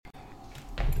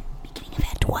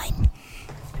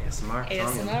ASMR.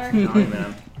 ASMR. Telling you,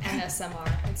 man.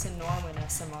 NSMR. It's a Norwin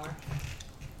SMR.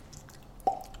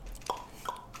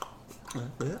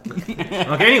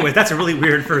 Okay, anyways, that's a really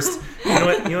weird first. You know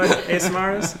what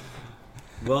ASMR is?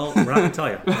 Well, we're not going to tell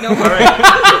you. No. All right.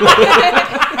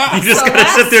 You just got to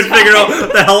sit there and figure out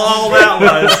what the hell all that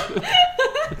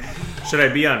was. Should I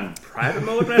be on private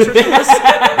mode when I search for this?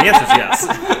 The answer is yes.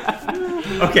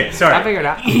 Okay, sorry. I figured it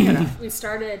out. We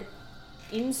started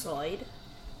inside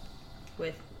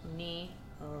with Nihilun.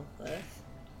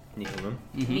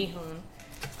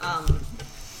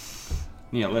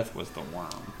 Neolith was the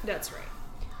worm. That's right.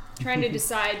 Trying to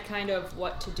decide kind of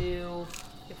what to do,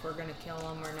 if we're going to kill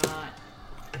him or not.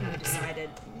 And we decided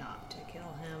not to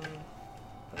kill him,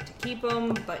 but to keep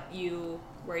him. But you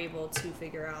were able to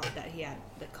figure out that he had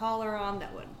the collar on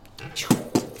that would,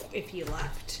 if he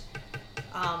left.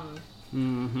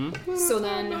 So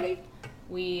then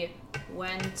we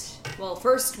went. Well,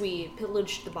 first we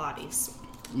pillaged the bodies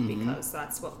because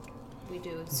that's what we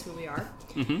do. It's who we are.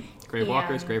 Grave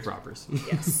walkers, grave robbers.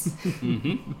 Yes.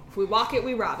 If we walk it,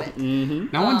 we rob it.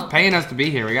 No one's paying us to be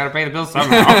here. We gotta pay the bills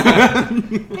somehow.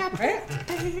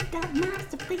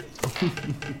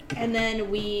 And then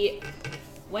we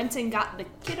went and got the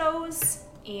kiddos,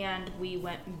 and we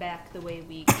went back the way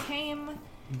we came.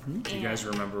 Do you guys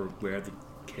remember where the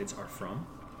kids are from?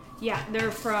 Yeah,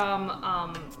 they're from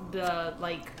the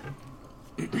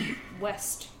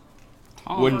west.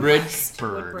 Woodbridge.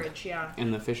 Woodbridge, yeah.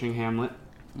 And the fishing hamlet.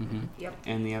 Yep.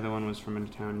 And the other one was from a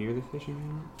town near the fishing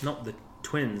hamlet? No, the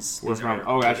twins. We're from.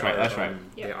 Oh, that's right. That's right.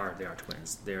 They are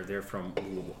twins. They're from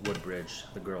Woodbridge.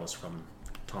 The girl is from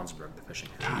Tonsberg, the fishing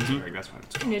hamlet. That's what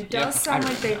it's And called. it does sound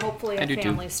like they hopefully have do too.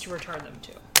 families to return them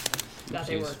to. That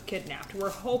they were kidnapped. We're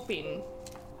hoping.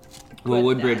 Well,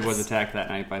 Woodbridge was attacked that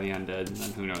night by the undead, and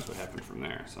then who knows what happened from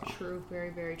there. So True. Very,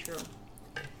 very true.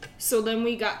 So then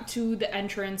we got to the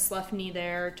entrance, left knee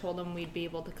there, told them we'd be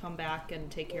able to come back and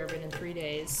take care of it in 3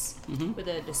 days. With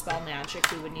a Dispel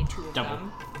Magic, we would need 2 of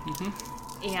them.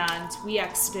 And we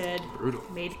exited,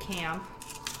 made camp,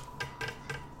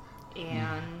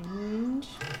 and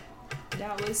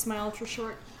that was my ultra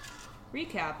short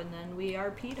recap. And then we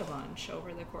RP'd a bunch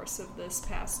over the course of this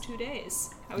past 2 days.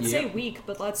 I would say week,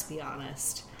 but let's be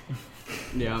honest.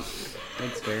 yeah,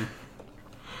 that's fair.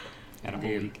 Had a whole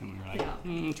week, and we were like,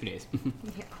 2 days.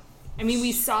 Yeah. I mean,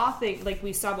 we saw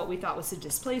we saw what we thought was a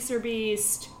displacer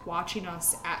beast watching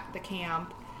us at the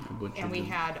camp, and we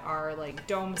had our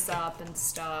domes up and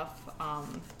stuff.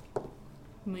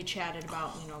 We chatted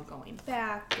about going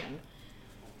back, and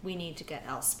we need to get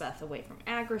Elspeth away from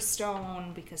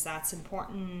Agristone because that's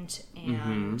important.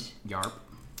 And Yarp.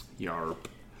 Yarp.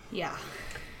 Yeah.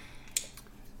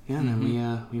 Yeah, and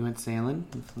then we went sailing.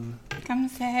 We Come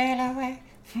sail away.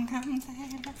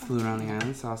 flew around the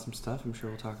island, saw some stuff. I'm sure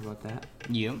we'll talk about that.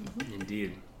 Yep.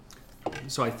 Indeed.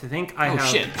 So I think I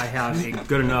have a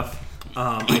good enough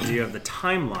idea of the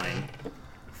timeline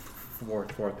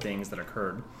for things that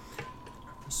occurred.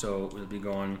 So we'll be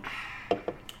going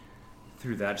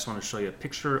through that. I just want to show you a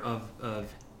picture of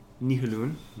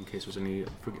Nihilun, in case there's any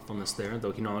forgetfulness there,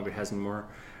 though he no longer has any more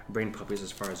brain puppies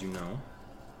as far as you know.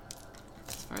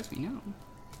 As far as we know.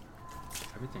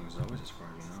 Everything is always as far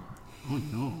as you know. Oh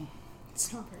no.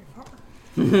 It's not very far.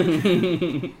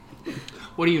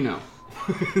 What do you know?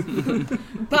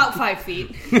 About 5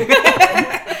 feet.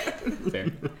 Fair.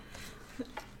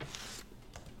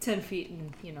 10 feet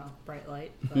in, bright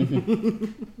light. But Let's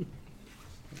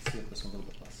see if this one's a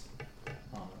little bit less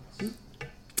ominous.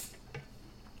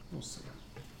 We'll see.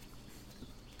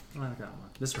 Oh, I've got one.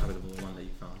 This is probably the one that you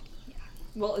found. yeah.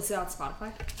 Well, is it on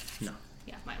Spotify? No.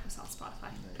 Yeah, mine was on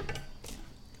Spotify.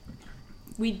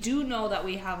 We do know that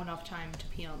we have enough time to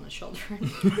pee on the children.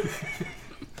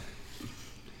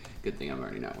 Good thing I'm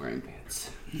already not wearing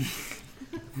pants.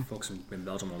 Folks in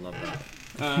Belgium will love that.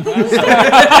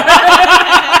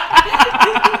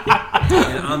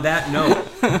 And on that note,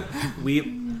 we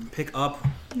pick up,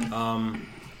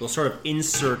 we'll sort of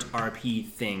insert RP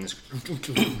things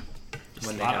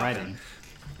when they happen. Right in.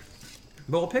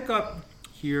 But we'll pick up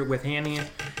here with Hanny and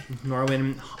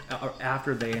Norwin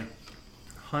after they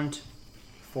hunt,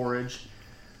 forage,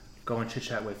 go and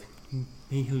chit-chat with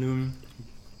Nihilun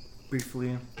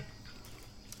briefly,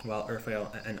 while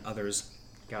Urfael and others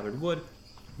gathered wood.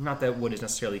 Not that wood is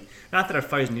necessarily... Not that a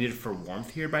fire is needed for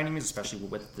warmth here by any means, especially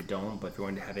with the dome, but if you're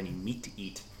going to have any meat to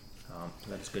eat,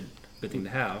 that's a good thing to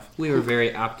have. We were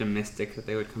very optimistic that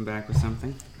they would come back with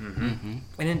something. And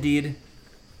indeed,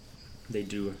 they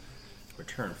do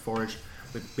return. Forage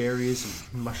with berries,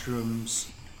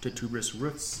 mushrooms, tuberous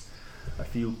roots, a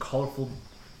few colorful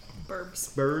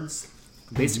birds.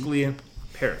 Basically,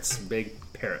 parrots, big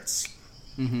parrots.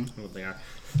 what they are,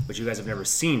 but you guys have never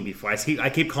seen before. I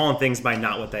keep calling things by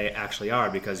not what they actually are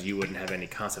because you wouldn't have any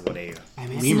concept what a I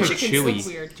imagine they're Chickens look chewy.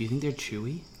 weird. Do you think they're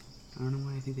chewy? I don't know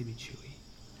why I think they'd be chewy.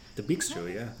 The beak's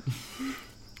chewy, yeah.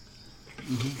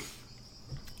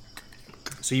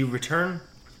 So you return,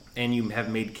 and you have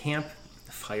made camp.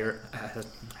 The fire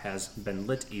has been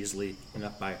lit easily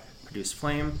enough by produced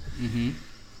flame.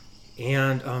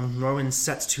 And Norman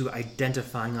sets to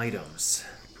identifying items,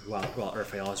 while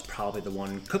Urfael is probably the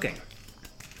one cooking.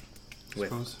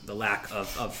 With the lack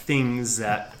of things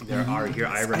that there are here.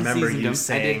 I remember you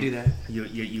saying I did do that.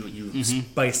 you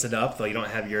spiced it up, though you don't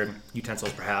have your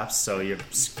utensils perhaps, so you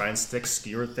find sticks,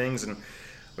 skewer things, and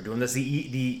we're doing this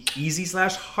the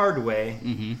easy/hard way.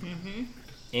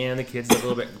 And the kids are a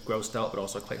little bit grossed out, but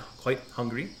also quite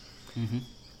hungry.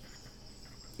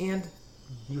 And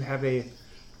you have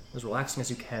as relaxing as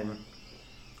you can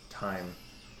time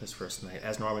this first night,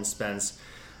 as Norman spends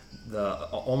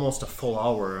almost a full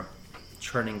hour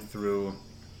churning through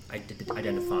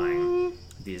identifying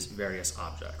these various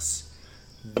objects.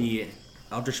 The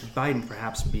Eldritch Biden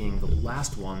perhaps being the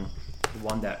last one, the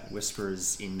one that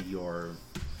whispers in your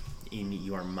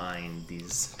mind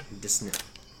these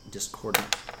discordant,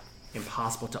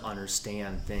 impossible to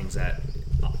understand things that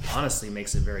honestly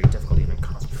makes it very difficult to even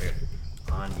concentrate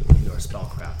on your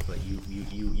spellcraft, but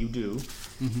you do,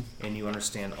 and you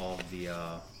understand all of the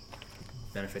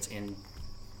benefits and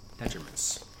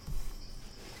detriments.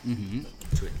 It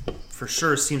for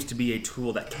sure seems to be a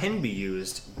tool that can be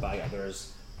used by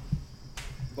others,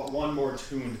 but one more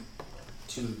tuned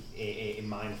to a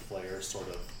mind flayer sort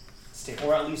of state,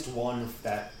 or at least one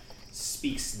that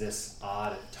speaks this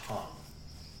odd tongue.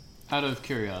 Out of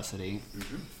curiosity,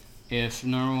 if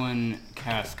Norwin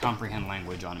casts Comprehend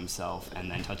Language on himself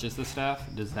and then touches the staff,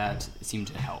 does that seem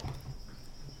to help?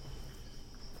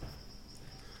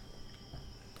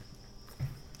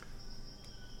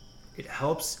 It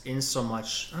helps in so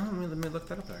much... let me look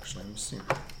that up, actually. Let me see.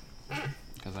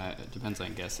 Because it depends, I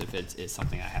guess, if it's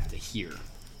something I have to hear.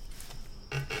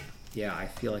 Yeah, I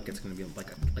feel like it's going to be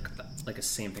like a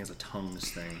same thing as a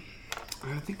tongues thing.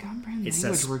 I think Comprehend It Language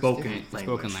says works spoken different.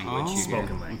 language. Spoken language. you Spoken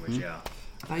can- language, yeah.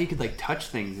 I thought you could like touch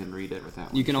things and read it with that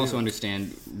one. You can also too.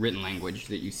 understand written language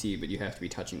that you see, but you have to be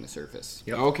touching the surface.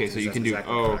 Yep. Okay, so you That's can do.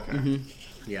 exactly Oh, correct. okay.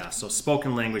 Yeah, so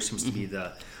spoken language seems to be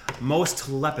the most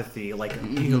telepathy. Like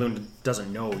Nihalun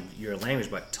doesn't know your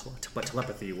language, but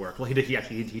telepathy work. Well, he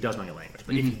actually does know your language,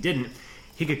 but if he didn't,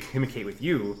 he could communicate with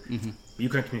you. But you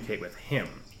couldn't communicate with him.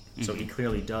 So he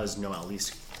clearly does know at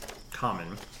least common.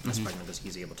 That's why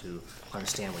he's able to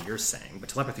understand what you're saying. But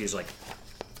telepathy is like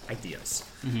ideas.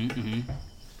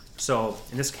 So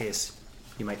in this case,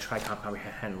 you might try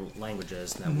comprehend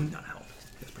languages, and that would not help.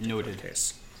 In this particular Noted.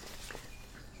 case.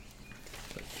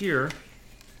 But here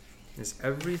is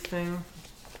everything,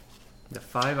 the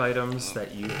 5 items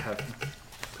that you have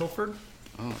pilfered.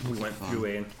 Oh, We went through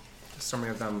a summary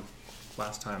of them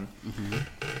last time.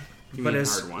 You But mean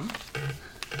as- hard one?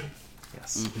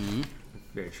 Yes,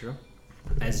 very true.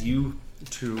 As you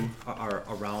two are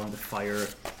around the fire,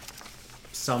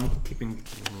 some keeping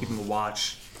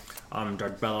watch,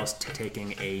 Darbelos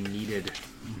taking a needed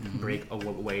break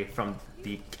away from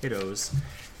the kiddos,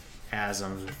 as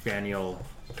Daniel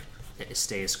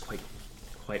stays quite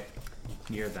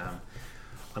near them.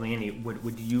 I mean,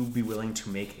 would you be willing to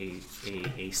make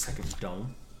a second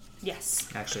dome? Yes.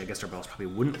 Actually, I guess Darbelos probably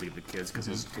wouldn't leave the kids because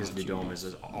his new dome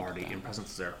is already in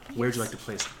presence there. Where would you like to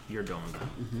place your dome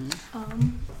then?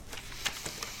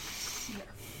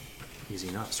 Easy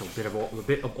enough. So a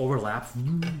bit of overlap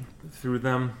through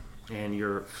them, and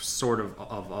you're sort of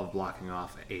blocking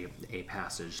off a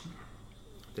passage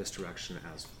this direction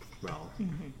as well.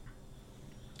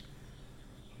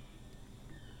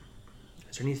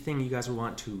 Is there anything you guys would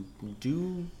want to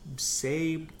do,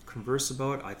 say, converse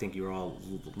about? I think you're all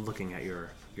looking at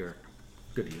your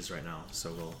goodies right now,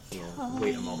 so we'll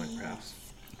wait a moment, perhaps.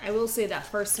 I will say that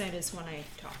first night is when I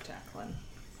talked to Eklund.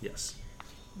 Yes.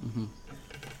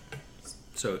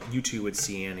 So you two would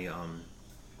see Annie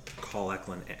call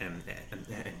Eklund and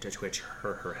to twitch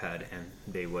her head, and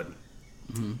they would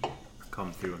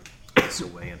come through this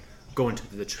away and go into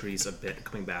the trees a bit,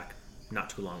 coming back not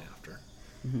too long after.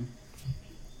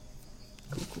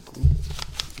 Cool.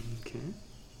 Okay.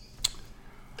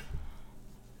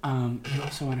 You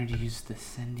also wanted to use the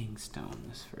sending stone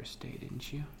this first day,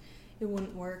 didn't you? It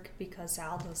wouldn't work because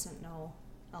Al doesn't know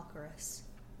Alcaris.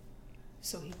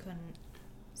 So he couldn't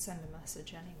send a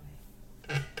message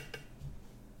anyway.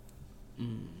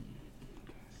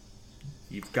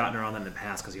 You've gotten around that in the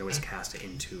past because you always cast it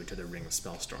into the ring of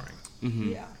spell storing.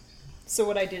 Yeah. So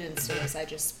what I did instead is I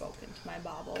just spoke into my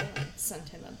bauble and sent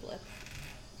him a blip.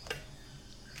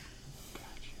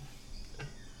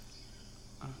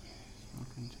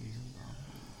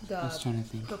 I was trying to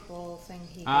think. purple thing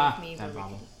he Ah, gave me. that where we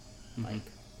bottle. could, like,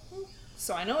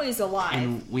 so I know he's alive.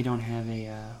 And we don't have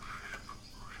a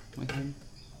with him.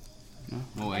 No.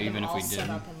 Well, I have even them if all we set did,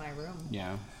 up in my room.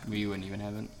 yeah, we wouldn't even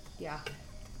have it. Yeah.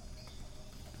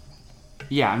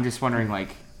 Yeah, I'm just wondering,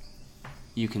 like,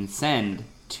 you can send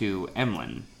to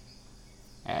Emlyn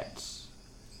at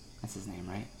that's his name,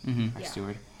 right? Mm-hmm. Our Yeah.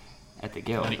 steward at the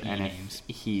guild, lot of E and names.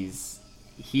 if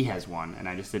he has one, and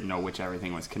I just didn't know which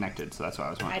everything was connected, so that's why I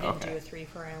was I wondering. didn't Okay. do a 3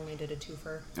 for. I only did a 2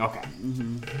 for. Okay.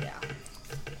 Mm-hmm. Yeah.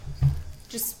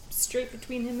 Just straight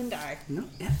between him and I. No.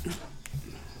 Yeah.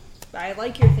 But I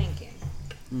like your thinking.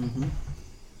 Mm-hmm.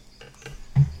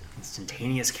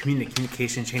 Instantaneous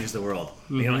communication changes the world.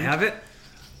 You don't have it?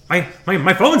 My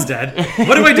phone's dead.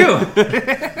 What do I do?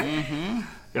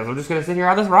 Guess I'm just gonna sit here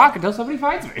on this rock until somebody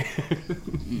finds me.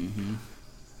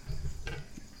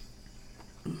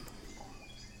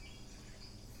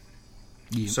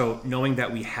 So, knowing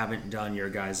that we haven't done your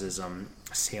guys'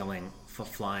 sailing,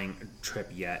 flying trip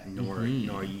yet, nor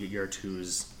your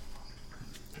two's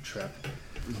trip,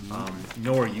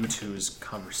 nor you two's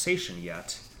conversation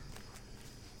yet,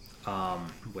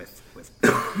 with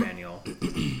Daniel,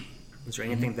 is there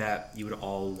anything that you would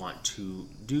all want to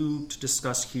do to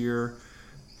discuss here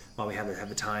while we have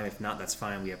the time? If not, that's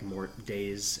fine. We have more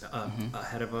days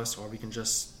ahead of us, or we can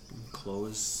just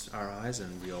close our eyes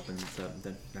and reopen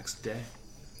the next day.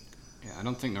 Yeah, I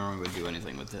don't think Norman would do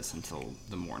anything with this until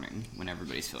the morning, when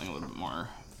everybody's feeling a little bit more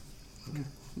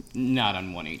not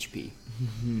on 1 HP.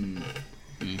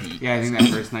 Yeah, I think that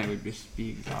first night would just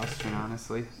be exhaustion,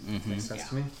 honestly. Makes sense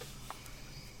to me.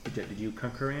 Did you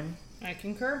concur, Annie? I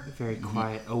concur. Very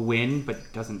quiet. A win,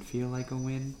 but doesn't feel like a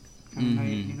win kind of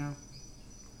night, you know?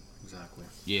 Exactly.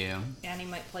 Yeah. Annie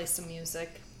might play some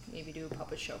music. Maybe do a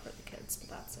puppet show for the kids, but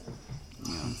that's it.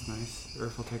 Yeah, that's nice.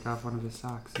 Earth will take off one of his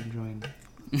socks and join.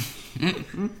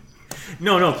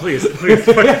 No, please. I'm here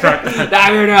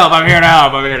to help, I'm here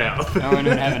to help. Norman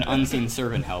would have an unseen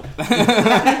servant help.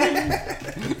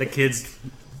 The kids,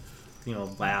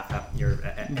 laugh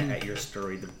at your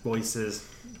story. The voices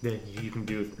that you can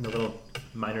do, the little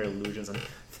minor illusions and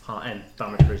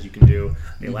thaumaturgy you can do.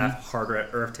 They laugh harder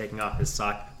at Earth taking off his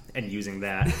sock and using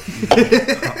that,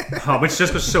 which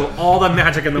just goes to show all the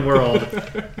magic in the world.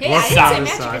 Hey, I didn't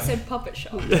say magic. I said puppet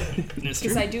show.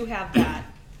 Because I do have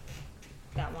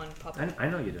that one puppet. I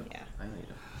know you do. Yeah. I know you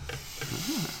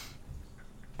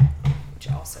do. Which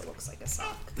also looks like a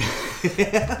sock.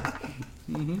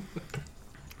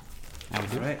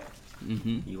 All right.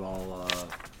 You all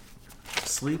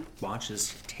sleep. Watch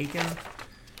is taken.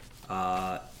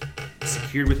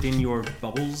 Secured within your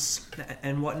bubbles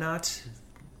and whatnot.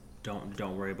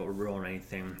 Don't worry about rolling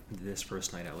anything this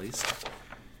first night, at least.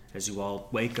 As you all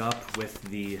wake up with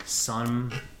the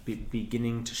sun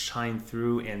beginning to shine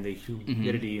through and the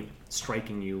humidity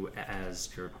striking you as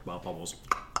your bubbles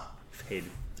fade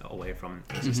away from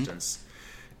existence.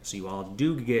 So you all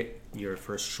do get your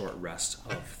first short rest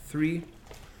of 3.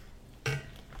 Oh,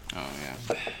 yeah.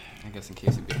 I guess in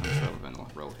case it becomes relevant,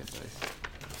 we'll roll hit dice.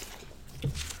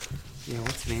 Yeah,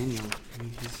 what's Daniel? I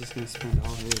mean, he's just gonna spend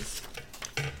all his.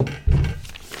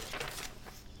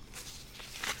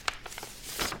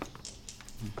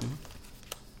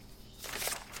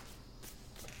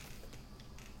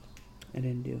 I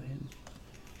didn't do him.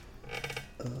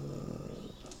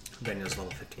 Daniel's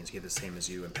level 15, so you have the same as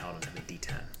you, and Paladins have a D10.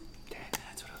 Dang,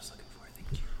 that's what I was looking for.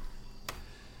 Thank you.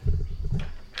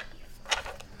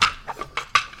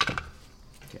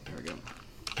 Okay, there we go.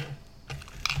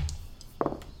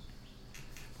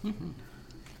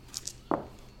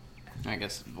 I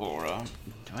guess Laura.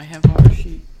 Do I have Laura's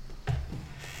sheet?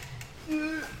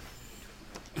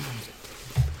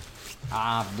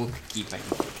 Bookkeeping.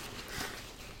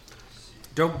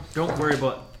 Don't worry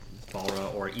about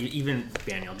Balra or even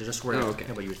Daniel. Just worry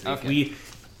about you 3. Okay.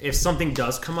 If something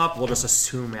does come up, we'll just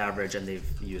assume average and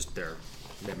they've used their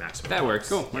maximum. That works.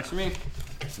 Cool. Works for me.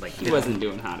 Like He wasn't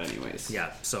doing hot anyways.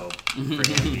 Yeah. So for him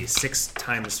to be 6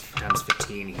 times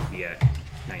 15, he'd be at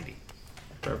 90.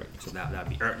 Perfect. So that'd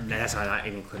be. That's not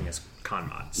even including his con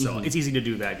mod. So it's easy to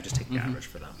do that. You just take the average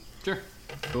for them, Sure.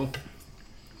 Cool.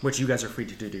 which you guys are free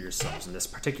to do yourselves in this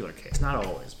particular case. Not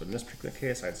always, but in this particular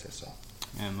case, I'd say so.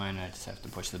 And mine, I just have to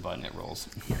push the button, it rolls.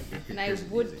 And I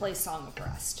would play Song of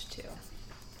Rest, too.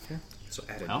 Okay. So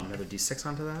add Oh. another D6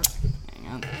 onto that. Hang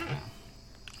on.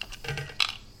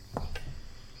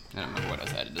 I don't remember what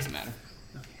else I had, it doesn't matter.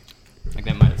 Like,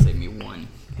 that might have saved me 1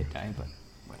 hit die, but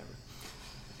whatever.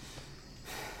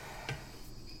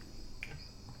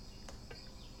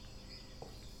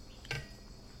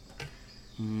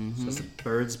 So as the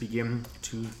birds begin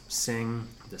to sing,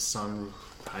 the sun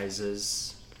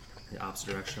rises, the opposite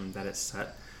direction that it's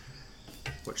set,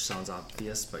 which sounds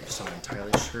obvious, but you're still not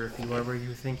entirely sure if you are where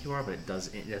you think you are, but it does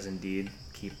indeed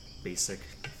keep basic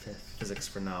physics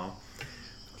for now.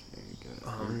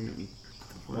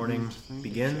 Morning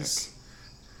begins.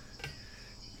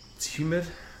 It's humid.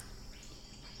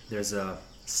 There's a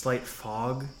slight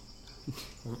fog,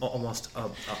 almost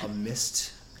a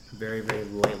mist, very, very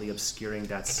lightly obscuring,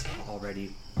 that's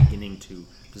already beginning to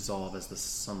dissolve as the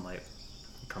sunlight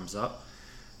comes up.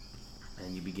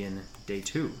 And you begin day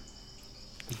 2.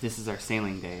 This is our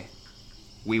sailing day.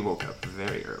 We woke up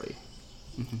very early.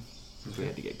 We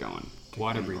had to get going.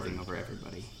 Water breathing over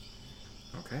everybody.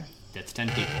 Okay. That's 10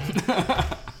 people.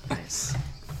 Nice.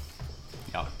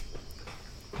 Yep.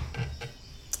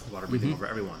 Water breathing over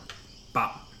everyone.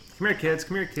 Bop. Come here, kids.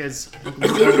 Come here, kids.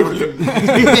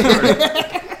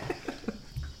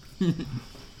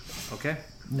 Okay.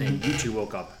 And you two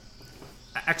woke up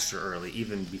extra early,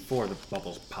 even before the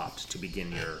bubbles popped, to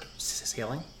begin your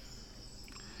sailing.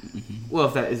 Well,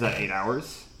 if that is that 8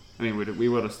 hours? I mean, we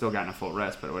would have still gotten a full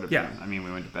rest, but it would have Yeah. been. I mean,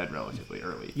 we went to bed relatively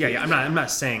early. Yeah. I'm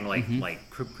not saying like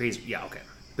crazy. Yeah. Okay.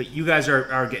 But you guys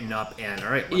are getting up and all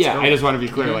right. Let's Yeah, go. I just want to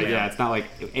be clear. Yeah, Like, yeah. it's not like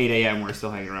 8 a.m. We're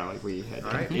still hanging around. Like we had,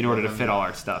 All right. in order to fit all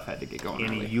our stuff, had to get going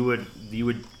And early. you would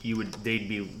they'd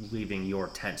be leaving your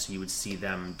tent, so you would see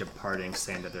them departing,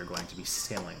 saying that they're going to be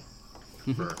sailing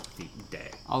for the day.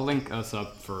 I'll link us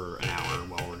up for an hour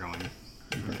while we're going,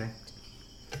 Okay.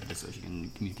 just so she can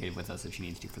communicate with us if she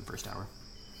needs to for the first hour.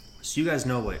 So you guys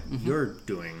know what you're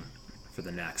doing for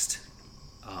the next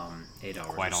 8 hours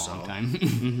Quite or a so. long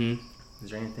time. Is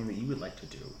there anything that you would like to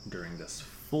do during this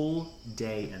full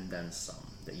day and then some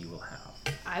that you will have?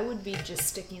 I would be just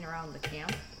sticking around the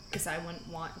camp because I wouldn't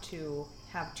want to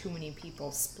have too many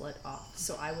people split off.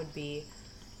 So I would be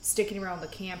sticking around the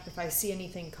camp. If I see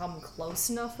anything come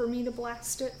close enough for me to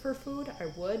blast it for food, I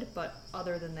would. But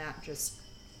other than that, just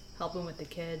helping with the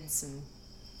kids and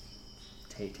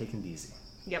Taking it easy.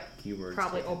 Keywords.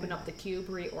 Probably open up the cube,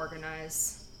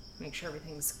 reorganize, make sure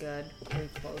everything's good,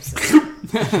 reclose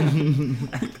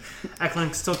it.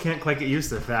 Eklund still can't quite get used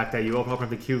to the fact that you open up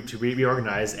the cube to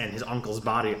reorganize, and his uncle's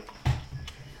body.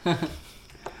 Eye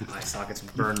socket's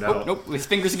burned out. Nope, his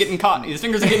fingers are getting caught.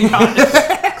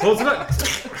 Close it up.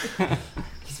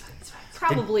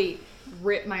 Probably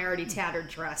rip my already tattered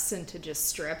dress into just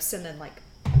strips and then like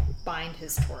bind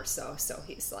his torso so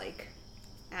he's like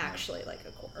actually like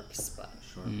a corpse. But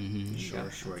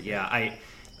Sure. Yeah,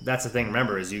 that's the thing.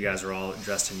 Remember, is you guys are all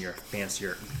dressed in your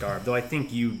fancier garb. Though I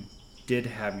think you did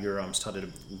have your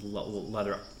studded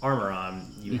leather armor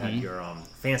on. You had your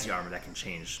fancy armor that can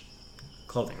change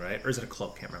clothing, right? Or is it a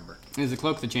cloak? Can't remember. There's a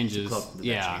cloak that changes. It's a cloak that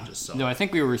changes, so. No, I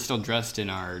think we were still dressed in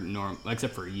our norm,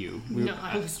 except for you. no,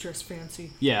 I was dressed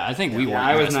fancy. Yeah, I think we were.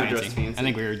 I was dressed not fancy. dressed fancy. I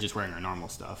think we were just wearing our normal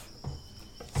stuff.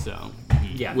 So.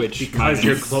 Yeah, Which because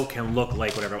your means- cloak can look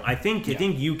like whatever. I think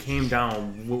you came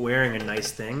down wearing a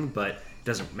nice thing, but it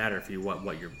doesn't matter if you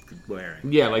what you're wearing.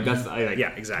 Yeah, like that's.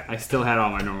 Yeah, exactly. I still had all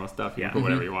my normal stuff. You Yeah. can put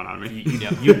whatever you want on me.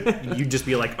 You just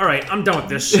be like, all right, I'm done with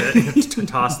this shit.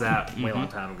 Toss that way a long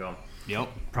time ago. Yep.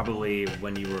 Probably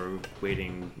when you were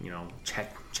waiting,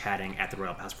 chatting at the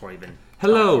Royal Pass before even.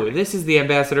 Hello, this is the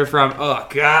ambassador from. Oh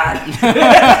God.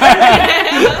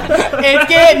 It's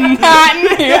getting hot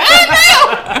in here.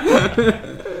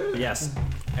 Yes,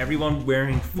 everyone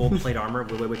wearing full plate armor,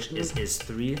 which is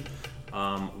 3,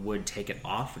 would take it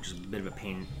off, which is a bit of a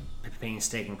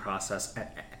painstaking process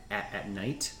at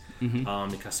night,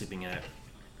 because sleeping in it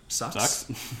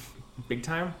sucks. Big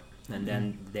time. And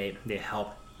then they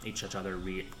help each other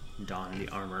re-don the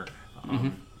armor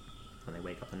when they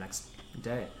wake up the next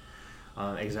day.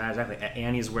 Exactly.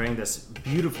 Annie's wearing this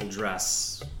beautiful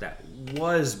dress that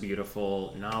was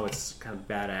beautiful. Now it's kind of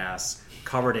badass,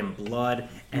 covered in blood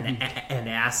and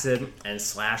acid and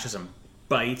slashes and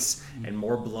bites and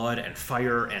more blood and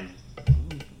fire and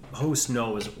host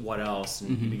knows what else.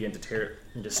 And you begin to tear it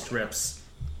into strips,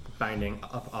 binding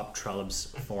up Trellub's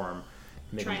form,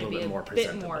 making it a Trying to little be bit a more bit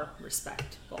presentable. more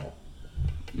respectful.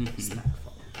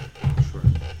 Sure.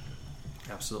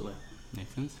 Absolutely.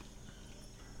 Makes sense.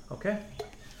 Okay.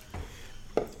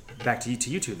 Back to you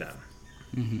two then.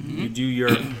 You do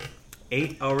your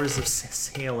 8 hours of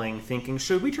sailing, thinking,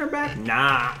 should we turn back?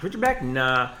 Nah. Should we turn back?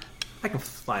 Nah. I can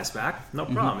fly us back. No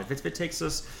problem. If it takes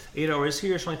us 8 hours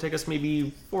here, it should only take us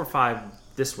maybe 4 or 5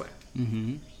 this way.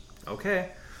 Okay.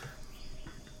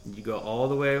 You go all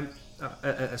the way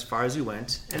as far as you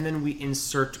went, and then we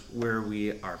insert where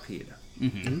we RP'd.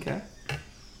 Okay.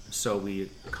 So we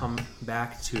come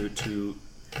back to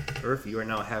Earth. You are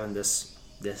now having this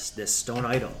stone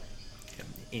idol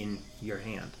in your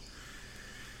hand,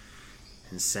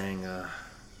 and saying,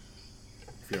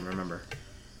 "If you remember.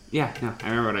 Yeah, no, I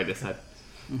remember what I just said.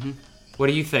 Mm-hmm. What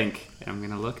do you think? And I'm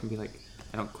gonna look and be like,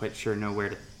 I don't quite sure know where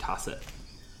to toss it.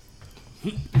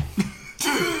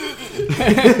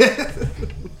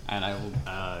 And I will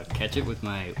catch it with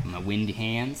my windy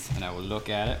hands, and I will look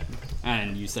at it.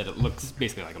 And you said it looks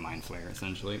basically like a mind flare,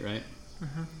 essentially, right?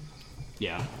 Mm-hmm.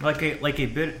 Yeah. Like a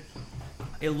bit.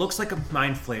 It looks like a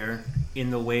mind flare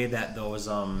in the way that those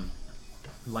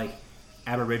like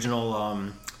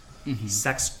Aboriginal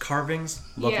sex carvings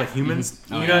look like humans.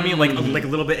 Mm-hmm. You know what I mean? Like a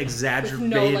little bit exaggerated.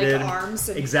 No, like arms.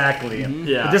 And... Exactly. Mm-hmm.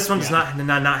 Yeah. But this one does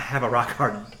not have a rock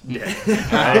hard dick.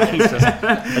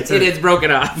 It is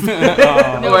broken off.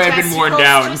 No or I've been worn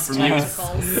down just from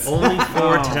testicles. Only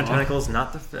 4 tentacles,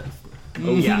 not the 5th.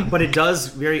 Oh yeah, but it does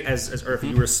very as if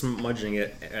you were smudging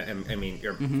it. I mean,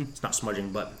 it's not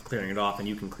smudging, but clearing it off, and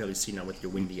you can clearly see now with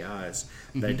your windy eyes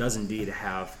that it does indeed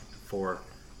have 4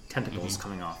 tentacles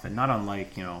coming off, and not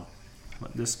unlike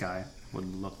what this guy would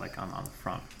look like on the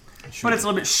front. Sure. But it's a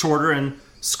little bit shorter and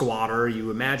squatter.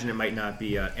 You imagine it might not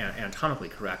be anatomically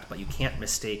correct, but you can't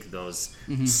mistake those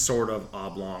sort of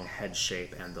oblong head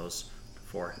shape and those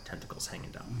 4 tentacles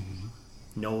hanging down.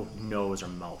 No nose or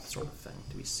mouth sort of thing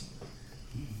to be seen.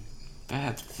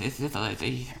 Perhaps it's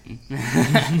civilization.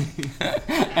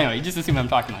 Anyway, you just assume I'm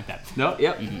talking like that. No,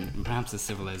 yep. Perhaps the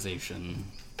civilization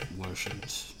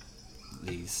worshipped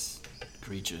these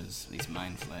creatures, these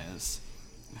mind flayers,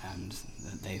 and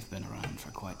that they've been around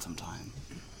for quite some time.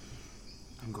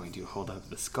 I'm going to hold up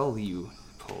the skull you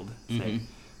pulled. Say,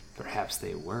 perhaps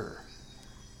they were.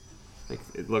 Like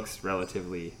it looks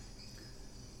relatively.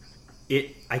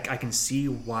 I can see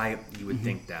why you would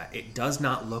think that. It does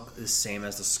not look the same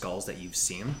as the skulls that you've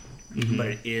seen, but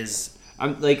it is...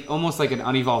 like almost like an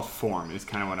unevolved form is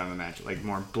kind of what I'm imagining. Like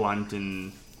more blunt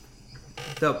and...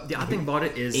 The odd thing about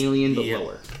it is... Alien but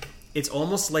lower. It's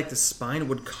almost like the spine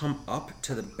would come up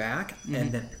to the back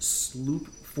and then sloop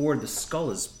forward. The skull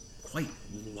is quite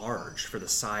large for the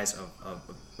size of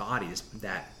bodies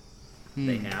that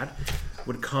they had.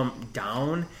 Would come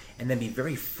down and then be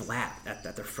very flat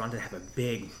at the front and have a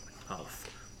big mouth.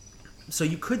 So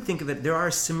you could think of it, there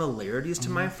are similarities to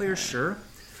mind flayers, sure,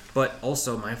 but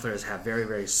also mind flayers have very,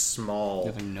 very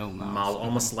small mouth,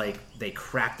 almost like they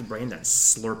crack the brain, then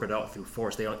slurp it out through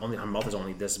force. Their mouth is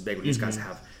only this big, but these guys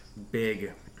have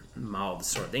big mouths,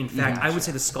 sort of. In fact, I would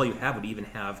say the skull you have would even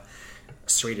have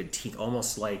serrated teeth,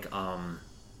 almost like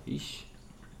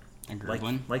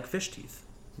like fish teeth.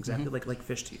 Exactly like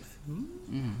fish teeth.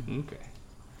 Okay.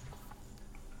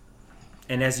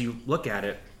 And as you look at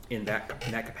it in that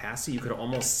capacity, you could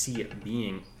almost see it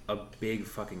being a big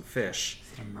fucking fish.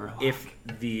 If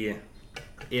the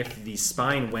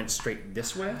spine went straight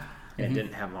this way and it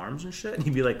didn't have arms and shit,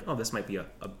 you'd be like, oh, this might be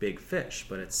a big fish,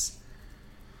 but it's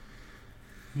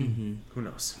who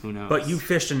knows? Who knows? But you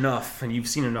fished enough and you've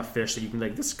seen enough fish that you can be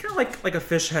like, this is kind of like a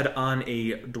fish head on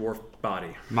a dwarf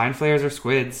body. Mind flayers are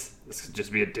squids. This could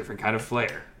just be a different kind of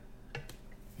flare.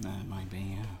 It might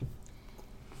be, yeah.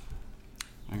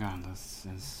 Regardless,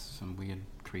 there's some weird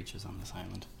creatures on this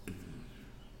island.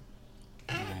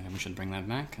 And we should bring that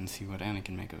back and see what Annie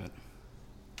can make of it.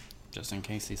 Just in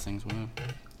case these things were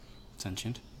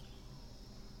sentient.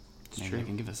 Maybe they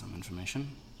can give us some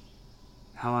information.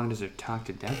 How long does her talk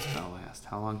to dead spell last?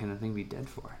 How long can the thing be dead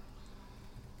for?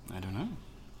 I don't know.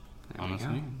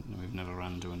 Honestly, we've never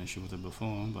run into an issue with it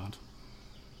before, but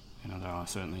there are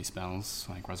certainly spells,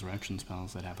 like resurrection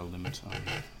spells, that have a limit on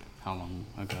how long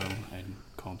ago a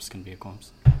corpse can be a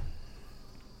corpse.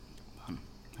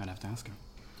 I'd have to ask her.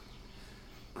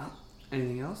 Well,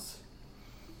 anything else?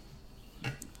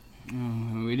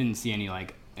 We didn't see any,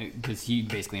 because he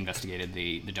basically investigated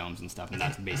the domes and stuff, and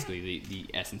that's basically the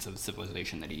essence of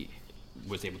civilization that he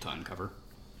was able to uncover.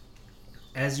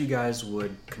 As you guys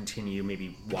would continue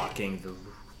maybe walking the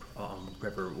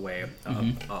riverway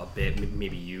a bit,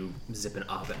 maybe you zipping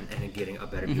up and getting a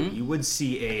better view, you would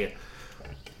see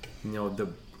the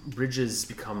bridges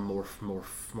become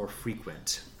more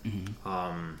frequent,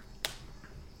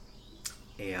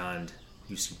 and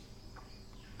you see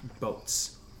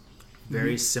boats,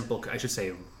 very simple. I should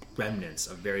say remnants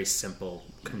of very simple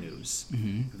canoes,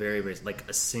 very, very like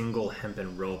a single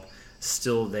hempen rope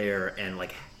still there, and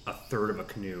like a third of a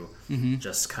canoe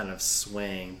just kind of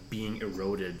swaying, being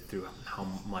eroded through how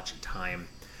much time.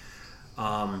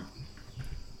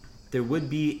 There would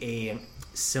be a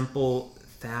simple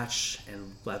thatch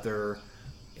and leather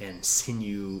and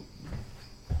sinew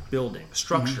building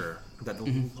structure, that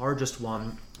the largest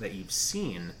one that you've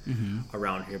seen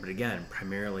around here, but again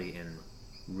primarily in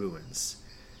ruins,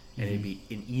 and it'd be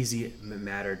an easy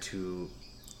matter to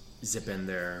zip in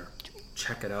there,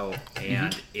 check it out,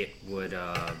 and it would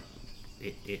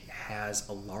it has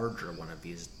a larger one of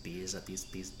these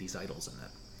idols in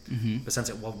it. Mm-hmm. But since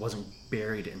it wasn't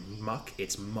buried in muck,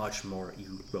 it's much more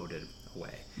eroded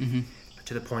away. Mm-hmm.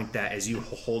 To the point that as you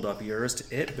hold up yours to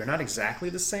it, they're not exactly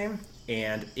the same.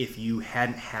 And if you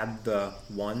hadn't had the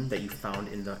one that you found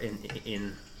in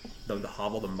the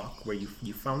hovel, the muck where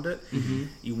you found it, mm-hmm.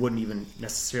 you wouldn't even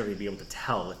necessarily be able to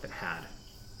tell if it had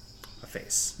a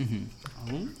face. Mm-hmm.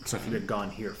 Okay. So if you had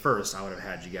gone here first, I would have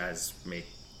had you guys make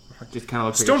just kind of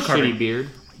looks like a shitty beard.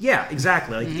 Yeah,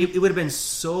 exactly. Like it would have been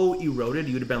so eroded,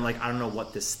 you would have been like, I don't know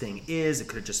what this thing is. It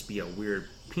could just be a weird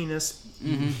penis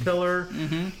pillar.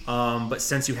 Mm-hmm. But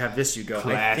since you have this, you go,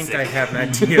 classic. I think I have an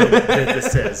idea what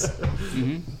this is.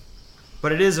 Mm-hmm.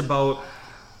 But it is about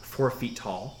 4 feet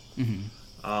tall,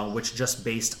 which just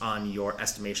based on your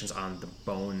estimations on the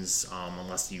bones,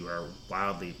 unless you are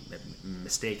wildly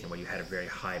mistaken, where you had a very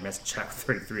high medicine check,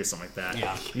 33 or something like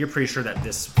that, you're pretty sure that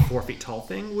this 4 feet tall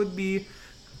thing would be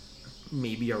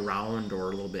maybe around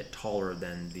or a little bit taller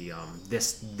than the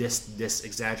this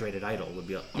exaggerated idol would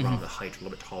be around the height, a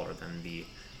little bit taller than the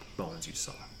bones you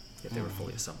saw if they were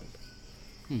fully assembled.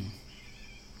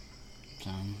 So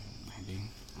maybe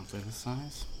roughly this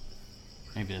size.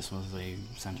 Maybe this was the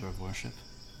center of worship.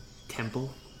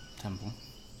 Temple.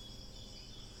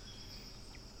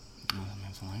 What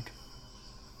that like?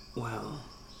 Well,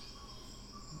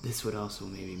 this would also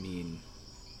maybe mean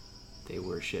they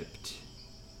worshipped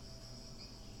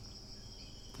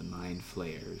the Mind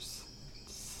Flayers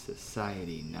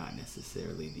society, not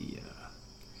necessarily the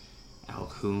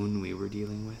Alhoun we were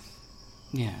dealing with.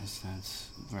 Yes, that's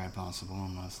very possible,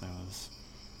 unless there was...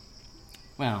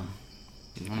 Well,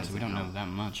 honestly, we don't know that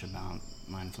much about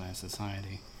Mind Flayer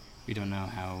society. We don't know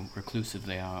how reclusive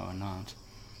they are or not.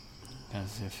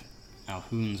 Because if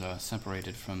Alhouns are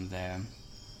separated from their,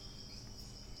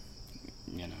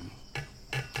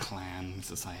 clan,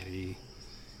 society...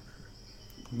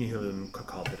 You could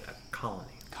call it a colony.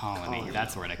 Colony,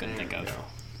 that's the word I couldn't think of.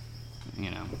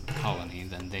 Colony,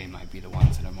 then they might be the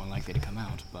ones that are more likely to come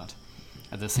out. But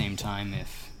at the same time,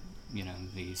 if,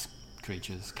 these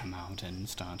creatures come out and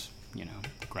start,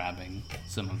 grabbing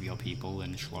some of your people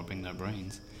and slurping their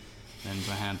brains, then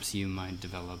perhaps you might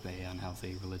develop a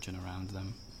unhealthy religion around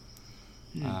them.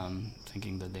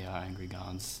 Thinking that they are angry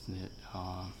gods that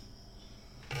are,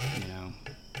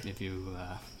 if you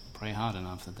pray hard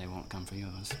enough that they won't come for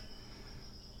yours.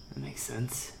 That makes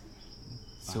sense.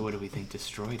 So what do we think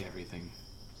destroyed everything?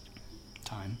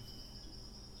 Time.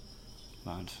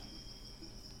 But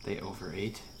they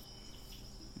overate?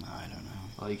 I don't know.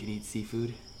 All you can eat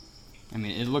seafood? I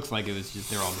mean, it looks like it was just,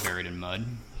 they're all buried in mud.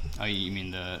 Oh, you mean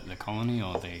the colony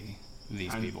or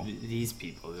these people? These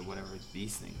people, whatever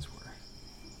these things were.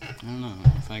 I don't know.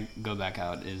 If I go back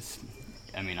out,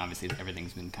 obviously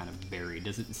everything's been kind of buried.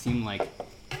 Does it seem like,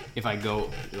 if I go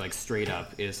straight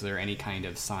up, is there any kind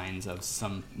of signs of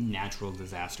some natural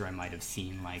disaster I might have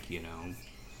seen,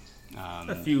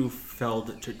 a few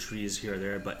felled trees here or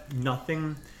there, but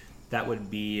nothing that would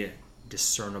be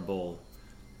discernible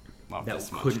that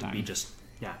couldn't be just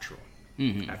natural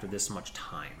after this much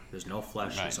time. There's no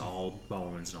flesh, it's all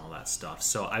bones and all that stuff.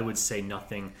 So I would say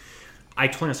nothing. I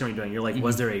totally understand what you're doing. You're like,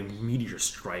 was there a meteor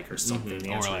strike or something? The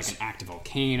or an active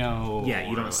volcano. Yeah,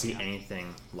 you don't see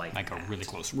anything like that. A really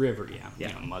close river,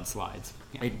 mudslides.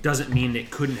 Yeah. It doesn't mean it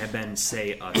couldn't have been,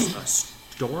 say, a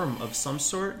storm of some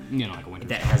sort. Like a winter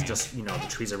that storm, has just, the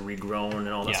trees have regrown and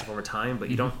all that stuff over time, but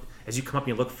you don't, as you come up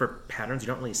and you look for patterns, you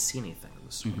don't really see anything of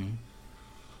the sort.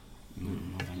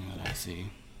 Nothing that I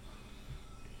see.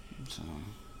 So,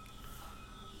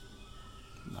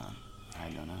 but I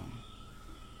don't know.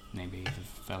 Maybe the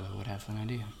fellow would have an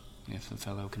idea, if the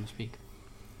fellow can speak.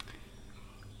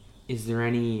 Is there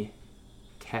any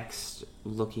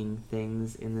text-looking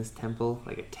things in this temple?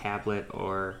 Like a tablet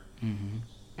or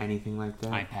anything like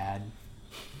that? iPad.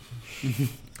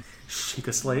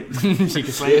 Sheikah Slate.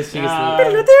 Sheikah Slate.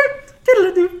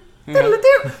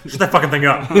 Shut that fucking thing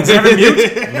up. Does it have a mute?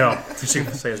 No.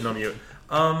 Sheikah Slate has no mute.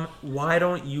 Why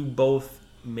don't you both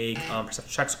make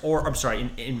perception checks, or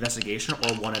investigation,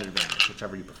 or one at advantage,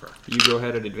 whichever you prefer. You go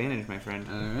ahead at advantage, my friend.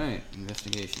 All right,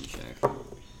 investigation check.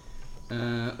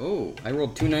 I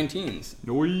rolled 2 19s.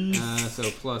 Nice. So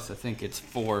plus, I think it's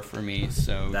 4 for me.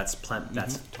 So that's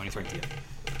 23.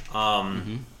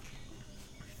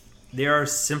 There are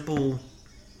simple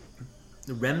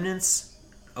remnants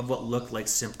of what look like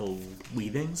simple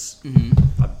weavings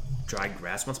of dried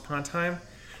grass once upon a time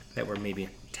that were maybe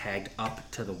tagged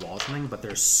up to the wall or something, but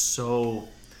they're so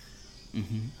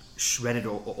shredded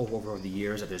over the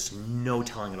years that there's no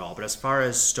telling at all. But as far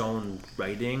as stone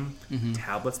writing,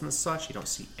 tablets and such, you don't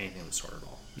see anything of the sort at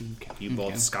all. You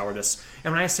both scour this.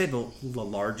 And when I say the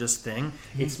largest thing,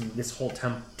 it's this whole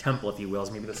temple, if you will,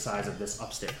 is maybe the size of this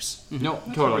upstairs. No,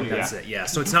 totally. That's it, yeah.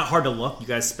 So it's not hard to look. You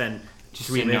guys spend Just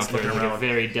 3 minutes looking like around. a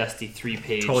very dusty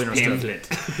 3-page Totally pamphlet.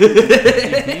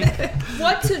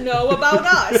 What to know about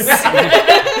us?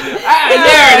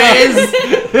 There it is!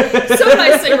 So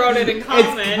nicely wrote it in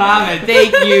common. Comment.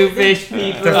 Thank you, fish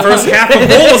people. The first half of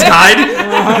Bull's Guide.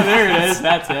 Oh, there it is.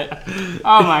 That's it.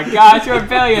 Oh my gosh, you're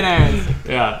billionaires.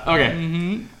 Yeah. Okay.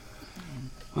 Mm-hmm.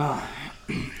 Well,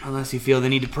 unless you feel the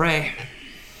need to pray.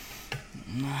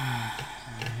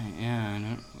 Yeah,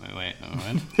 no. Wait,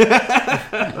 what?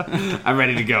 I'm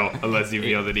ready to go, unless you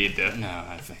feel the need to. No,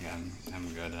 I think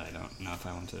I'm good. I don't know if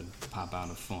I want to pop out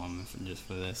of form just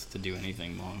for this to do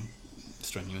anything more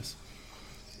strenuous,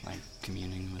 like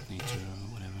communing with nature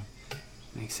or whatever.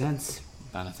 Makes sense.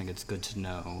 But I think it's good to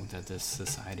know that this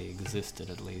society existed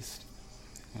at least,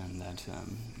 and that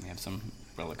we have some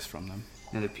relics from them.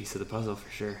 Another piece of the puzzle for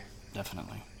sure.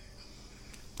 Definitely.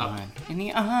 Alright. In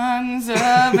the arms of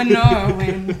a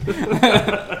Norwind.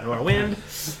 Norwind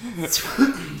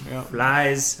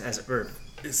flies as Earth.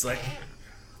 It's like,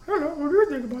 I don't know, what do you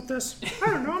think about this?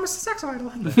 I don't know, I'm a sex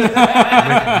idol.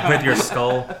 with your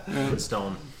skull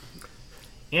stone.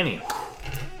 Annie,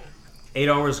 8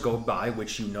 hours go by,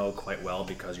 which you know quite well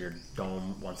because your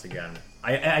dome, once again,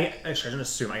 I shouldn't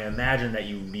assume, I imagine that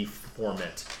you reform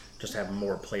it just to have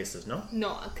more places, no?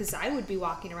 No, because I would be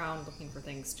walking around looking for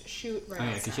things to shoot right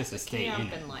yeah, 'cause outside you have to the stay in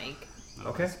camp it. and like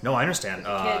Okay. No, I understand.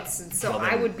 kids, and so well, I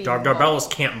then would be Darbelos mobile.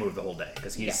 can't move the whole day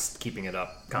because he's keeping it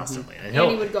up constantly, and And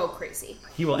he would go crazy.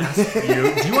 he will ask you,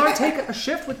 "Do you want to take a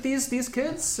shift with these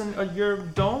kids and your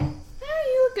dome?"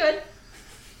 You look good.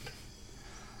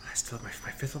 I still have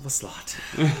my 5th level slot.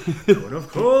 Cone of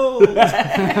cold.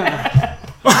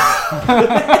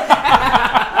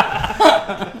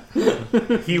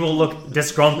 He will look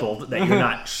disgruntled that you're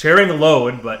not sharing the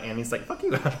load, but Annie's like, "Fuck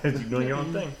you, you're doing your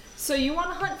own thing." So you want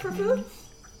to hunt for food?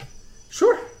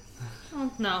 Sure.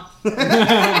 Oh, no.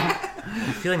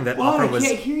 I'm feeling that offer was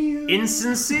hear you.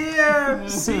 insincere.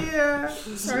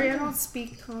 Sorry, I don't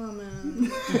speak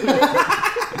common.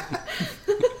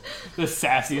 The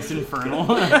sassiest infernal.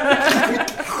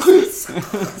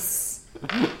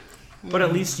 But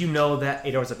at least you know that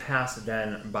 8 hours have passed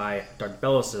then by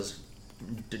Darbelos'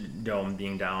 dome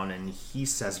being down, and he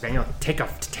says, "Daniel, take a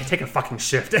fucking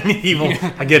shift," and he will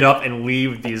get up and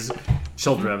leave these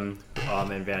children,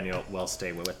 and Vaniel will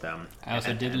stay with them. I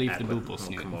also did leave the Boople will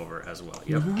snoot. come over as well.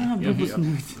 Yep.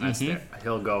 That's there.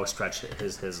 He'll go stretch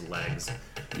his legs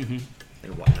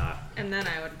and whatnot. And then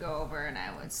I would go over and I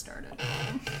would start it.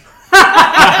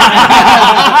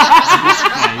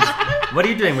 What are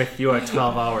you doing with your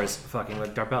 12 hours fucking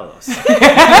with Darbelos?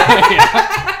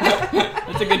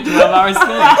 That's a good 12 hours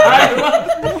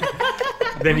thing.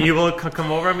 Then you will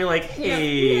come over and be like,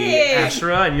 "Hey, Hey.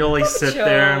 Ashra," and you'll like sit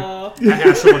there. Chill. And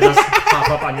Ashra will just pop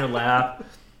up on your lap.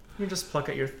 You just pluck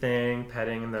at your thing,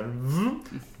 petting, and then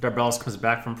Darbelos comes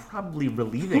back from probably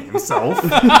relieving himself.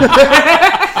 And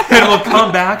will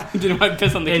come back, Didn't want to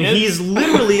piss on the and kids. he's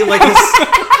literally like this.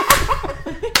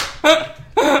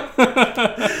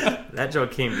 That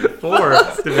joke came before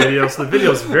the video, so the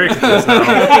video's very confused now.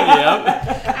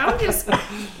 Yep. I would just,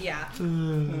 yeah.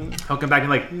 He'll come back and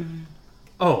like,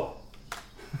 "Oh,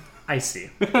 I see."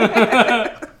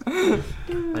 And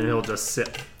he'll just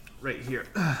sit right here.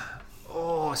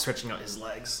 Oh, stretching out his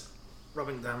legs,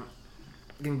 rubbing them,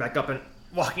 getting back up and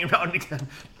walking around again.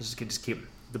 Just keep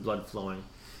the blood flowing.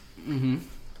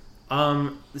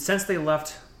 Since they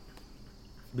left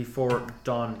before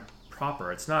dawn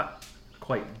proper, it's not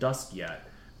quite dusk yet.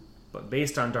 But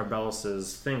based on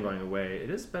Darbelos' thing going away, it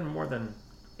has been more than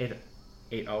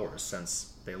 8 hours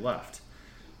since they left.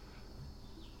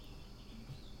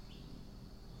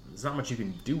 There's not much you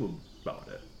can do about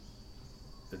it.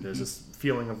 There's this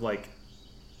feeling of like,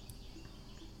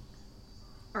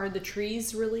 Are the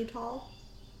trees really tall?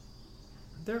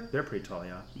 they're pretty tall,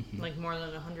 yeah. Like more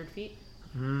than 100 feet?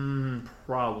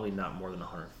 Probably not more than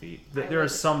 100 feet. I There are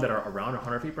would- some that are around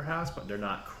 100 feet perhaps, but they're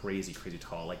not crazy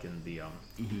tall, like in the not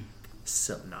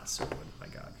silverwood, my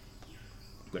god,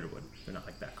 glitterwood. They're not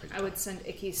like that crazy I tall. would send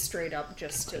Icky straight up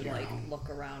just to like look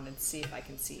around and see if I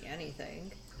can see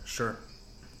anything. Sure.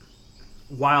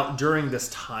 While during this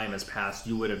time has passed,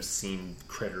 you would have seen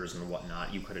critters and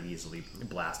whatnot. You could have easily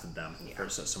blasted them for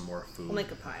some more food. We'll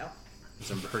make a pile.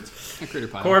 Some birds. A critter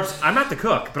pile. Corpse, I'm not the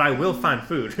cook, but I will find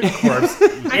food. Corpse.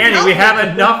 Annie, we have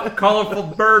enough colorful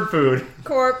bird food.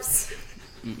 Corpse.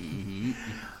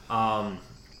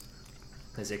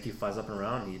 As Icky flies up and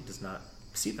around, he does not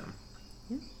see them.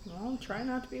 Well, Well, try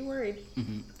not to be worried.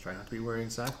 Try not to be worried,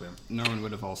 exactly. Norman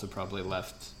would have also probably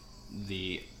left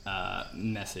the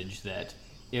message that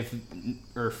if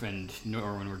Urf and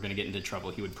Norman were going to get into trouble,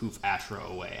 he would poof Ashra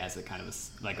away as a kind of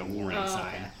a warning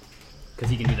sign. Because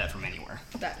he can do that from anywhere.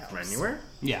 That helps. From anywhere?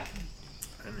 Yeah.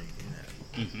 I didn't do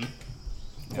that.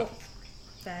 Cool.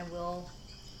 Then I will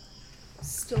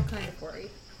still kind of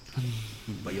worry.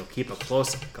 But you'll keep a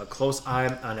close eye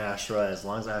on Ashra. As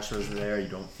long as Ashra is there, you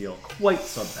don't feel quite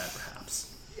so bad,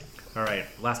 perhaps. All right.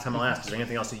 Last time I'll ask: is there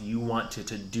anything else that you want to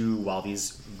do while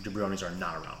these jabronis are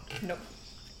not around? Nope.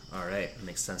 All right,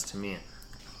 makes sense to me.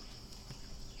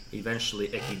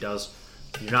 Eventually, Icky does.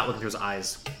 You're not looking through his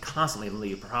eyes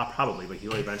constantly, probably, but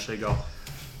he'll eventually go,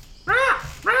 "Rah,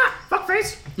 rah, fuck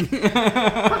face,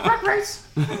 fuck face."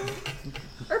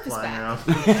 Earth is Flying back. around,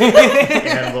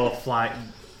 and will fly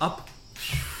up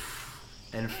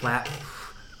and flap.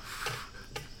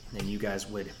 And you guys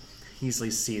would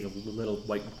easily see the little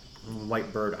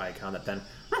white bird icon that then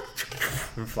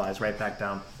flies right back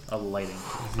down, alighting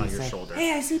on your shoulder.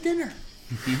 Hey, I see dinner.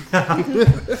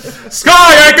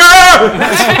 Sky Anchor!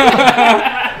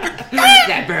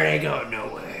 That bird ain't going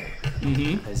nowhere.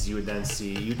 As you would then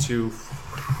see you two.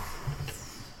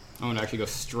 I would actually go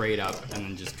straight up and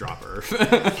then just drop Urf.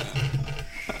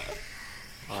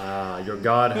 Your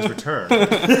god has returned.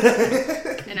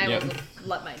 And I will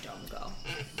let my dome go.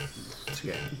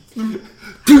 Okay.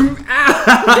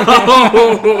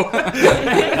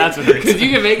 That's what hurts. Because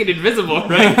you can make it invisible,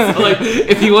 right? So, like,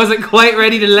 if he wasn't quite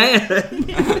ready to land.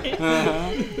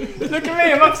 Look at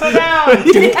me, I'm upside down!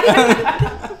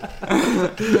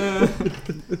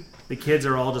 The kids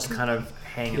are all just kind of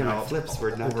hanging my out flips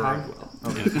were not timed well.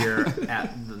 over here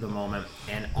at the moment,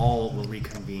 and all will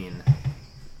reconvene.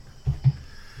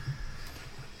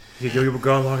 You were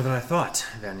gone longer than I thought,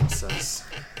 Vanny says.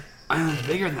 Island's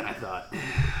bigger than I thought.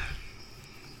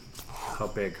 How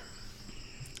big?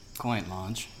 Quite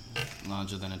large.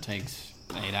 Larger than it takes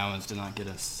 8 hours to not get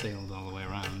us sailed all the way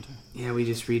around. Yeah, we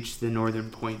just reached the northern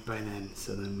point by then,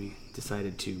 so then we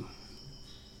decided to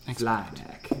fly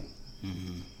back.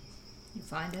 You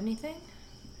find anything?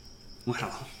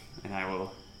 Well, and I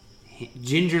will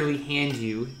gingerly hand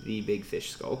you the big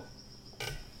fish skull.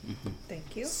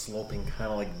 Thank you. Sloping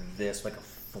kind of like this, like a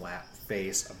flat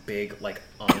face, a big, like,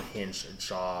 unhinged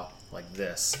jaw, like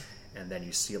this. And then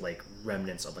you see, like,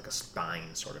 remnants of, like, a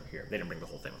spine sort of here. They didn't bring the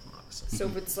whole thing with them, obviously. So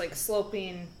if it's like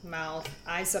sloping mouth,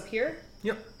 eyes up here,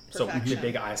 Yep. So Perfection. the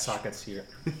big eye sockets here.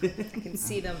 I can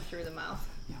see them through the mouth.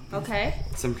 Okay.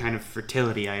 Some kind of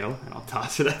fertility idol, and I'll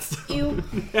toss it at stuff. Ew.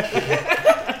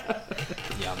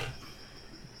 Yeah.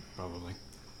 Probably.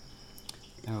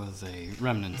 There was a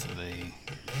remnant of a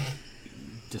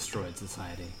destroyed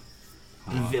society.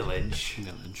 Village.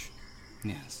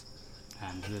 Yes.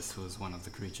 And this was one of the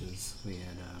creatures we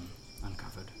had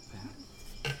uncovered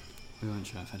there. We weren't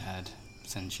sure if it had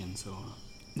sentience or...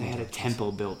 They had a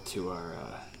temple built to our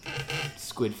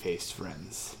squid-faced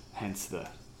friends, hence the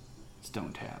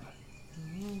stone tab.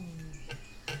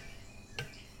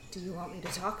 Do you want me to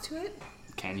talk to it?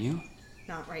 Can you?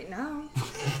 Not right now.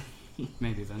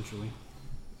 Maybe eventually.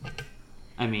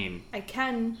 I mean, I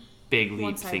can big leap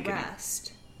once I thinking.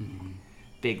 rest.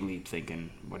 Big leap thinking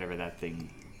whatever that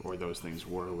thing or those things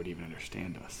were would even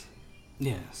understand us.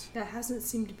 Yes. That hasn't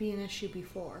seemed to be an issue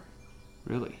before.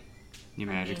 Really? New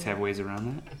I magics mean- have ways around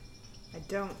that? I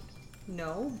don't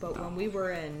know, but when we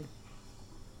were in...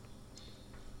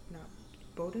 Not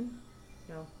Bowden?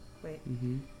 No, wait.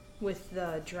 With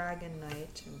the Dragon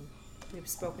Knight, and we've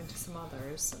spoken to some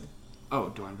others. And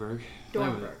Oh, Dornberg.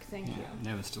 Dornberg, thank you.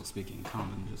 They were still speaking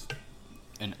common, just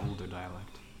an older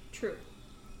dialect. True.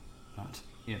 But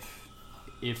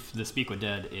if the Speak with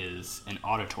Dead is an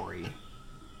auditory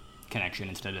connection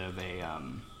instead of a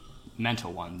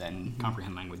mental one, then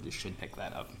comprehend languages should pick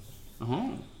that up.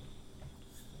 Oh.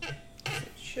 It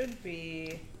should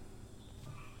be...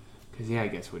 Because, yeah, I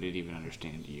guess would it even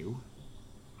understand you?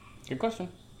 Good question.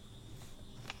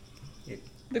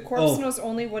 The corpse knows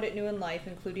only what it knew in life,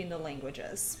 including the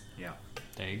languages. Yeah.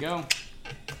 There you go.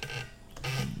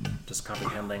 Does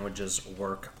comprehend languages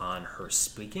work on her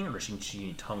speaking, or does she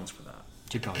need tongues for that?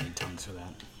 You probably need tongues for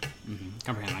that.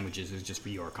 Comprehend languages is just for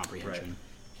your comprehension.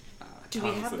 Do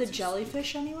we have the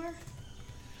jellyfish anywhere?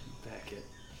 Back it.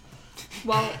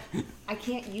 Well, I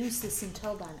can't use this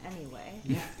until then anyway.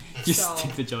 Yeah. Just So-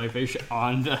 stick the jellyfish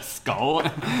on the skull.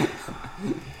 That'd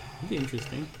be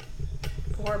interesting.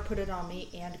 Or put it on me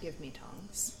and give me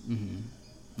tongues.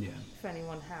 Yeah. If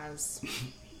anyone has.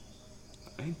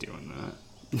 I ain't doing that.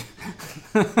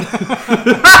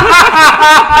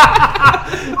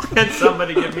 Can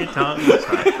somebody give me tongues?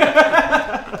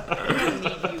 I don't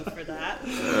need you for that.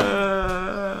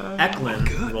 Eklund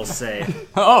will say,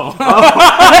 Oh!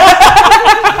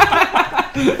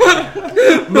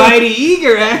 Mighty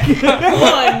eager, Ek.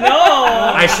 Oh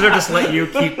no! I should have just let you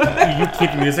keep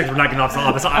the music. We're not getting off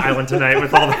this island tonight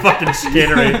with all the fucking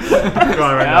chicanery going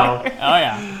on right now. Oh,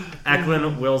 yeah.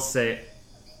 Eklund will say,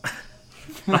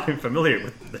 I'm familiar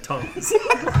with the tongues.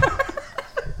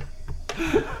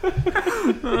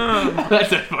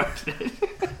 That's unfortunate.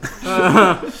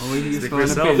 Speak for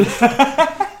yourself.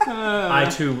 I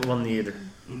too will need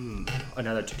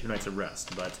another 2 nights of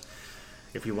rest, but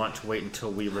if you want to wait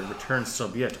until we return, so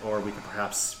be it. Or we could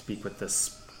perhaps speak with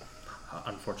this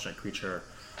unfortunate creature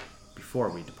before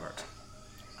we depart.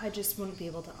 I just wouldn't be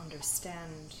able to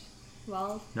understand.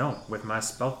 Well, No, with my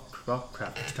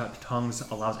spellcraft, tongues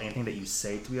allows anything that you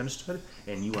say to be understood,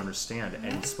 and you understand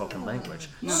any spoken language.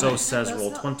 Nice. So says That's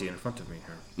roll not- 20 in front of me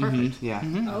here. Perfect. Yeah.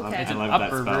 okay. It's I an love that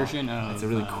upper spell. version of It's a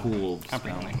really cool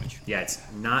comprehend spell. language. Yeah, it's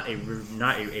not a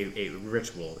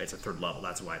ritual. It's a 3rd level.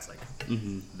 That's why it's like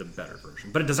the better version.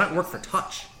 But it does not work for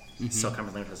touch. So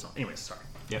comprehend language has no. Anyways, sorry.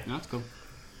 Yep, no, that's cool.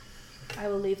 I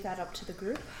will leave that up to the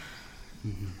group.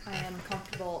 I am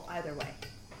comfortable either way.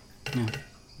 Yeah,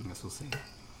 I guess we'll see.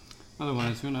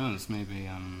 Otherwise, who knows? Maybe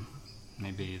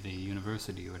the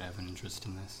university would have an interest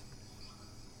in this.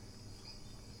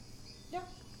 Yeah.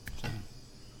 So,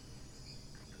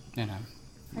 you know,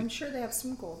 I'm sure they have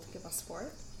some gold to give us for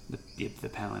it. The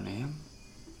Palaneum?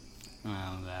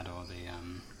 well, that or the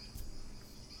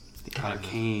The Part of the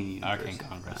Arcane Arcane University.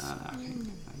 Congress.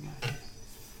 Arcane. I got it.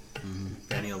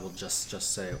 Daniel will just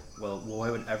say, well,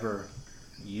 whatever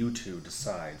you two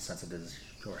decide, since it is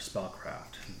your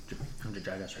spellcraft,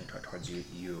 directing towards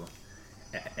you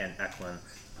and Eklund,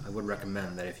 I would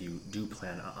recommend that if you do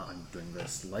plan on doing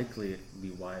this, likely it'd be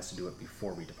wise to do it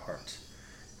before we depart.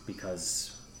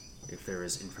 Because if there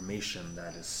is information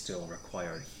that is still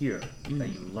required here that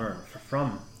you learn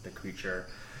from the creature,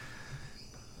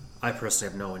 I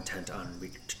personally have no intent on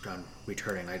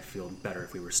returning. I'd feel better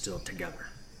if we were still together.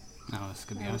 Oh, this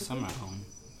could be our summer home.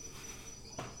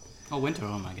 Oh, winter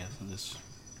home, I guess. This.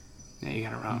 Yeah, you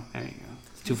got it wrong. There you go.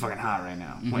 It's too fucking hot right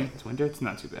now. Wait, it's winter? It's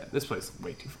not too bad. This place is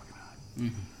way too fucking hot.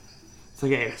 It's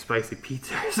like I ate a spicy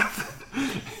pizza or something.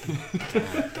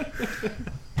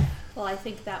 Well, I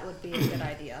think that would be a good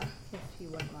idea, if you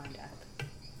wouldn't mind,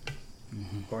 Ek.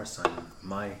 Of course,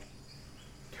 my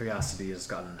curiosity has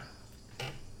gotten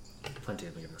plenty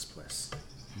of me in this place.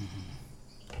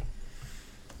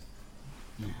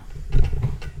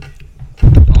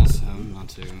 Also, not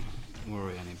to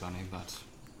worry anybody, but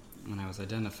when I was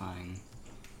identifying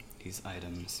these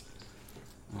items,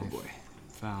 I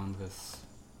found this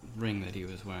ring that he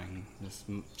was wearing, this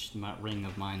ring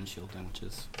of mind shielding, which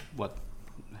is what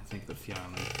I think the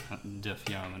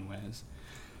Fjarlin wears.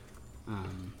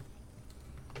 And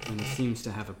it seems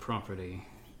to have a property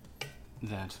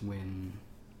that when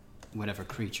whatever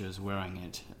creature is wearing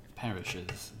it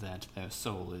perishes, that their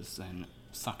soul is then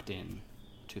sucked in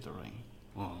to the ring,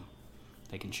 or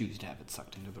they can choose to have it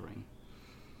sucked into the ring,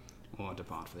 or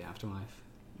depart for the afterlife.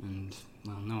 And,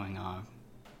 well, knowing our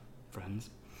friends,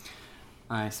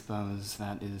 I suppose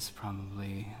that is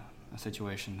probably a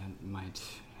situation that might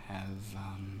have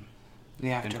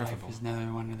The afterlife preferable. is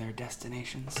another one of their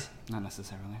destinations. Not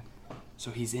necessarily.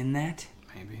 So he's in that?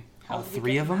 Maybe. How All do we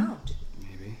 3 get of them? out?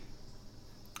 Maybe.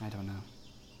 I don't know.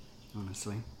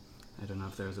 Honestly. I don't know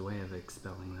if there's a way of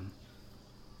expelling them.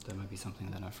 That might be something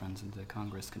that our friends in the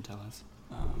Congress can tell us.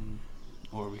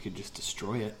 Or we could just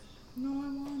destroy it. No, I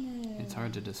want it. It's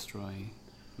hard to destroy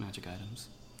magic items.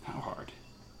 How hard?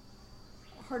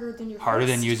 Harder than your Harder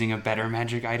than fist. using a better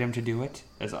magic item to do it?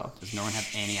 That's all. Does no one have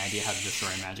any idea how to destroy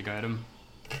a magic item?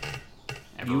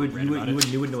 Ever You would read about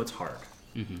it? know it's hard.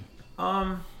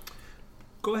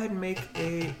 Go ahead and make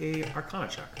a Arcana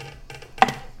check.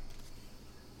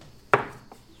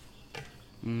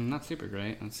 Not super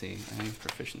great. Let's see. I have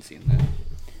proficiency in that.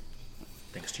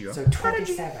 Thanks to you.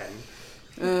 27.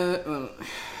 Well,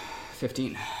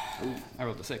 15. I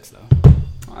rolled a 6 though.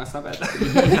 Oh, that's not bad.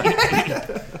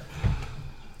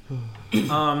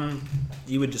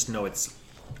 You would just know it's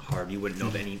hard. You wouldn't know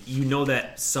of any. You know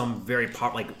that some very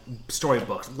like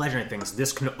storybooks, legendary things.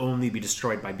 This can only be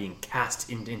destroyed by being cast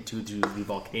into the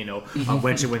volcano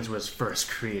when it was first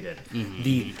created.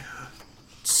 The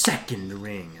second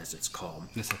ring, as it's called.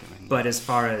 The second ring. But as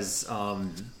far as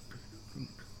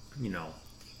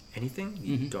anything,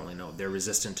 you don't really know. They're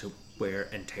resistant to wear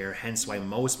and tear. Hence, why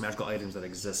most magical items that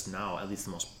exist now, at least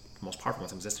the most powerful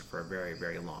ones, existed for a very,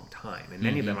 very long time, and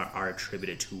many of them are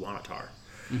attributed to Wanatar.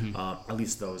 At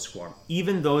least those who are,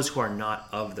 even those who are not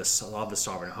of the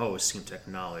sovereign host, seem to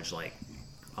acknowledge like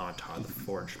Wanatar, the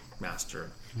Forge Master,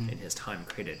 in his time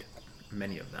created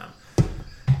many of them.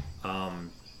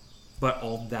 But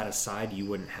all that aside, you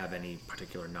wouldn't have any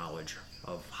particular knowledge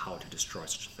of how to destroy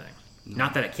such a thing. No.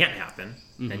 Not that it can't happen,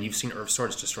 and you've seen Earth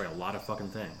Swords destroy a lot of fucking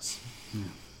things. Yeah,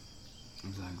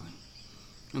 exactly.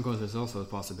 Of course, there's also a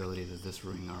possibility that this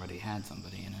ring already had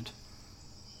somebody in it,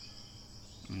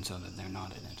 and so that they're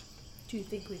not in it. Do you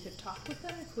think we could talk with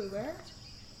them if we wear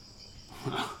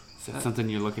it? Is that something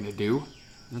you're looking to do?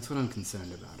 That's what I'm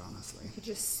concerned about, honestly. We could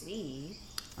just see.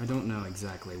 I don't know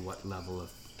exactly what level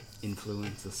of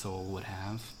influence the soul would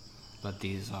have, but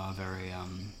these are very,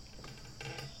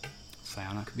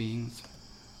 psionic beings.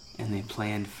 And they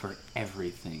planned for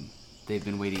everything. They've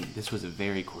been waiting. This was a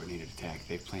very coordinated attack.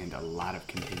 They've planned a lot of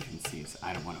contingencies.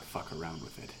 I don't want to fuck around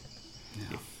with it.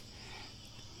 Yeah.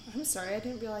 I'm sorry, I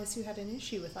didn't realize you had an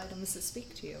issue with items that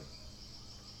speak to you.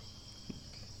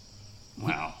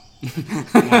 Well,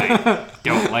 I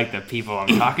don't like the people I'm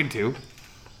talking to.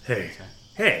 Hey.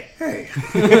 Three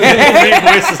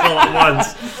voices all at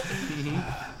once.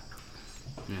 Yeah.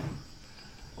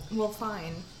 Well,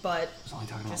 fine, but It's only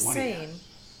talking about just one saying,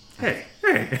 Hey.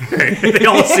 They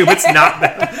all assume it's not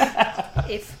them.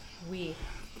 if we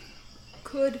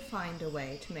could find a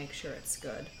way to make sure it's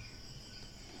good.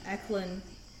 Eklund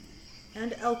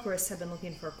and Elchris have been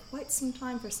looking for quite some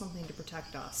time for something to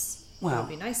protect us. It Well- would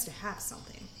be nice to have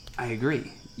something. I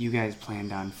agree. You guys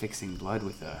planned on fixing blood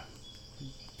with a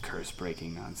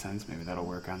curse-breaking nonsense. Maybe that'll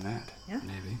work on that. Yeah?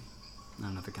 Maybe. I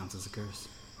don't know if it counts as a curse.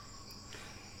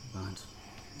 But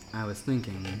I was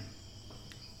thinking,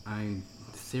 I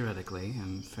theoretically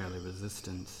am fairly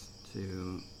resistant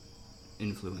to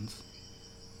influence,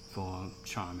 for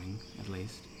charming at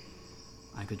least.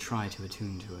 I could try to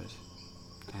attune to it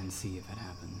and see if it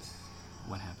happens.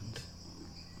 What happens?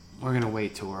 We're gonna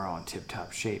wait till we're all in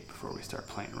tip-top shape before we start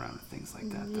playing around with things like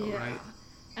that, though, right?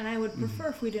 And I would prefer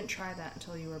if we didn't try that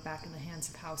until you were back in the hands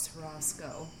of House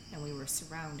Horosco and we were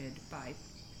surrounded by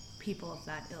people of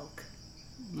that ilk.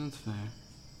 That's fair.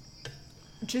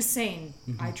 Just saying,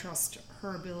 I trust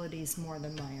her abilities more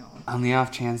than my own. On the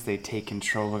off chance they take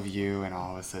control of you and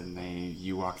all of a sudden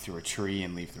you walk through a tree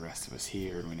and leave the rest of us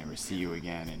here and we never see you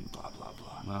again and blah, blah,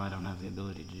 blah. Well, I don't have the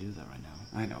ability to do that right now.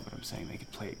 I know, but I'm saying they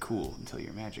could play it cool until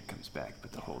your magic comes back,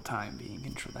 but the whole time being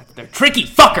control. They're tricky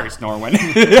fuckers, Norwin!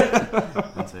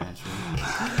 That's very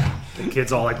true. The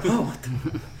kid's all like, oh,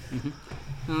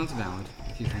 No, that's valid.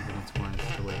 If you think that it's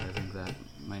worth the wait, I think that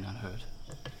might not hurt.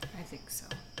 I think so.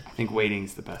 I think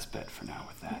waiting's the best bet for now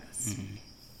with that. Yes.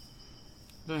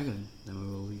 Very good. Then we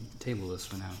will table this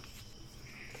for now.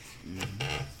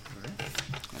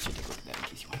 I should take a look at that in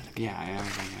case you want to look. Yeah, I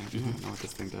don't know what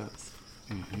this thing does.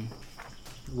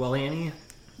 Well, Annie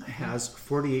has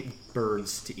 48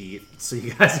 birds to eat, so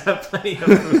you guys have plenty of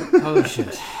food. Oh,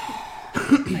 shit.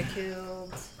 I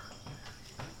killed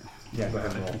Yeah, go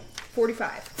ahead and roll.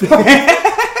 45.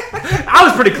 I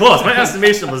was pretty close. My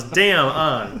estimation was damn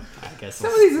on. I guess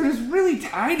Some of these are just really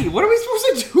tiny. What are we supposed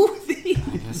to do with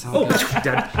these? Oh,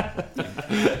 dead.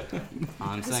 All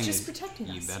I'm It's saying just is, protecting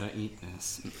you us. better eat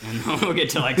this. And then we'll get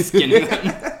to, like, skinning them.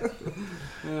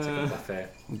 It's like a buffet.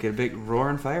 We'll get a big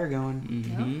roaring fire going.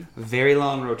 Mm-hmm. A very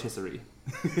long rotisserie.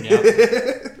 Yep.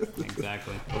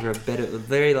 Exactly. Over a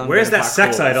very long Where's bed that of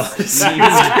sex coals. idol?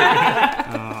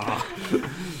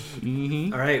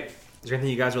 All right. Is there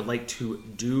anything you guys would like to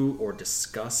do or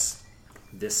discuss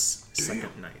this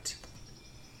second night?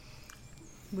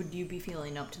 Would you be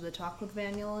feeling up to the talk with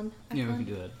Vaniel and Yeah, we Eklund?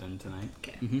 can do that then tonight.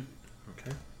 Okay. Mm-hmm.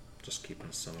 Okay. Just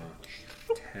keeping some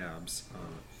tabs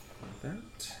on that.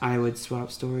 I would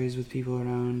swap stories with people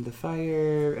around the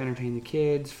fire, entertain the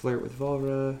kids, flirt with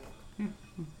Volra. Yeah,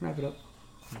 wrap it up.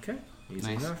 Okay. Easy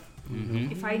Nice. enough.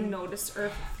 Mm-hmm. If I notice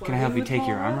Earth Can I help you take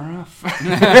your Volra, armor off?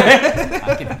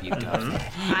 I can help you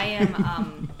tough. I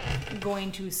am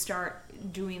going to start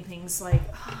doing things like,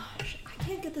 "Oh, I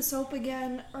can't get the soap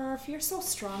again. Earth, you're so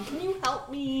strong. Can you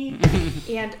help me?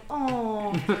 And,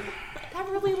 oh, that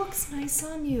really looks nice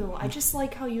on you. I just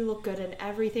like how you look good in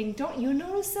everything. Don't you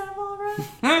notice that,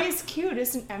 Volra? He's cute,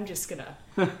 isn't I'm just going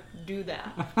to do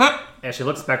that. And she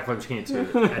looks back from between you two.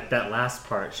 At that last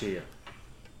part, she...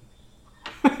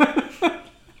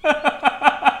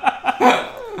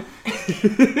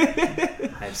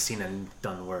 I've seen and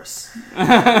done worse.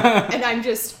 And I'm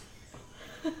just...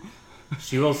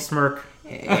 She will smirk.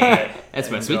 That's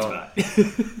my sweet spot.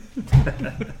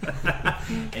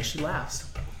 And she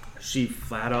laughs. She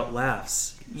flat out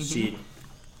laughs. She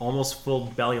almost full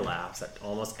belly laughs that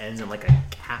almost ends in like a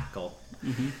cackle.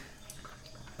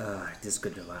 It is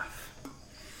good to laugh.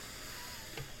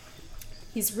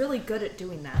 He's really good at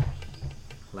doing that.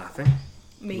 Laughing?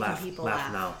 making people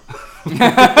laugh. Now.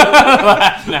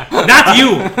 Not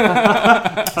you!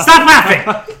 Stop laughing!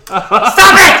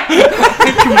 Stop it!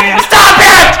 Stop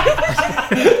it!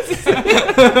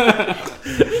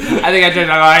 I think I changed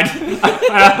my mind.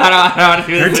 I don't want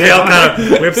to do Her this. tail kind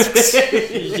of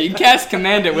whips. You cast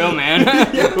command at will, man.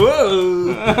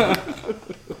 Whoa.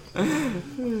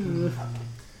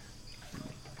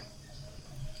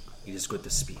 It is good to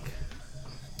speak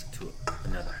to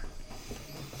another.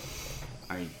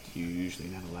 Are you usually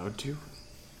not allowed to?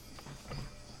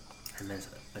 I meant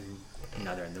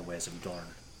another in the ways of Dorn.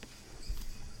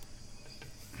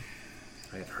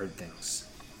 I have heard things.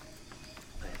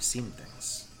 I have seen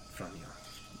things from you.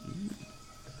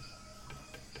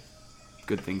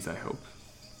 Good things, I hope.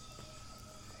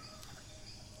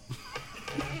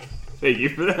 Thank you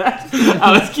for that.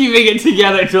 I was keeping it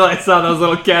together until I saw those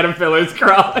little caterpillars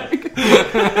crawling.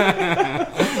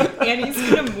 Annie's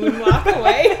gonna moonwalk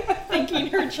away, thinking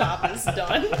her job is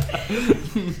done.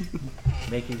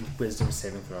 Make a wisdom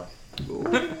saving throw.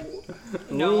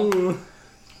 No.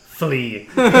 Flee.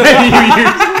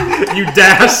 you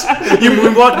dash. You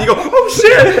moonwalk and you go, oh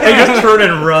shit! And you just turn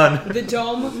and run. The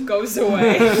dome goes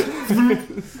away.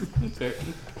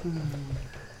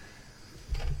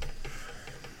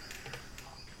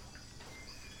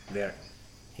 They're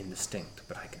indistinct,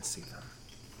 but I can see them.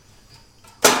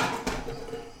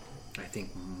 I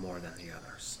think more than the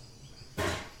others.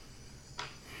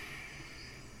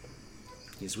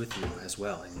 He's with you as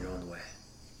well in your own way.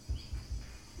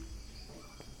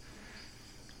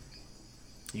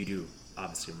 You do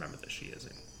obviously remember that she is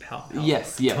a pal.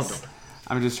 Yes.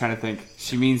 I'm just trying to think.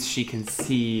 She means she can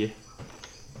see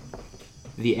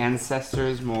the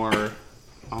ancestors more.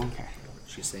 Oh, okay.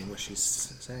 She's saying what she's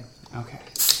saying. Okay.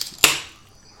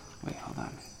 Wait, hold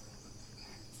on.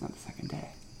 It's not the second day.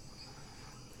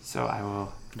 So I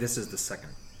will. This is the second.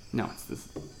 No, it's this.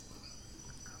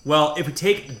 Well, if we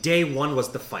take day one was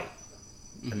the fight,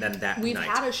 and then that We've night.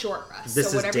 had a short rest, This so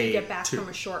is whatever day you get back 2. from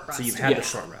a short rest. So you've had Yeah. the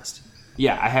short rest.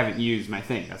 Yeah, I haven't used my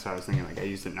thing. That's what I was thinking. Like I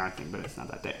used it in our thing, but it's not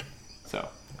that day. So.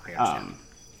 I understand.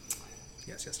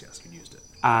 Yes, you used it.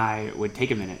 I would take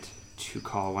a minute to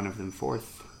call one of them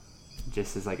forth,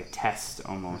 just as like a test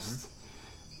almost.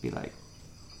 Be like,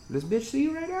 "This bitch see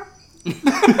you right now?"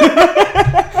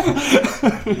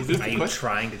 Are you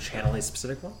trying to channel a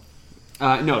specific one?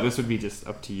 No, this would be just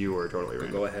up to you or totally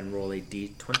random. Go ahead and roll a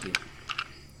d20.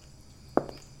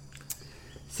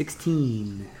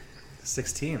 16.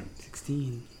 16.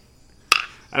 16.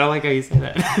 I don't like how you say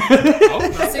that.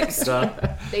 16.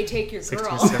 They take your 16,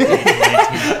 girl. 17, 18,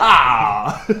 19.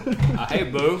 Ah! Hey,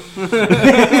 boo.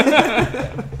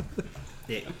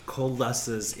 It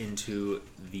coalesces into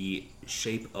the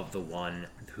shape of the one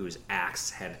whose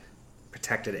axe had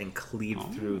protected and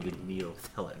cleaved through the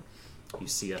neophyllid. You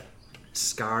see a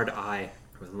scarred eye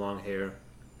with long hair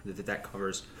that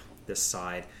covers this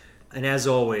side. And as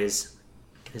always,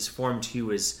 his form to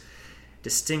you is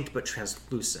distinct but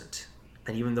translucent.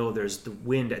 And even though there's the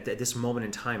wind at this moment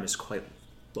in time is quite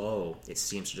low, it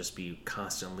seems to just be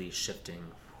constantly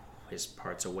shifting his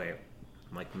parts away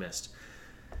like mist.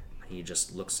 He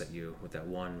just looks at you with that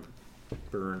one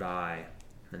burned eye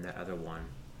and that other one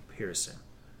piercing.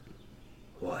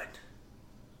 What?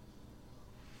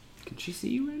 Can she see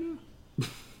you right now?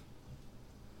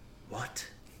 What?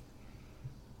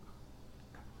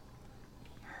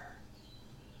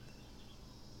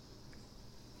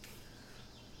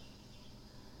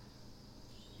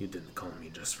 You didn't call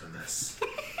me just for this.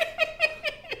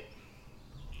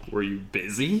 Were you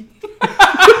busy?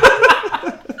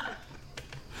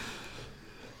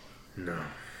 No.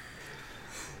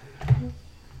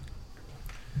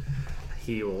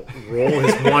 He will roll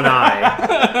his one eye,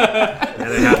 and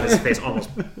then have his face almost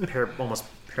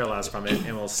paralyzed from it,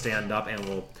 and will stand up and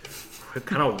will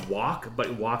kind of walk, but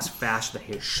he walks faster than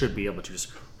he should be able to.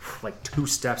 Just like 2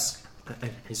 steps,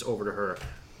 and he's over to her,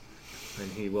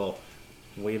 and he will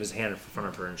wave his hand in front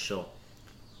of her, and she'll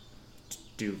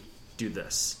do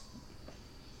this.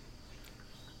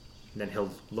 And then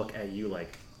he'll look at you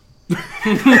like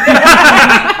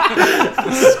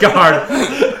scarred.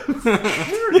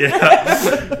 Yeah.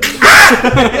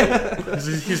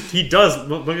 he does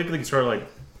look like sort of like,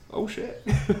 Oh shit.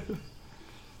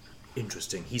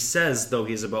 interesting. He says, though,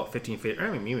 he's about 15 feet, or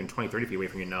I mean, even 20, 30 feet away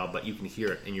from you now, but you can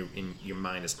hear it in your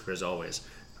mind as clear as always.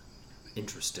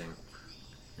 Interesting.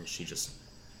 And she just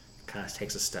kind of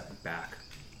takes a step back,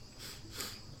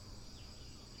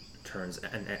 turns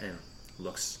and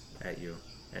looks at you,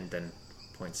 and then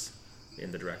points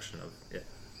in the direction of it.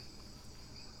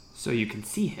 So you can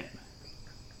see him?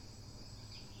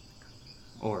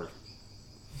 Or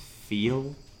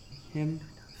feel him?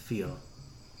 Feel.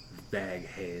 vague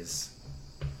haze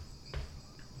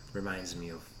reminds me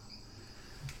of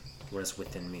what is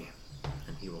within me.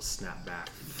 And he will snap back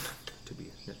to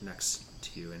be next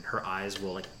to you. And her eyes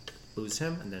will like lose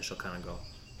him, and then she'll kind of go.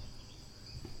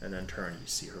 And then turn, you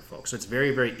see her folks. So it's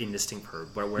very, very indistinct for her.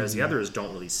 But whereas the others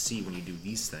don't really see when you do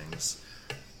these things,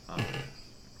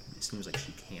 it seems like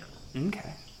she can.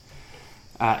 Okay.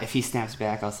 If he snaps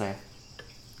back, I'll say,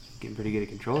 getting pretty good at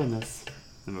controlling this.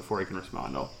 And before he can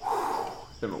respond, I'll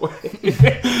him away.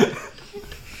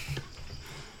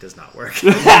 Does not work.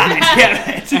 Damn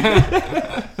it.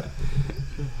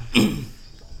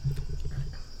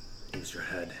 Use your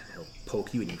head. He'll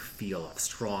poke you, and you feel a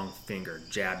strong finger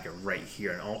jab you right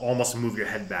here, and almost move your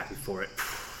head back before it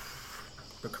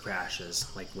crashes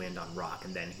like wind on rock,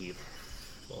 and then he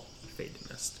will fade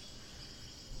to mist.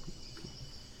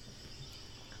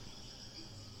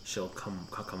 She'll come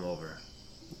over.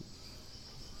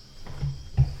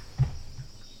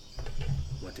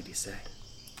 What did he say?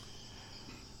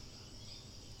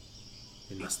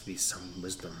 There must be some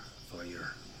wisdom for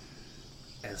your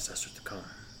ancestors to come.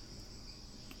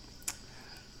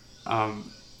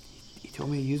 He told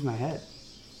me to use my head.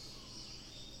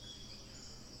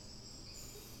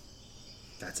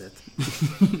 That's it.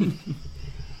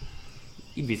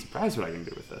 You'd be surprised what I can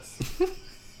do with this.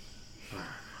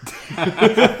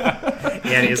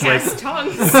 Annie's like,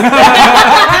 tongues.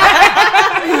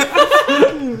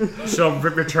 she'll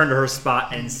return to her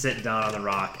spot and sit down on the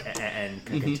rock and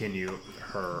continue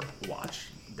her watch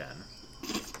then.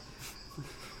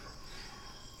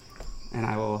 And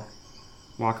I will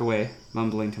walk away,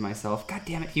 mumbling to myself, God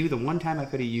damn it, Hugh, the one time I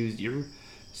could have used your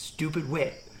stupid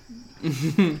wit.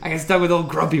 I got stuck with old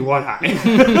grumpy One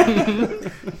Eye.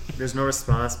 There's no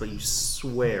response, but you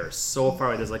swear so far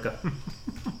away there's like a...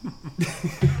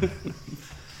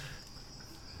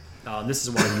 this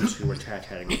is why you two were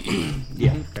chatting.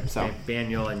 Yeah. So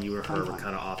Daniel and you or her were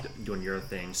kind of off doing your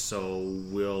thing, so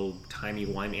we'll time you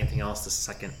wine anything else the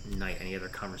second night, any other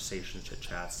conversations,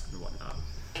 chit-chats, and whatnot.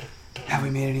 have we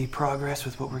made any progress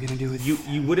with what we're gonna do with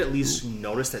You would at least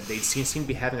notice that they seem to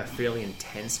be having a fairly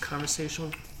intense conversation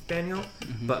with Daniel,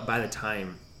 but by the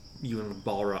time you and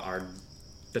Balra are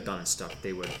done and stuff,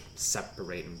 they would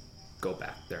separate and go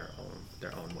back their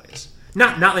own ways.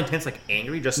 Not intense like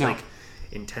angry, just like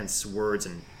intense words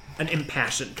and an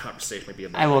impassioned conversation might be a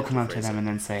better I will way come up to phrase them it. and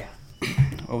then say,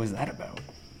 what was that about?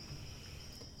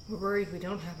 We're worried we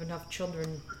don't have enough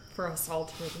children for us all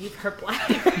to relieve our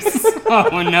bladders.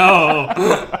 Oh no!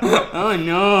 Oh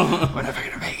no! We're never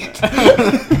gonna make it.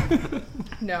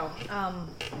 No.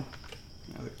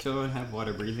 The children have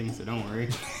water breathing, so don't worry.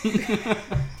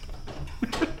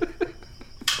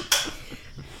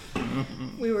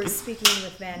 We were speaking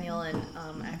with Vaniel and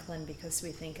Eklund because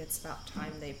we think it's about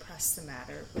time they press the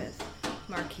matter with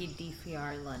Marquis de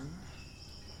Fiarlan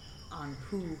on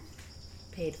who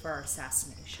paid for our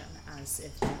assassination, as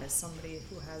if that is somebody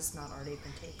who has not already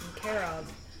been taken care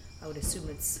of. I would assume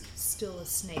it's still a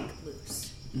snake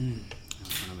loose. I want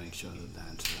to make sure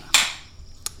that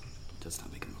does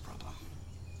not become a problem.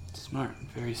 Smart,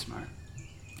 very smart.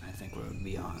 I think we're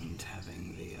beyond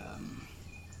having the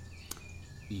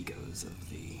egos of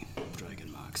the dragon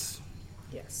marks.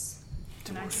 Yes.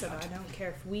 And I said I don't care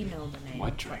if we know the name,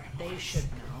 What but dragon they should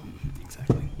know.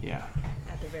 Exactly. Yeah.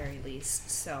 At the very least.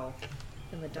 So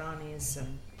the Madanis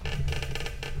and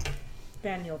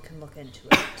Daniel can look into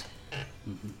it.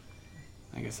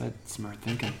 I guess that's smart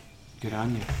thinking. Good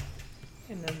on you.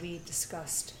 And then we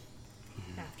discussed,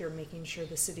 after making sure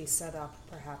the city's set up,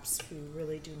 perhaps we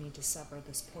really do need to sever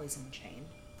this poison chain.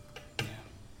 Yeah.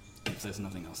 If there's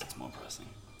nothing else that's more pressing.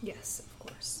 Yes, of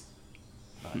course.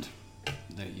 But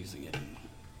they're using it in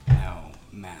now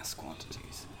mass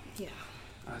quantities. Yeah.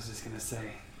 I was just gonna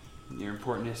say, your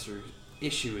importance or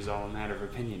issue is all a matter of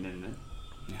opinion, isn't it?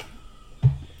 Yeah.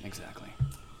 Exactly.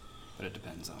 But it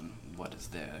depends on what is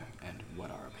there and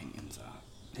what our opinions are.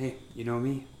 Hey, you know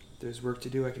me. If there's work to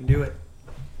do, I can do it.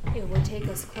 It would take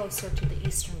us closer to the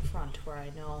Eastern Front, where I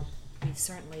know we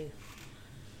certainly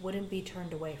wouldn't be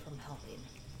turned away from helping.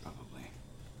 Probably.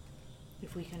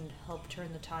 If we can help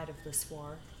turn the tide of this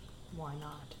war, why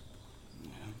not?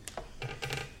 Yeah.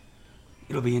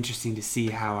 It'll be interesting to see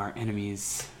how our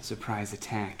enemy's surprise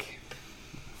attack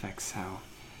affects how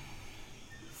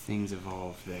things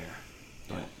evolve there.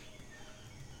 But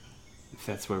if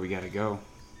that's where we gotta go,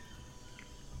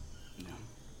 Yeah.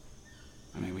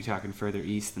 I mean, we talking further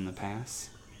east than the pass?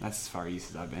 That's as far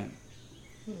east as I've been.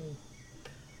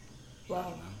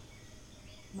 Well,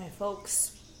 my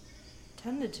folks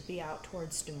tended to be out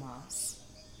towards Dumas.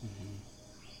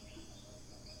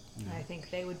 I think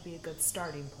they would be a good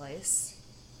starting place.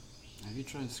 Have you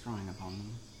tried scrying upon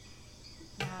them?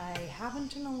 I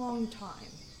haven't in a long time.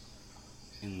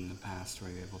 In the past, were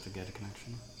you able to get a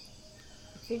connection?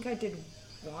 I think I did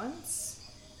once,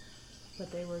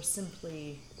 but they were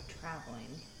simply traveling,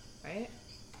 right?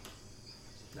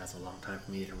 That's a long time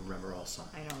for me to remember also.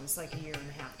 I know, it was like 1.5 years,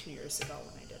 2 years ago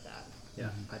when I did that. Yeah,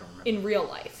 I don't remember. In real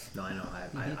life. No, I know. I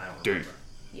don't remember.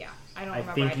 Yeah, I don't I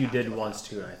remember. think I'd you have to did look once up.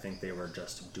 too, and I think they were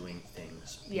just doing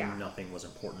things. Yeah. Nothing was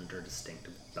important or distinct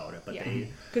about it, but Yeah,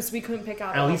 they. because we couldn't pick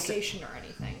out At a least- location or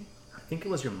anything. I think it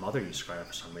was your mother you scribed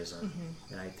for some reason,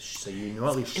 and so you know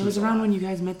at least It was around when you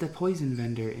guys met the poison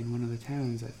vendor in one of the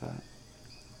towns, I thought.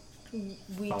 We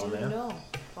do Fallen Man? know.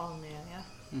 Fallen Man, yeah.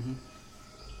 Mm-hmm.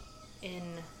 In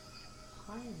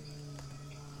Harlem.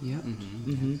 Yep.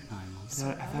 Mm-hmm.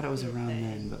 I thought it was around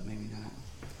then, but maybe not.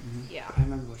 Yeah. I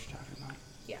remember what you're talking about.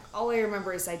 Yeah. All I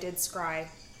remember is I did scry,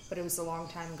 but it was a long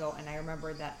time ago, and I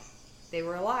remember that they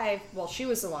were alive. Well, she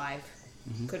was alive.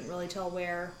 Couldn't really tell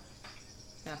where.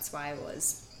 That's why I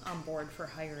was on board for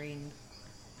hiring.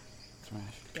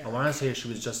 Thrash. I want to say she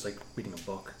was just like reading a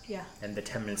book, Yeah. and the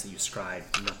 10 minutes that you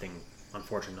scribed,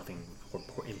 unfortunately, nothing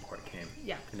import came.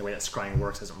 Yeah. And the way that scrying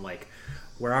works isn't like,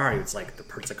 where are you? It's like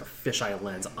it's like a fisheye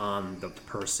lens on the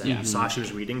person. Yeah. You saw she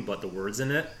was reading, but the words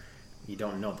in it, you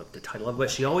don't know the title of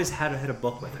it. She always had a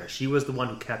book with her. She was the one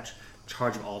who kept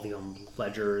charge of all the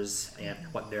ledgers and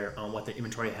what their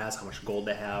inventory has, how much gold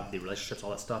they have, the relationships,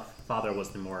 all that stuff. Father was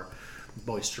the more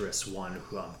boisterous one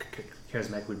who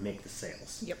charismatic would make the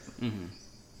sales. Yep. Mm-hmm.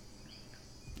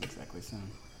 Exactly so.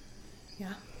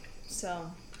 Yeah. So.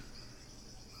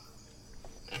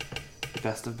 The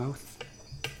best of both.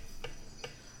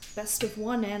 Best of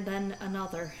one and then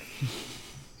another.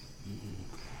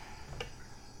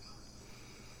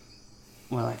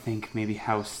 Well, I think maybe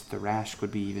House Thrash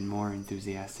would be even more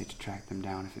enthusiastic to track them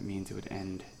down if it means it would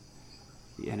end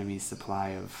the enemy's supply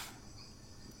of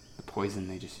the poison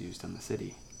they just used on the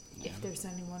city. If there's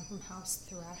anyone from House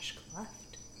Thrash left.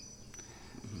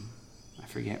 I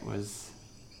forget, was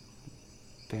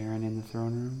Baron in the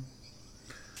throne room?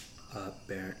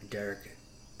 Baron Derek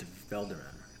de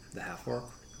Velderan, the half-orc,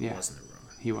 Yeah. was in the room.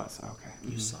 He was, okay.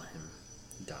 You saw him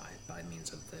die by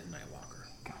means of the Nightwalker.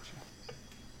 Gotcha.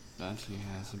 But he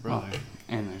has a brother. Well,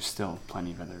 and there's still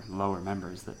plenty of other lower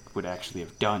members that would actually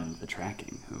have done the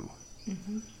tracking, who...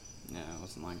 Yeah, it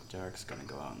wasn't like Derek's gonna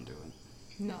go out and do it.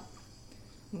 No.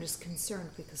 I'm just concerned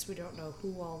because we don't know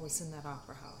who all was in that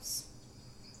opera house.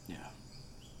 Yeah.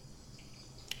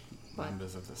 But-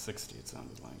 Members of the 60, it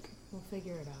sounded like. We'll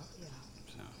figure it out, yeah.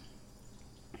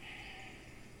 So.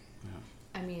 Yeah.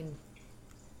 I mean,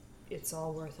 it's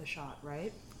all worth a shot,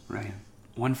 right? Right.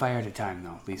 One fire at a time,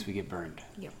 though. At least we get burned.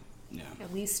 Yep. Yeah.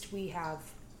 At least we have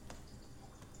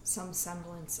some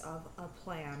semblance of a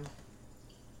plan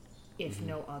if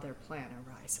no other plan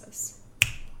arises.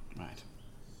 Right.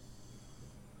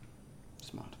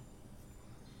 Smart.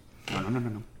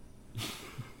 No.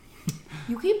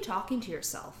 You keep talking to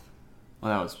yourself.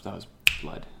 Well, that was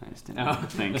blood. I just didn't Oh,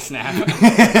 think. snap.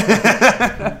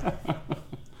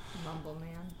 Mumble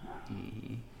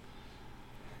man.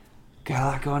 Got a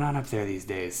lot going on up there these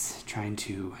days. Trying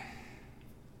to,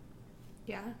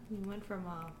 Yeah, you went from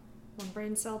one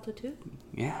brain cell to 2?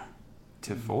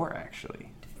 to 4, actually.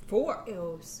 4.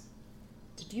 Ews.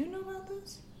 Did you know about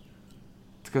this?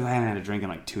 It's because I haven't had a drink in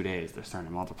like 2 days. They're starting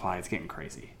to multiply. It's getting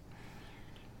crazy.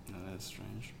 No, that's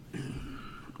strange.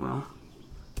 Well,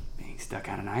 being stuck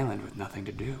on an island with nothing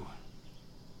to do.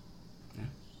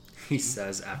 He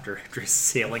says after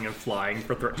sailing and flying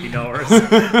for 13 hours.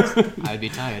 I'd be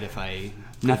tired if I...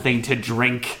 Nothing to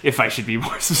drink, if I should be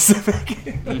more specific.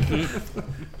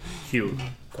 Hugh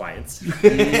quiets.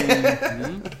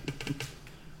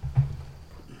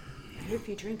 If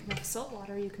you drink enough salt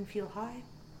water, you can feel high.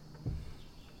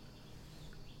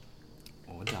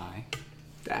 Or die.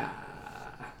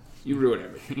 You ruin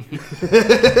everything.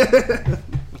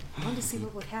 I wanted to see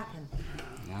what would happen.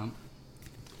 Yeah.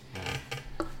 Yeah.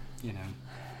 You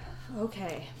know,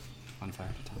 Okay. one fire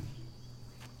at a time.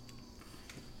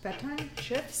 Bedtime?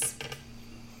 Shifts?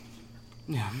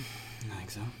 Yeah, I think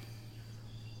so.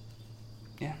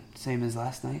 Yeah, same as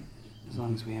last night. As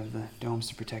long as we have the domes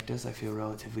to protect us, I feel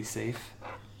relatively safe.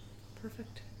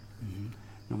 Perfect.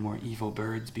 No more evil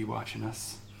birds be watching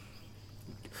us.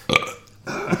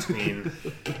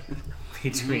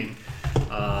 between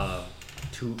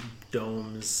two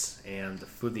domes and the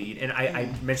food they eat. And I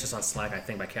mentioned this on Slack, I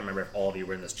think, but I can't remember if all of you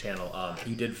were in this channel.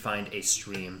 You did find a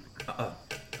stream a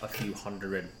few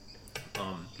hundred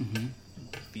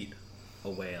feet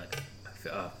away, like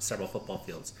several football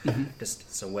fields,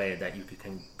 just a way that you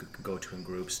can go to in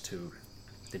groups to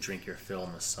drink your fill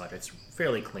and such. It's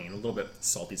fairly clean, a little bit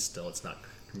salty still. It's not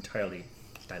entirely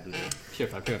diluted.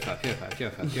 Purify.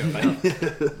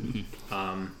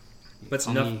 But it's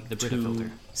Only enough the Brita to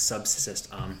filter.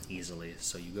 subsist easily.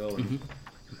 So you go and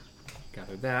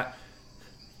gather that,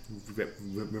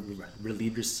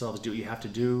 relieve yourselves, do what you have to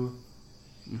do,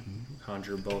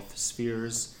 conjure both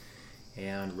spheres,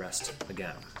 and rest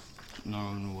again.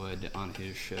 Norman would, on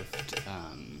his shift,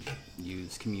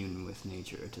 use commune with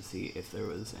nature to see if there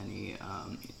was any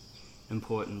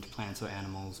important plants or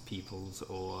animals, peoples,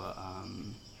 or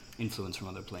influence from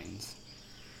other planes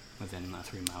within a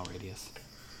 3-mile radius.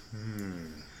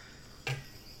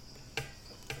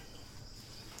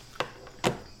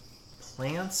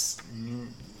 Plants,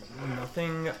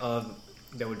 nothing of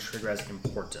that would trigger as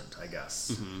important, I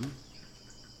guess.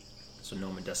 So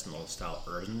no medicinal style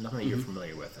herbs, nothing that you're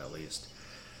familiar with, at least.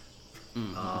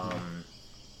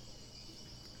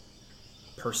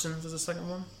 Persons is the second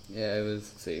one. Yeah, it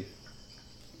was, let's see.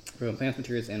 From plants,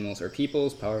 materials, animals, or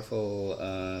peoples, powerful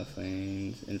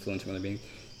planes, influence from other beings.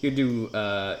 You do,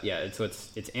 so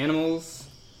it's animals,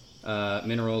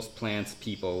 minerals, plants,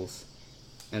 peoples,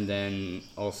 and then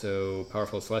also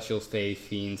powerful celestials, fae,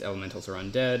 fiends, elementals, or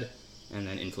undead, and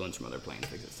then influence from other planes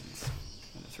of existence.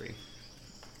 And the 3.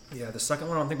 Yeah, the second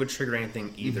one I don't think would trigger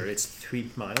anything either. It's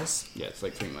 3 miles. Yeah, it's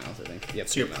like 3 miles, I think. Yep,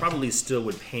 So you're 3 miles. probably still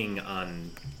would ping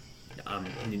on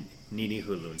Nini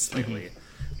Hulun slightly.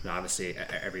 And obviously,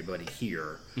 everybody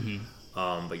here.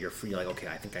 But you're free, like, okay,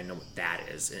 I think I know what that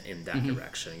is in that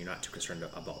direction. You're not too concerned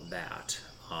about that.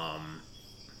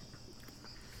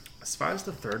 As far as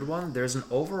the third one, there's an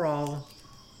overall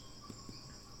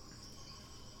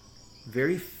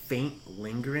very faint,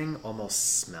 lingering,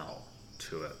 almost smell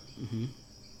to it.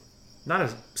 Not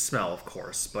a smell, of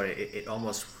course, but it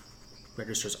almost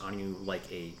registers on you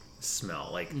like a smell.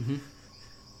 Like,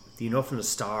 you know from the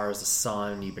stars, the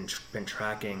sun, you've been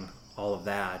tracking all of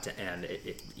that, and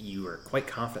you are quite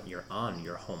confident you're on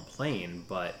your home plane,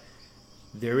 but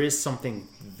there is something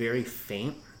very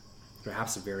faint,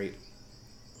 perhaps very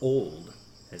old,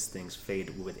 as things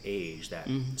fade with age, that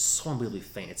so unbelievably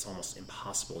faint it's almost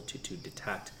impossible to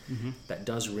detect. That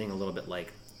does ring a little bit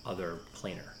like other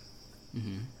planar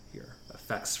here,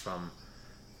 effects from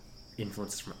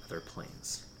influences from other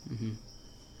planes.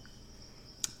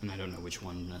 And I don't know which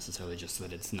one necessarily, just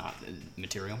that it's not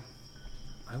material.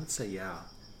 I would say yeah.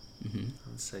 I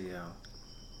would say yeah.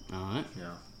 Alright.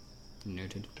 Yeah.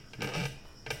 Noted.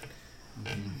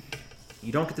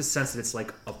 You don't get the sense that it's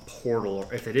like a portal,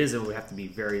 or if it is, it would have to be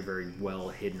very, very well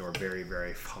hidden, or very,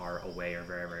 very far away, or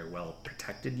very, very well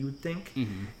protected, you would think.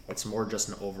 It's more just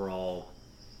an overall,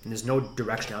 and there's no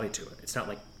directionality to it. It's not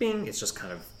like bing, it's just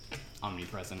kind of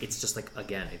Omnipresent. it's just like,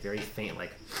 again, a very faint,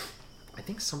 like, I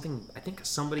think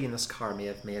somebody in this car may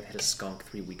have hit a skunk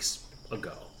 3 weeks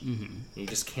ago. And you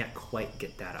just can't quite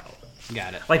get that out.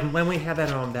 Got it. Like when we had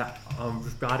that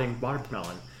rotting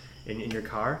watermelon in your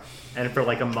car, and for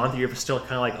like a month you're still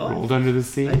kind of like, oh, Rolled under the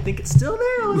seat. I think it's still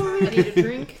there a little bit. I need a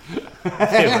drink.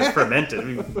 It was fermented.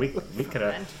 We could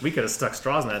have stuck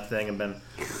straws in that thing and been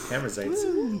Hammerzites.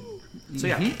 So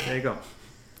yeah, there you go.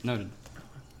 Noted.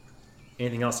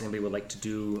 Anything else anybody would like to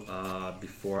do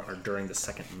before or during the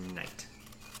second night?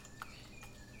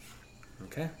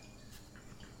 Okay.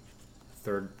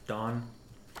 Third dawn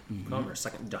come, or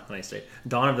second dawn, I say.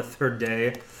 Dawn of the third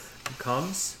day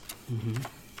comes.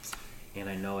 And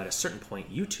I know at a certain point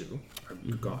you two are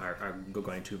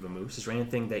going to Vamoose. Is there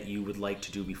anything that you would like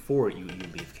to do before you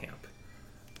leave camp?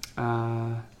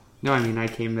 No, I mean, I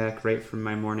came back right from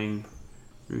my morning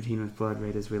routine with blood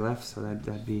right as we left, so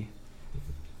that'd be...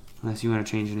 Unless you want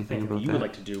to change anything about you that. would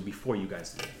like to do before you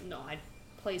guys leave? No, I'd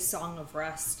play Song of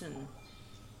Rest and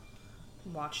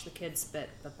watch the kids a bit,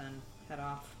 but then head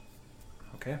off.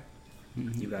 Okay.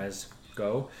 You guys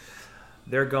go.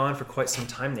 They're gone for quite some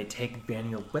time. They take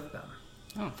Baniel with them.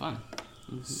 Oh, fun.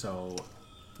 So...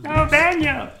 Oh,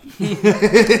 Banya!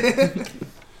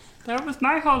 That was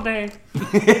my whole day.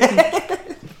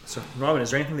 So, Robin, is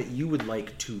there anything that you would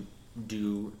like to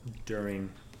do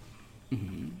during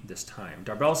this time?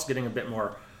 Darbell's getting a bit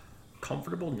more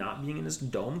comfortable not being in his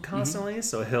dome constantly,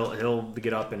 so he'll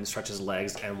get up and stretch his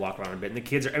legs and walk around a bit. And the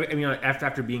kids are, I mean,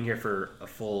 after being here for a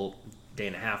full day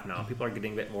and a half now, people are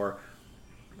getting a bit more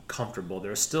comfortable.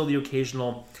 There's still the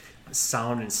occasional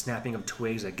sound and snapping of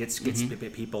twigs that gets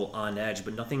people on edge,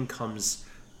 but nothing comes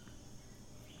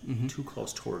too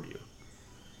close toward you.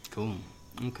 Cool.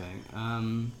 Okay.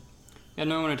 Yeah,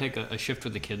 no, I want to take a shift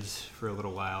with the kids for a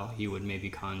little while. He would maybe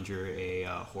conjure a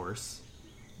horse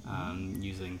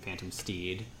using Phantom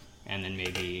Steed, and then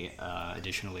maybe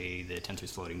additionally the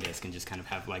Tensor's floating disc, and just kind of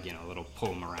have like, a little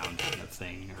pull him around kind of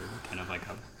thing, or kind of like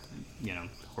a,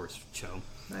 horse show.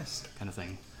 Nice. Kind of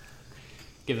thing.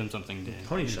 Give them something to...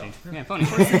 Pony show. Yeah, pony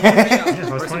show. Yeah,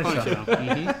 Horse and pony pony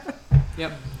show. show.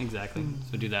 Yep, exactly.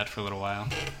 So do that for a little while.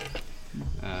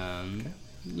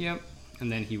 Yep.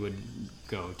 And then he would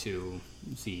go to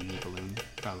see Nipalune,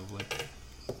 probably.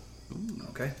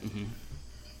 Okay.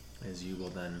 As you will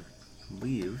then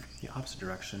leave the opposite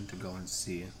direction to go and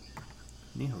see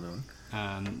Nihilun.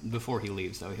 Before he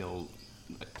leaves, though, he'll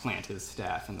plant his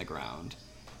staff in the ground,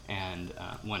 and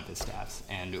one of his staffs,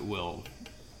 and will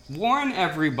warn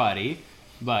everybody,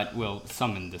 but will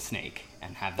summon the snake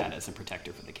and have that as a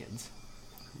protector for the kids.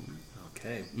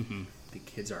 Okay. The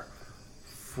kids are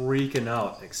freaking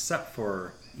out, except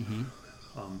for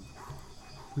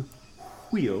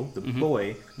Huyo, the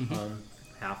boy,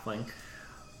 halfling.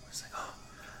 He's like, oh,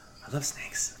 I love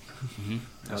snakes.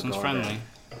 This one's friendly.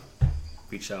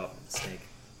 Reach out, snake.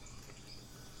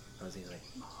 He's like,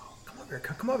 oh, come over here,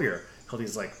 come over here.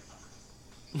 Hildy's like,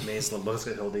 Mace looks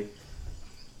at Hildy.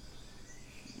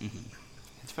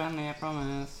 It's friendly, I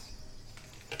promise.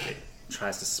 It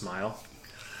tries to smile.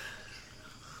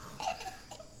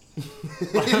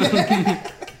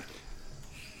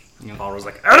 Balro's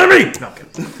like, enemy! No, I'm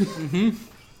kidding.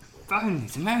 Finally,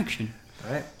 some action.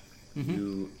 Alright.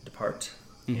 You depart,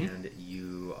 and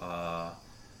you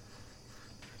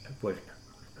would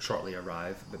shortly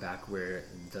arrive back where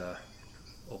the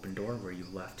open door where you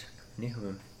left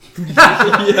Nihilun.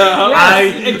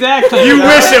 Exactly. You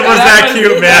wish it was that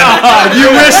cute, man. You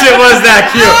wish it was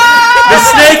that cute. The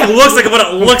snake looks like what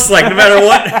it looks like, no matter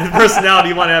what personality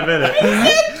you want to have in it.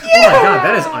 Oh my god,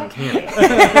 that is uncanny.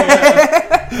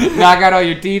 Knock out all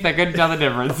your teeth. I couldn't tell the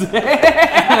difference.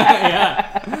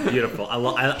 Beautiful.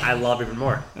 I love even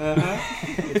more. Oh no.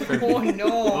 Oh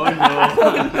no.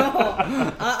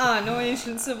 Oh no. No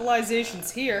ancient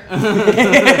civilizations here.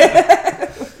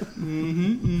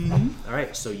 All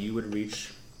right, so you would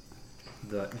reach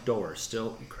the door,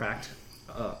 still cracked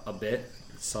a bit.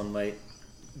 Sunlight.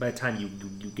 By the time you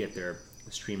get there,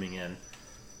 streaming in.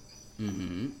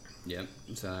 Yep.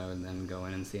 So I would then go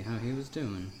in and see how he was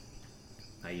doing.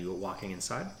 Are you walking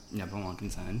inside? Yep, I'll walk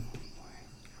inside.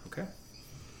 Okay.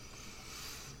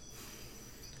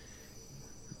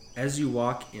 As you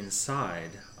walk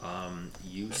inside,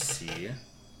 you see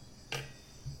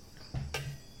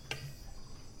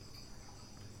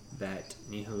that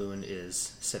Nihilun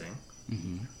is sitting.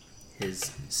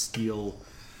 His steel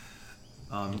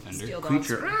Steel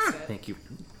creature. dogs. Thank you.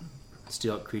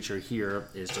 Steel creature here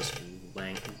is just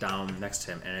laying down next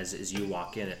to him, and as you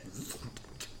walk in,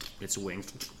 its wings.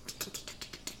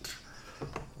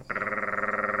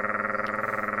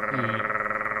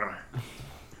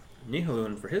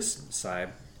 Nihilun, for his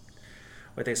side,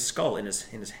 with a skull in his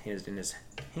hand, and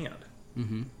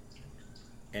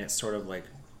it's sort of like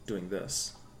doing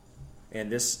this, and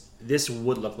this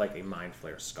would look like a mind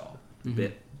flare skull, a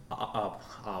bit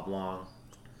oblong,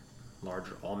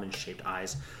 larger almond-shaped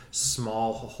eyes,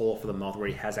 small hole for the mouth where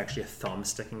he has actually a thumb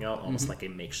sticking out, almost like a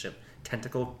makeshift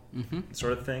tentacle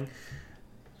sort of thing.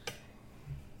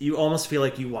 You almost feel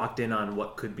like you walked in on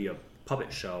what could be a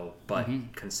puppet show, but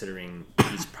considering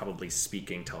he's probably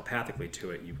speaking telepathically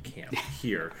to it, you can't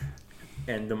hear.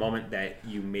 And the moment that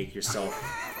you make yourself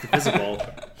visible,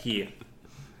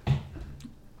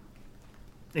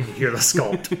 and you hear the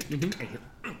skull.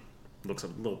 Looks a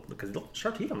little, because the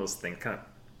sharp teeth on those things kind of.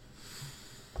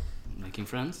 Making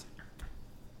friends?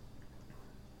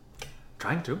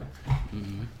 Trying to.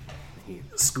 He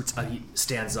scoots out, he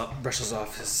stands up, brushes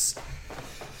off his.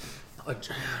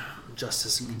 Adjusts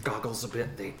his goggles a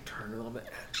bit, they turn a little bit.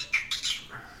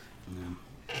 I'm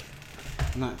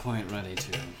not quite ready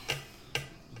to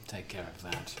take care of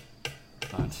that,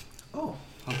 but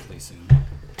hopefully soon.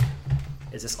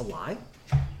 Is this a lie?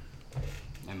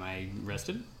 Am I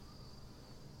rested?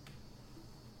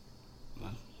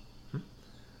 What?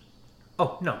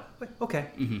 Oh, no. Okay.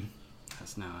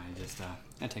 Because no, I just,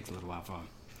 that takes a little while for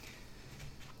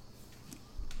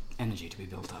energy to be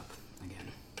built up again.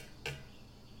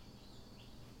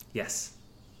 Yes.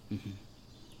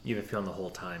 You've been feeling the whole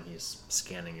time he's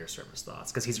scanning your surface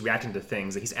thoughts, because he's reacting to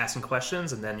things, he's asking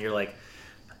questions, and then you're like,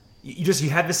 you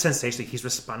have this sensation that he's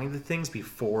responding to things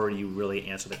before you really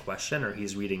answer the question, or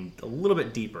he's reading a little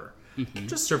bit deeper.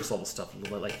 Just surface level stuff,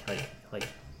 like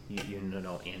you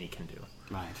know Annie can do.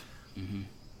 Right.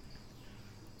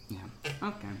 Yeah.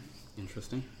 Okay.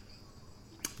 Interesting.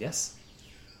 Yes.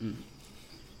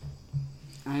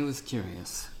 I was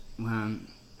curious. Well,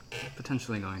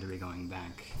 potentially going to be going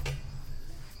back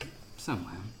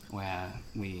somewhere where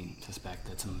we suspect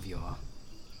that some of your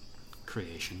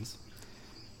creations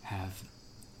have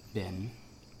been,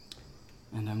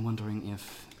 and I'm wondering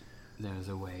if there's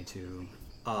a way to...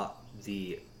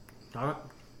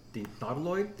 the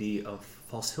nautiloid, the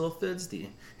false hillophids, the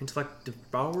intellect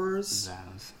devourers.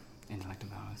 Those intellect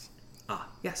devourers. Ah,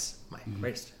 yes, my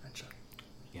greatest adventure.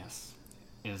 Yes.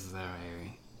 Is there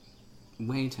a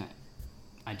way to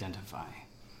identify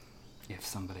if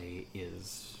somebody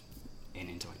is an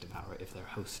intellect devourer, if they're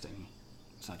hosting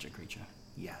such a creature?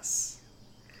 Yes.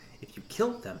 If you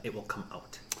kill them, it will come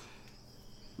out.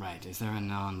 Right. Is there a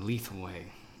non-lethal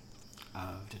way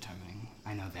of determining?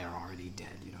 I know they're already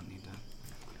dead. You don't need to.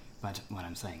 But what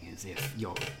I'm saying is, if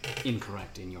you're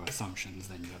incorrect in your assumptions,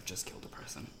 then you have just killed a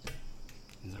person.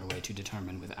 Is there a way to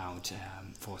determine without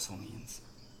forceful means?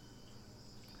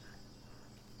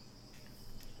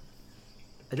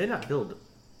 I did not build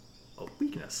a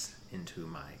weakness into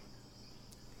my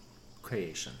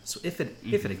creation. So if it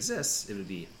exists, it would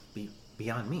be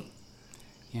beyond me.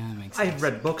 Yeah, that makes I sense. have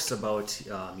read books about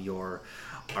your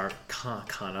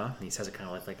arcana, and he says it kind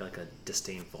of like a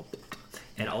disdainful,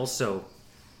 and also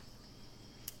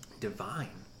divine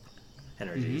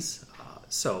energies.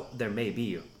 So there may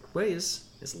be ways.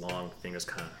 His long fingers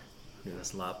kind of do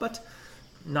this a lot, but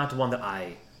not one that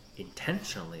I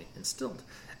intentionally instilled.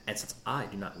 And since I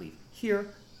do not leave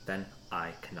here, then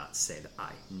I cannot say that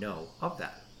I know of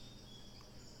that.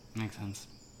 Makes sense.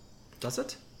 Does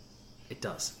it? It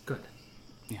does. Good.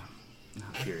 Yeah. No.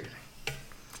 Period.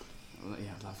 Well,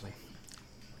 yeah, lovely.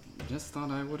 Just thought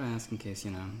I would ask in case,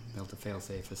 built a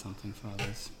failsafe or something for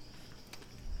others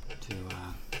to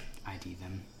ID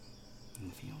them in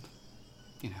the field.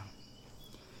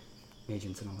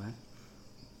 Agents and all that.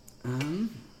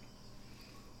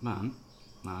 Well,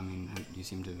 I mean, you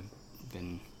seem to have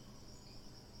been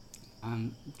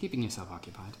keeping yourself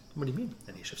occupied. What do you mean?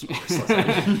 And he shifts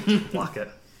focus. Block it.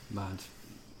 But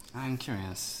I'm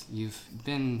curious. You've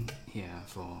been here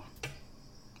for,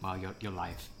 well, your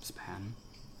lifespan,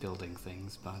 building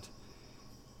things. But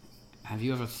have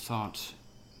you ever thought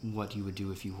what you would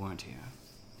do if you weren't here?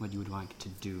 What you would like to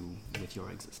do with your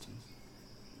existence?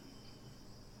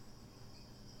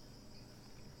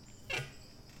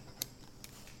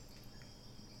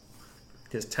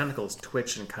 His tentacles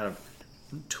twitch and kind of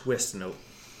twist in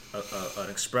an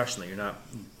expression that you're not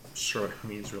sure what it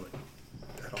means really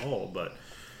at all, but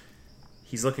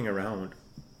he's looking around.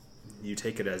 You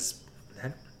take it as I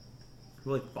hadn't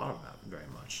really thought of that very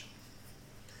much.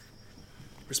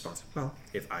 Response: well,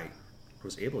 if I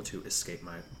was able to escape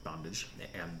my bondage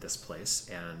and this place,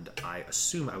 and I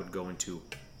assume I would go into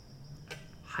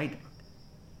hiding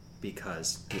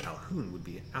because the Alhoun would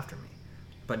be after me.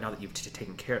 But now that you've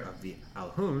taken care of the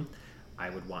Alhoun, I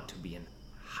would want to be in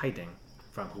hiding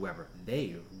from whoever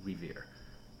they revere,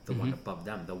 the one above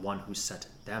them, the one who set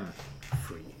them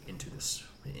free into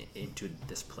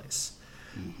this place.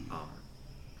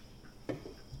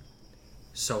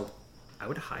 So I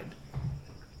would hide,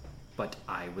 but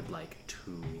I would like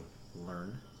to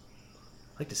learn,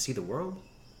 like to see the world.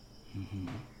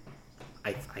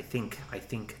 I think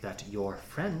that your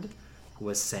friend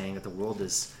was saying that the world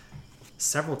is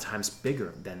several times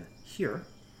bigger than here,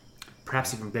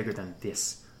 perhaps even bigger than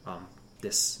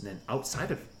than outside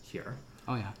of here.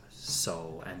 Oh yeah.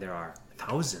 So, and there are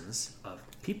thousands of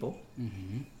people.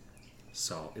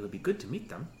 So it would be good to meet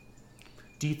them.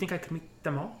 Do you think I could meet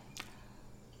them all?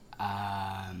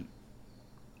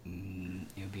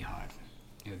 It would be hard.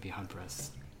 It would be hard for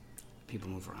us. People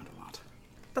move around a lot.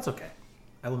 That's okay.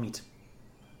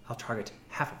 I'll target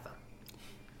half of them.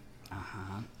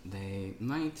 They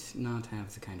might not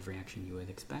have the kind of reaction you would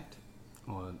expect,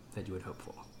 or that you would hope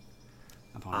for.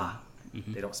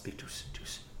 They don't speak to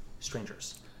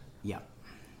strangers. Yeah.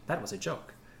 That was a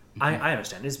joke. I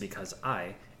understand. It is because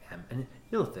I am an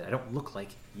illithid. I don't look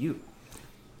like you.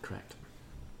 Correct.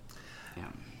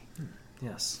 Yeah.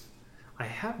 Yes. I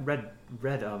have read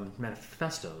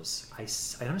manifestos. I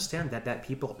understand that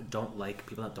people don't like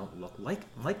people that don't look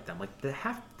like them, like the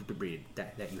half-breed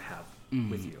that you have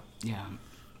with you. Yeah.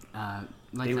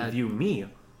 Like they that. would view me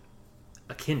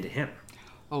akin to him.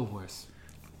 Oh, worse.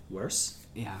 Worse?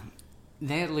 Yeah.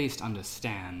 They at least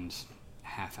understand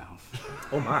half-elf.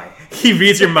 Oh my. He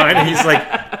reads your mind and he's like,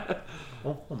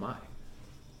 oh my.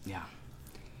 Yeah.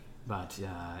 But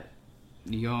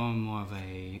you're more of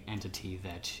a entity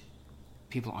that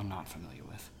people are not familiar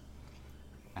with.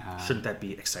 Shouldn't that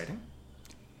be exciting?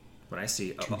 When I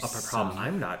see a problem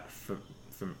I'm not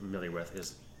familiar with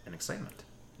is an excitement.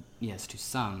 Yes, to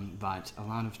some, but a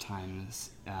lot of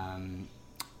times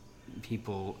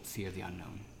people fear the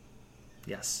unknown.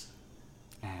 Yes.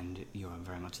 And you're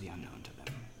very much the unknown to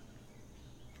them.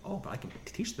 Oh, but I can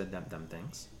teach them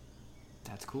things.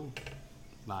 That's cool.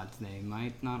 But they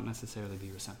might not necessarily be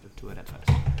receptive to it at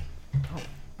first. Oh.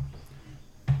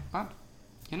 But,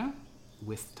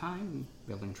 with time,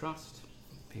 building trust,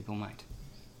 people might.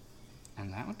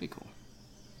 And that would be cool.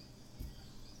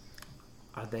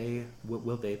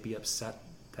 Will they be upset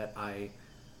that I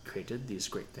created these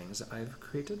great things that I've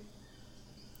created?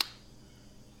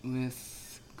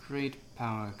 With great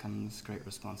power comes great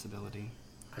responsibility.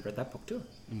 I read that book too.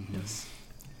 Mm-hmm. Yes.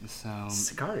 So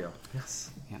Sicario. Yes.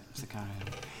 yeah, Sicario.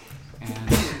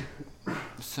 And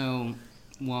so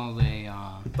while they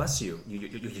are Bless you. You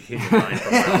hid your mind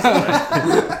from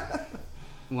that.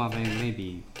 while they may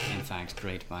be in fact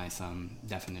great by some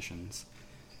definitions,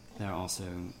 they're also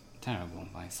terrible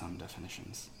by some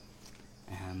definitions.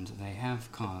 And they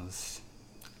have caused,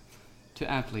 to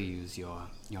aptly use your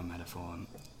metaphor,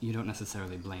 you don't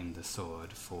necessarily blame the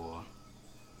sword for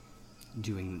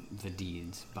doing the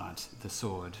deeds, but the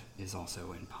sword is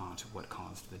also in part what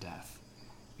caused the death,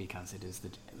 because it is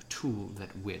the tool that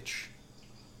which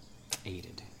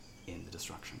aided in the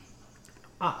destruction.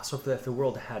 So if the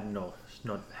world had no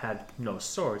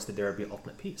swords, then there would be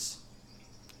ultimate peace.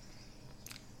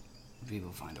 We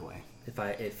will find a way. If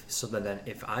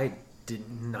I did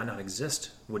not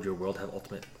exist, would your world have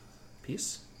ultimate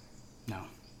peace? No.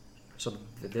 So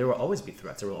there will always be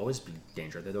threats. There will always be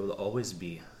danger. There will always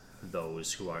be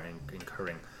those who are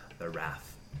incurring the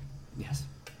wrath. Yes.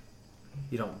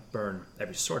 You don't burn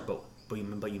every sword, but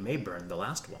you may burn the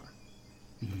last one.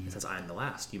 Mm-hmm. Since I am the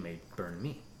last, you may burn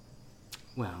me.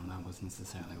 Well, that wasn't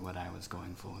necessarily what I was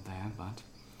going for there, but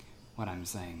what I'm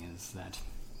saying is that,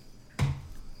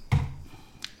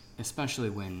 especially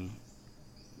when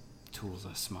tools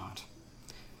are smart.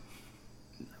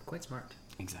 Quite smart.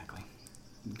 Exactly.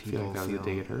 Feel like that was a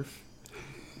dig at Herf.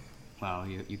 Well,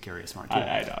 you carry a smart tool.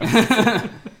 I know.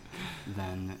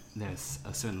 Then there's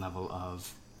a certain level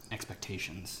of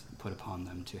expectations put upon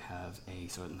them to have a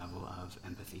certain level of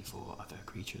empathy for other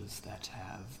creatures that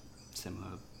have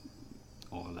similar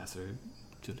or lesser,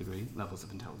 to a degree, levels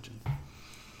of intelligence.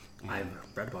 And I've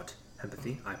read about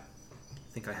empathy. I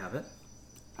think I have it.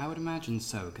 I would imagine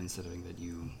so, considering that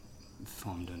you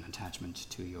formed an attachment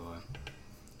to your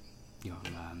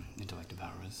intellect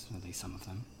devourers, at least some of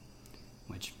them,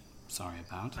 which, sorry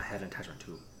about. I had an attachment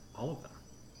to all of them.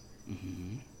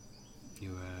 Mm-hmm.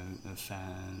 You were a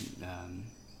fan.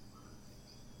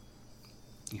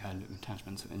 You had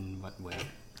attachments in what way?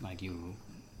 Like you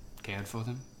cared for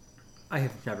them? I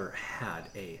have never had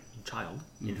a child.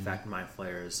 Mm-hmm. In fact, my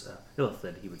flyers,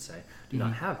 Illithid, he would say, do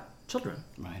not have children.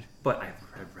 Right. But I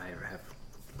have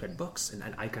read books, and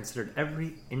I considered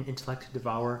every intellect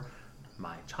devourer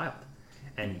my child,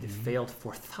 and failed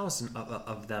 4,000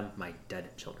 of them my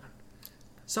dead children.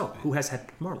 So, who has had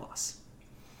more loss?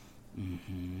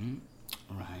 Mm-hmm.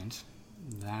 Right.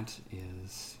 That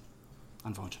is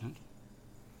unfortunate,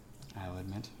 I will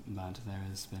admit, but there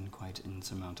has been quite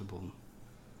insurmountable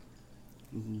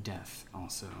death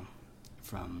also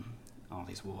from all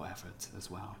these war efforts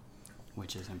as well,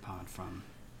 which is in part from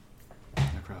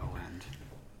the Crow and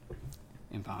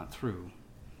in part through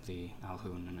the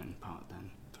Alhoun and in part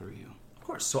then through you. Of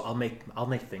course. So I'll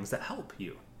make things that help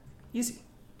you. Easy.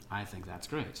 I think that's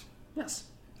great. Yes.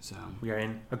 So, We are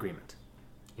in agreement.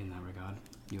 in that regard,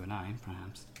 you and I,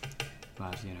 perhaps.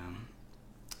 But,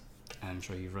 I'm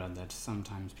sure you've read that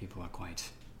sometimes people are quite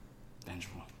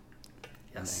vengeful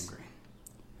Yes. and angry.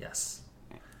 Yes.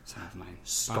 Some of my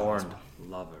Scorned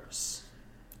lovers.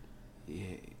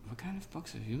 Yeah, what kind of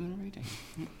books have you been reading?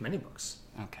 Many books.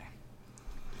 Okay.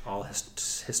 All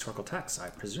historical texts, I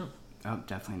presume. Oh,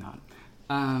 definitely not.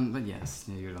 But yes,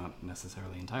 you're not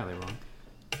necessarily entirely wrong.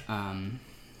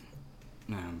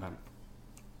 No, but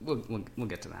we'll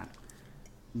get to that.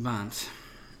 But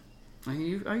are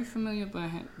you familiar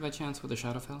by chance with the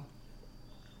Shadowfell?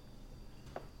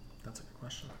 That's a good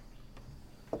question.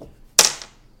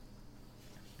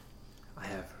 I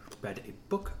have read a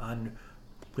book on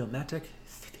realmatic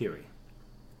theory,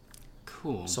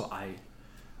 Cool. so I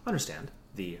understand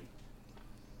the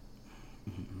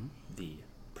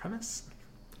premise.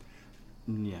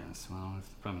 Yes. Well, if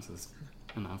the premise is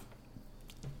enough,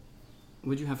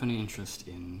 would you have any interest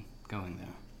in going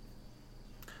there?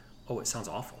 Oh, it sounds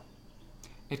awful.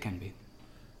 It can be.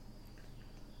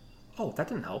 Oh, that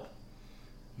didn't help.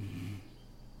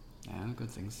 Yeah, good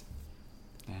things.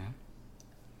 Yeah.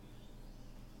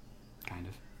 Kind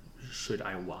of. Should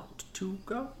I want to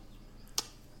go?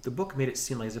 The book made it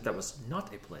seem like as if that was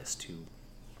not a place to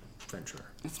venture.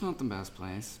 It's not the best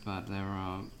place, but there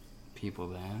are people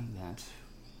there that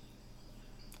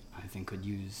I think could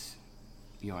use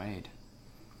your aid,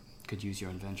 could use your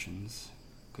inventions,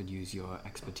 could use your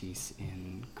expertise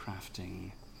in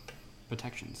crafting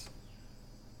protections.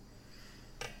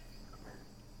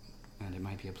 And it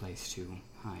might be a place to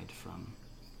hide from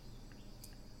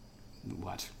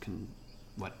what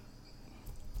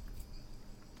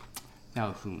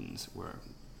Alhoons were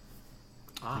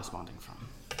responding from.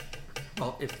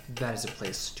 Well, if that is a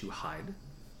place to hide,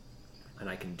 and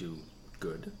I can do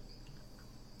good,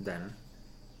 then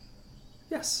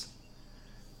yes.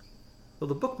 Well,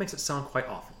 the book makes it sound quite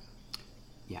awful.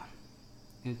 Yeah,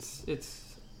 it's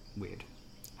weird.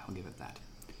 I'll give it that.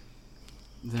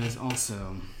 There's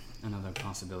also another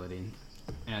possibility,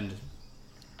 and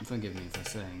forgive me for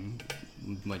saying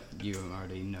what you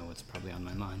already know, it's probably on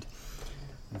my mind,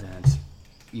 that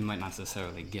you might not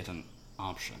necessarily get an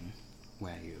option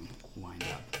where you wind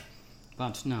up.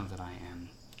 But know that I am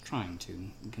trying to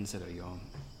consider your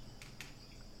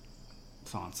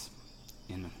thoughts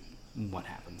in what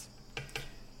happens.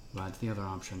 But the other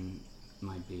option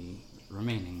might be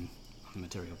remaining on the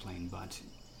material plane, but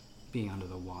being under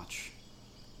the watch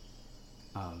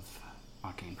of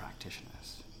arcane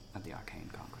practitioners at the Arcane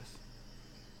Congress.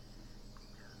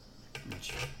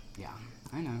 Which, yeah,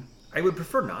 I know. I would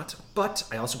prefer not, but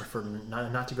I also prefer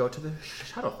not to go to the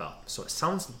Shadowfell. So it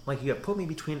sounds like you have put me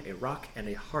between a rock and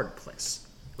a hard place,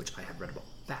 which I have read about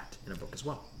that in a book as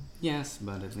well. Yes,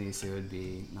 but at least it would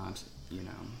be not,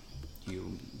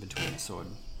 you between a sword.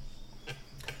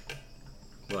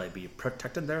 Will I be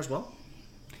protected there as well?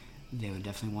 They would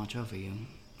definitely watch over you,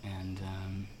 and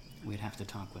we'd have to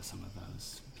talk with some of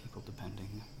those people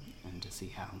depending, and to see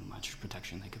how much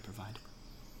protection they could provide.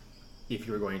 If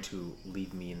you were going to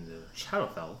leave me in the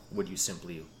Shadowfell, would you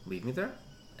simply leave me there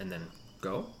and then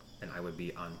go, and I would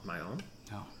be on my own?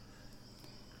 No.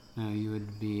 No, you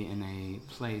would be in a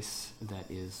place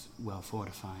that is well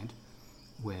fortified,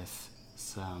 with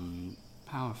some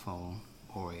powerful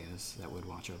warriors that would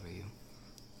watch over you,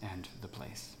 and the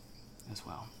place as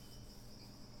well.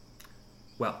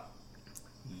 Well,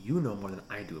 you know more than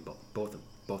I do about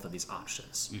both of these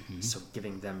options. Mm-hmm. So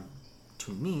giving them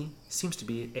to me seems to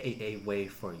be a way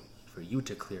for you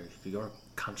to clear your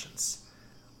conscience.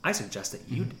 I suggest that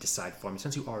you decide for me,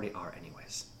 since you already are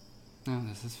anyways. No,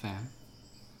 this is fair.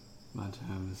 But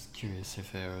I was curious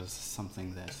if there was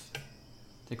something that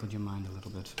tickled your mind a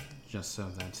little bit, just so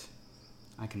that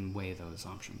I can weigh those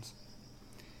options.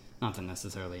 Not that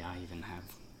necessarily I even have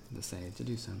the say to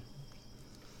do so.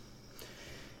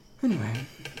 Anyway,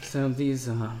 so these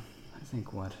are, I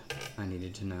think, what I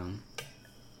needed to know.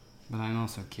 But I'm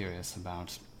also curious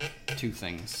about two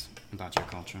things about your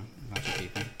culture, about your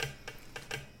people.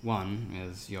 One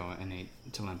is your innate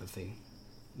telepathy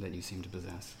that you seem to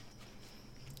possess.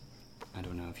 I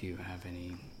don't know if you have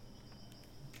any...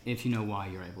 if you know why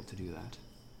you're able to do that.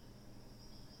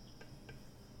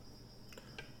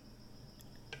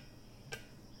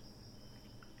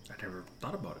 I never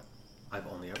thought about it. I've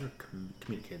only ever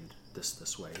communicated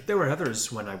this way. There were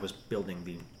others when I was building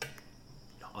the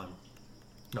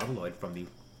Nautiloid from the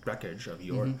wreckage of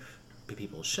your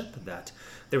people's ship, that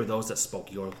there were those that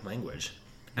spoke your language,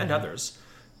 and others,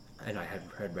 and I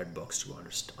had read books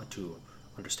to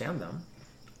understand them.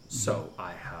 So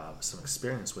I have some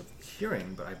experience with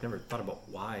hearing, but I've never thought about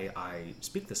why I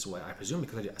speak this way. I presume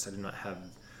because I do not have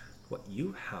what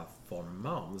you have for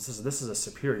mouths. This is a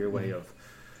superior way of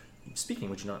speaking.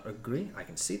 Would you not agree? I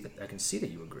can see that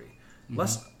you agree.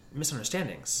 Less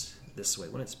misunderstandings this way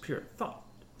when it's pure thought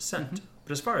sent.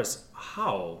 But as far as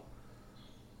how,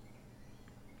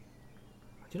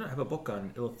 I do not have a book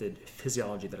on illithid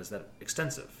physiology that is that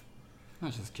extensive. I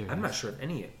was just curious. I'm not sure if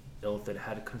any illithid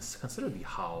had considered the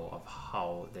how of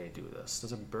how they do this.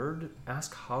 Does a bird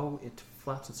ask how it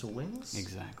flaps its wings?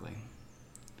 Exactly.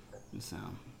 So,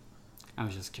 I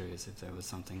was just curious if there was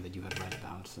something that you had read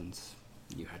about, since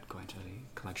you had quite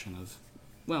a collection of,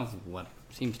 well, what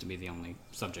seems to be the only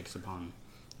subjects upon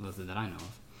illithid that I know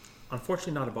of.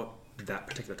 Unfortunately, not about that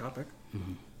particular topic.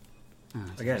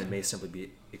 Again, it may simply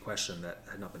be a question that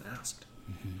had not been asked.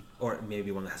 Or it may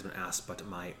be one that has been asked, but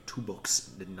my 2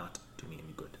 books did not do me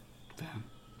any good. Fair.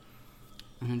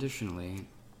 And additionally,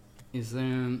 do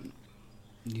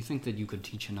you think that you could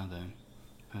teach another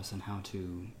person how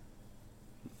to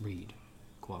read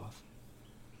Quoth?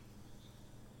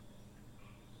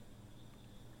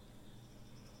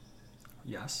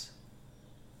 Yes.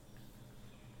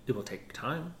 It will take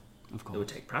time. Of course. It will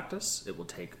take practice. It will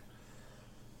take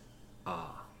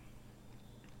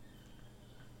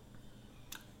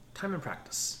time and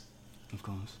practice. Of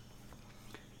course.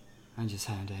 I just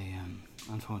had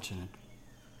a unfortunate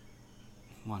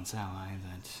once ally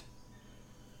that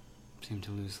seemed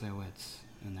to lose their wits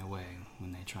in their way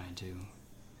when they tried to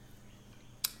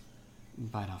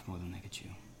bite off more than they could chew.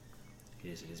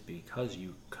 It is because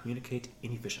you communicate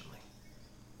inefficiently.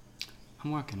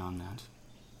 I'm working on that.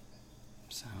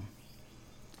 So,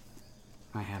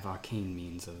 I have arcane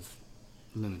means of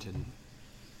limited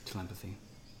telepathy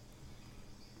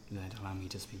that allow me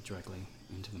to speak directly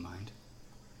into the mind,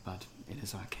 but it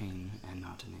is arcane and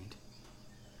not innate,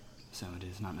 so it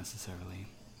is not necessarily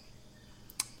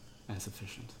as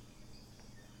efficient.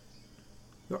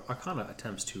 Your Arcana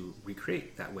attempts to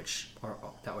recreate that which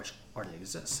already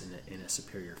exists in a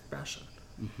superior fashion.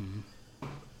 Mm-hmm.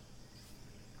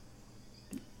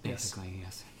 Basically,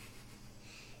 yes.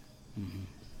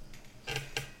 Mm-hmm.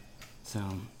 So,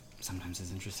 sometimes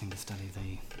it's interesting to study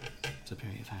the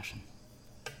superior fashion.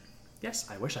 Yes,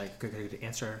 I wish I could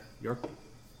answer your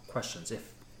questions.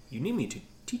 If you need me to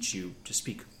teach you to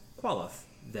speak Qualoth,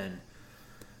 then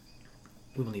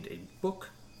we will need a book,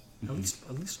 at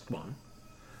least one,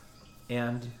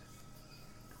 and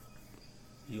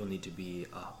you'll need to be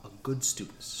a good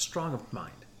student, strong of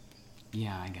mind.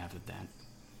 Yeah, I gathered that.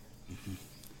 Mm-hmm.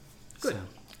 Good. So,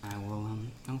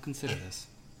 I'll consider this.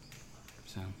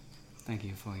 So, thank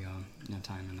you for your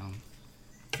time, and I'll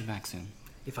be back soon.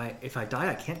 If I die,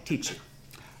 I can't teach you.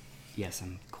 Yes,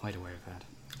 I'm quite aware of that.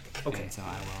 Okay. And so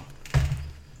I will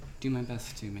do my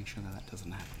best to make sure that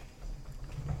doesn't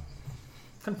happen.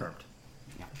 Confirmed.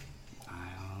 Yeah.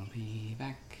 I'll be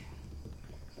back.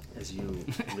 As you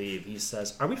leave, he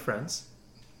says, "Are we friends?"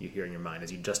 You hear in your mind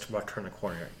as you just turn the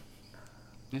corner.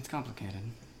 It's complicated,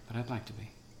 but I'd like to be.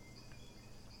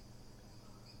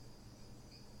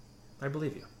 I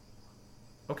believe you.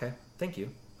 Okay, thank you.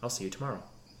 I'll see you tomorrow.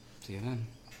 See you then.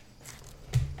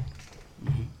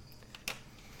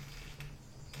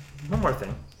 One more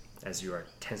thing, as you are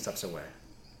 10 steps away.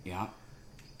 Yeah.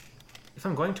 If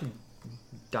I'm going to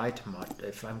die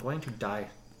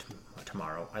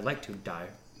tomorrow, I'd like to die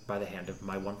by the hand of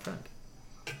my one friend.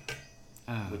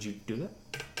 Would you do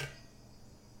that?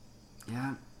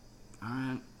 Yeah.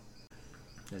 Alright.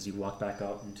 As you walk back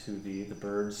out into the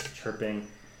birds chirping,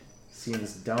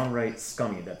 seems downright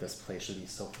scummy that this place should be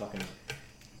so fucking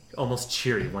almost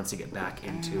cheery once you get back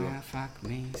into. Fuck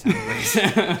me sideways.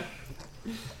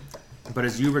 But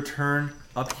as you return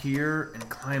up here and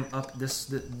climb up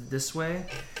this way,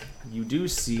 you do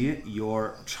see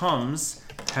your chums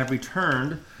have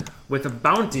returned with a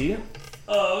bounty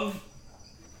of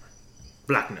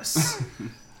blackness.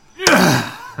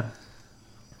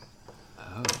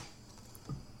 Oh.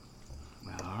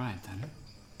 Well, alright then.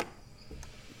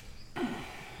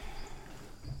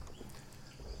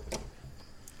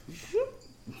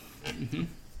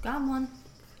 Got one.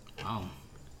 Wow.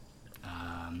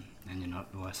 And you're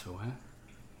not the worse for wear?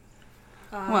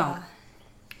 Well,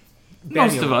 Daniel-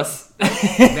 most of us.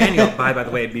 Daniel, by the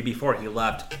way, before he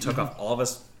left, took off all of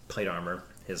his plate armor,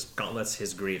 his gauntlets,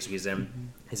 his greaves. He's in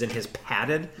his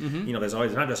padded. You know, there's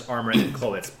always not just armor and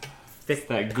clothes. It's thick,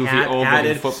 That goofy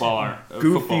padded football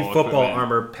football equipment.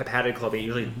 armor, padded clothing.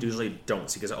 Usually don't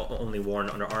see because it's only worn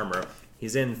under armor.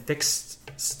 He's in thick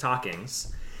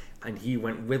stockings. And he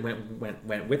went with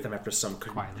them after some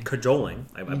cajoling,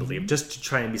 I believe, just to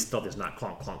try and be stealthy, as not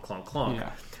clonk, clonk, clonk, clonk.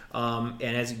 Yeah.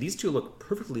 And as these two look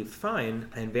perfectly fine,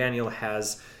 and Vaniel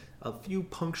has a few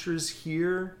punctures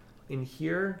here,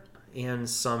 and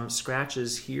some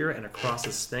scratches here and across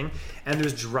this thing, and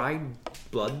there's dried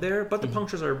blood there, but the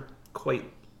punctures are quite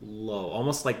low,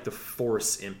 almost like the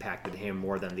force impacted him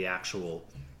more than the actual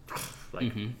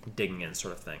digging in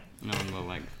sort of thing. No one will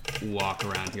like walk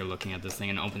around here looking at this thing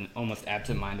and almost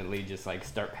absentmindedly just like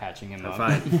start patching him up.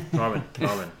 Fine. Norman,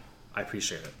 I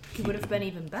appreciate it. It would have been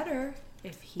even better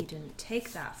if he didn't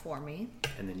take that for me.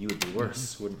 And then you would be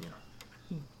worse, wouldn't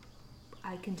you?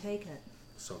 I can take it.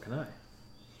 So can I.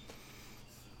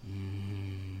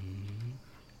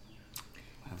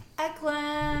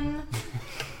 Eklund!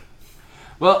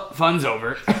 Well, fun's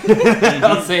over.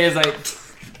 I'll say as I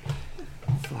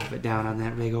slap it down on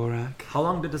that big old rock. How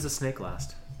long does the snake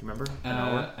last? Do you remember? An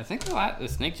hour? I think the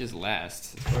snake just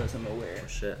lasts, as far as I'm aware. Oh,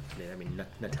 shit. I mean,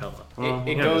 Nutella.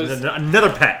 It Yeah, goes.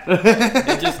 another pet.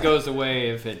 It just goes away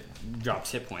if it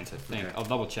drops hit points. I think. I'll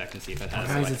double check and see if it has.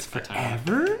 Guys, like, it's a timer.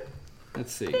 forever?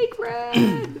 Let's see. Secret!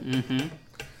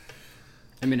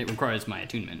 I mean, it requires my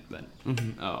attunement, but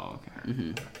Oh,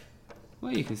 okay.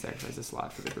 Well, you can sacrifice a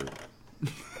slot for the group.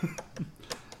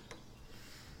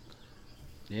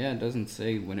 yeah, it doesn't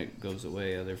say when it goes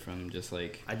away, other from just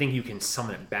like. I think you can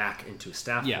summon it back into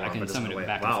staff Yeah, form. I can but doesn't summon it away.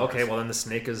 back and Wow, forth. okay, well then the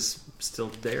snake is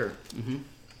still there.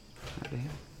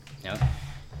 Yep.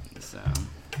 So.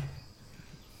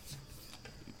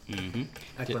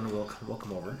 Eklund will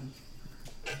come over,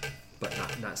 but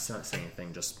not saying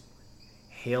anything, just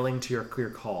hailing to your clear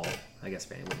call. I guess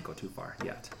Vanny wouldn't go too far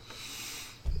yet.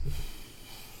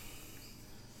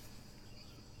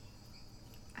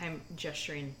 I'm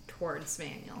gesturing towards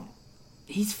Manuel.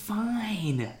 He's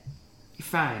fine. You're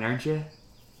fine, aren't you?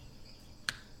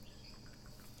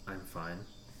 I'm fine.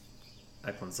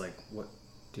 Eklund's like, what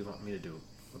do you want me to do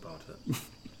about it?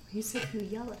 You said you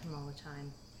yell at him all the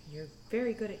time. You're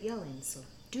very good at yelling, so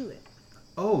do it.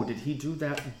 Oh, did he do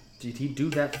that? Did he do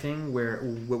that thing where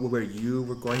you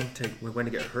were going to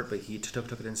get hurt, but he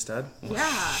took it instead?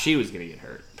 Yeah. She was gonna get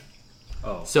hurt.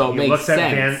 Oh, So it he makes looks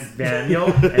sense. at Daniel,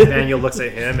 and Daniel looks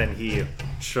at him, and he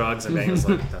shrugs, and Daniel's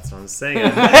like, "That's what I'm saying."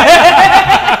 Going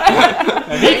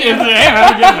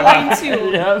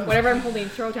to whatever I'm holding,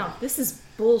 throw it down. This is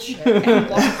bullshit, and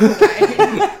walk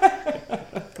away.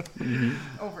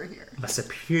 Over here. A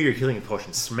superior healing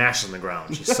potion smashes on the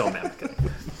ground. She's so mad.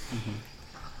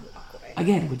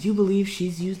 Again, would you believe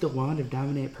she's used a wand of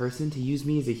dominate person to use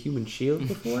me as a human shield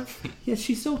before? Yes,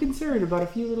 she's so concerned about a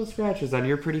few little scratches on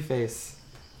your pretty face.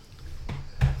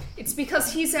 It's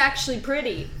because he's actually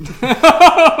pretty.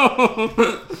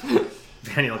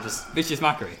 Daniel just... Vicious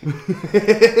mockery. I'm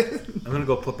going to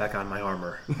go put back on my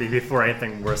armor before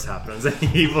anything worse happens. And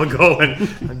he will go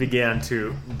and begin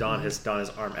to don his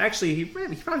arm. Actually, he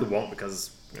probably won't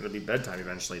because it'll be bedtime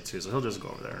eventually too, so he'll just go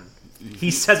over there. And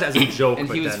he says it as a joke, And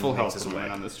but he was then full makes health his when we way.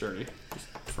 went on this journey. Just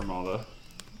from all the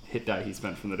hit die he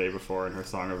spent from the day before and her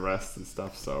song of rest and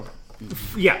stuff, so...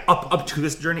 Yeah, up to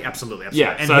this journey, absolutely.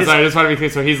 Yeah, And so I just want to be clear.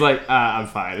 So he's like, I'm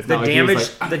fine. It's the not like he was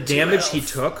damage, like, the damage he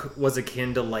took was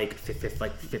akin to like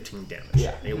 15 damage.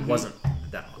 Yeah. It wasn't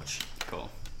that much, Cool.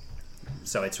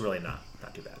 so it's really not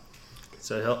too bad.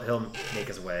 So he'll make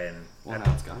his way and Well,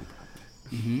 now it's gone.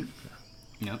 Mm-hmm.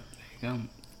 Yep, there you go.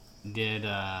 Did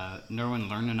Norwin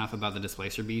learn enough about the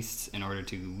Displacer Beasts in order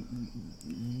to...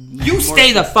 You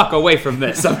stay the fuck away from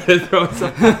this. I'm going to throw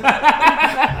some...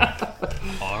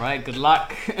 Alright, good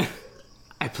luck.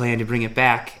 I plan to bring it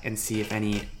back and see if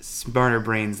any smarter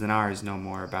brains than ours know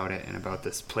more about it and about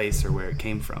this place or where it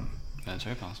came from That's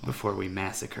very possible. before we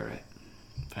massacre it.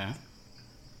 Fair.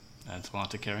 That's a lot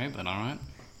to carry, but alright.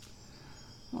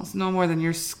 Well, it's no more than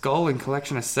your skull and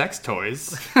collection of sex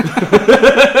toys. And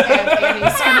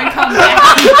Annie's gonna come back.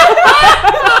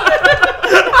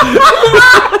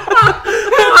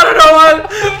 I don't know what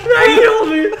that killed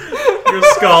me. Your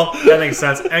skull, that makes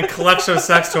sense. And collection of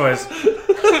sex toys.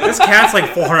 This cat's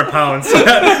like 400 pounds.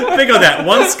 Think of that.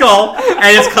 One skull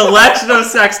and its collection of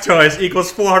sex toys equals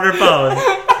 400 pounds.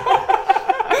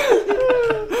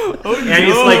 And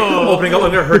he's like opening up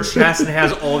under her chest and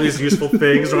has all these useful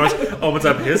things. Or opens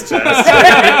up his chest.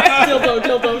 Dildo.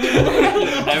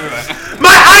 Everywhere.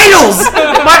 My idols!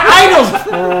 My idols!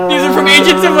 These are from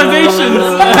ancient civilizations.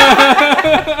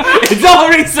 It's all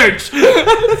research.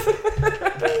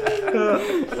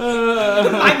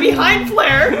 I'm behind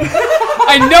Flair.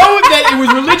 I know that it was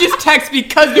religious text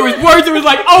because there was words that was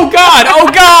like, oh God, oh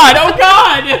God, oh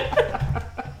God.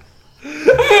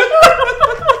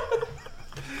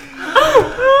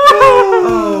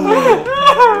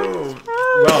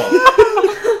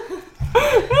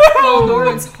 Well,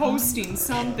 Norman's hosting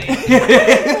something. He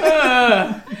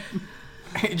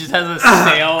just has a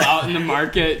sale out in the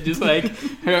market, just like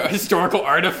historical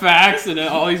artifacts and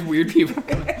all these weird people.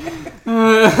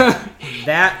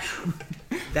 That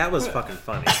was fucking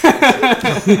funny.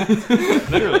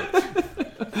 Literally.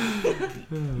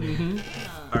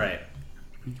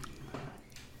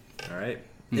 All right.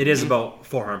 It is about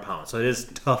 400 pounds, so it is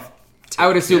tough. I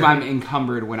would assume I'm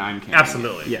encumbered when I'm carrying.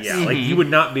 Absolutely. Yes. Yeah. Like you would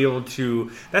not be able to.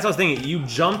 That's what I was thinking. You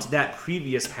jumped that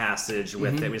previous passage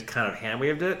with it. Was kind of hand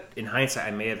waved it. In hindsight,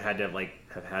 I may have had to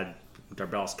have had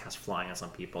Darbell's cast flying on some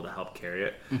people to help carry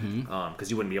it, because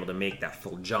you wouldn't be able to make that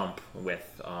full jump with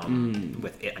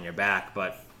it on your back.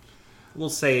 But we'll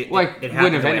say it wouldn't happened.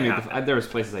 have the way it enemy. happened. There was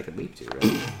places I could leap to,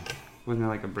 right? Wasn't there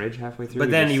like a bridge halfway through? But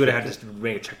We then just you would have skipped had to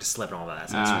make a check to slip and all that I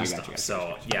sort of got stuff. you.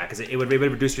 So yeah, because it would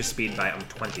reduce your speed by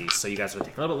 20, so you guys would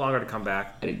take a little bit longer to come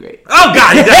back. I did great. Oh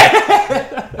God! You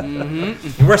did.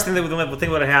 The worst thing that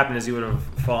would have happened is you would have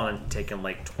fallen and taken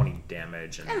like 20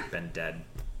 damage and been dead,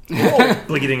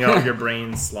 bleeding out, your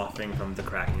brain sloughing from the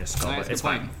crack in your skull. Nice, But it's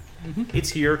good fine. It's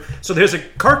here. So there's a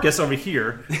carcass over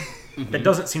here that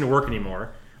doesn't seem to work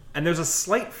anymore, and there's a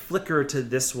slight flicker to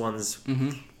this one's.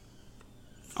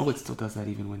 Oh, it still does that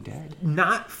even when dead.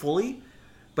 Not fully,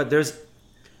 but there's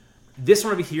this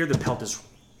one over here. The pelt is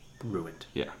ruined.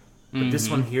 Yeah. But this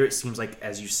one here, it seems like,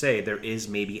 as you say, there is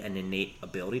maybe an innate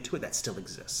ability to it that still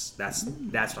exists. That's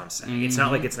what I'm saying. It's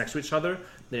not like it's next to each other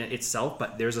itself,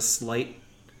 but there's a slight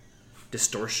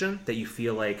distortion that you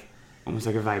feel like, Almost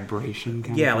like a vibration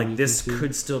kind of yeah, thing like you this can see.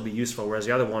 could still be useful. Whereas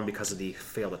the other one, because of the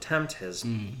failed attempt, has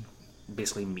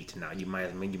basically meat now. You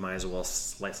might as well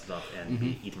slice it up and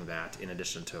be eating that in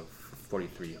addition to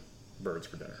 43 birds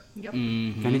for dinner. Yep.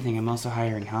 If anything, I'm also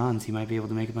hiring Hans. He might be able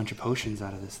to make a bunch of potions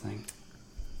out of this thing.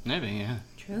 Maybe, yeah.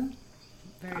 True.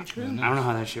 Very true. I don't know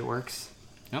how that shit works.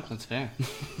 Nope, that's fair.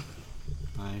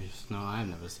 I just know I've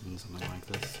never seen something like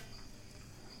this.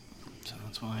 So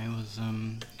that's why I was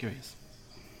curious.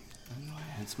 And I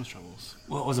had some troubles.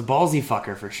 Well, it was a ballsy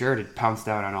fucker for sure to pounce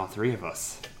down on all three of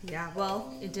us. Yeah,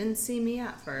 well, it didn't see me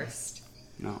at first.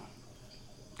 No.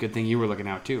 Good thing you were looking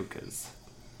out too, because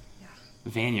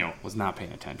Vaniel was not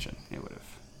paying attention. It would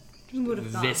have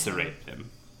eviscerated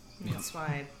him. That's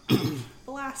why I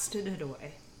blasted it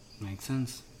away. Makes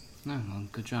sense. No, well,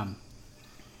 good job.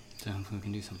 So hopefully we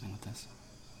can do something with this.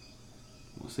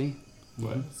 We'll see.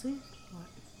 What? See? What?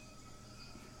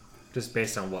 Just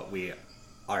based on what we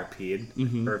RP'd,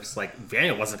 Mm-hmm. or it's like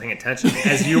Vaniel wasn't paying attention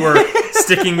as you were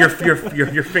sticking your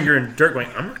finger in dirt, going,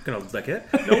 "I'm not gonna lick it."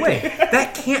 No way,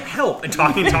 that can't help. And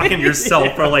talking to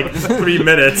yourself for like 3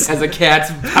 minutes As a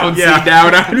cat's pouncing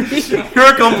down on me.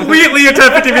 You're completely a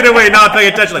 10-15 feet away, not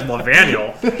paying attention. Like, well,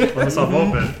 Vaniel, let myself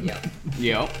open.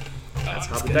 Yep. That's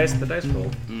how the dice roll.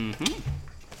 Mm-hmm.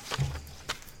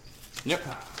 Yep.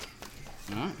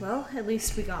 Well, at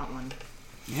least we got one.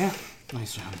 Yeah.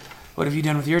 Nice job. What have you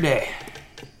done with your day?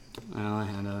 Well, I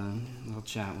had a little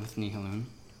chat with Nihilun.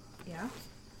 Yeah?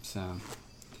 So,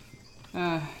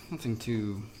 nothing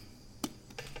too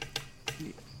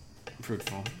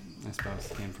fruitful, I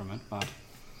suppose, came from it, but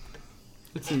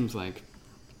it seems like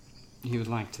he would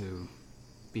like to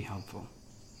be helpful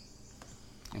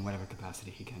in whatever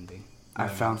capacity he can be.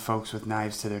 I've found folks with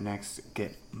knives to their necks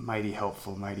get mighty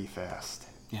helpful mighty fast.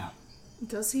 Yeah.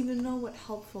 Does he even know what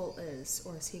helpful is,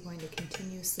 or is he going to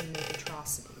continuously make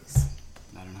atrocities?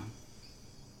 I don't know.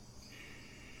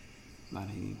 But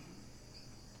he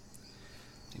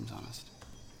seems honest.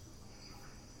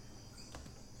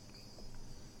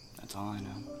 That's all I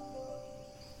know.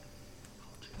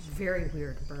 Very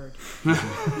weird bird. He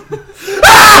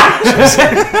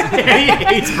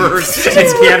hates birds.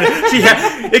 It's canon.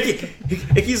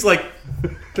 Icky's like,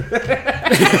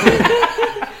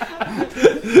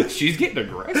 She's getting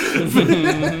aggressive.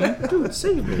 dude,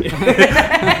 save me.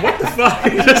 What the fuck?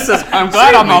 He just says, I'm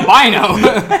glad I'm albino.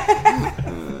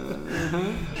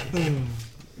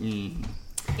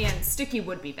 And Sticky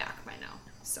would be back by now,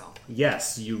 so.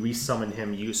 yes, you resummon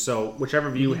him. So whichever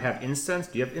of you have incense,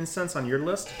 do you have incense on your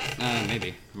list?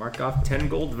 Maybe. Mark off 10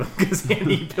 gold of them because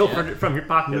Andy pilfered it from your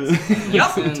pockets.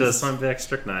 Yep. To summon back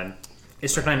Strychnine.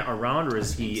 Is Strychnine around, or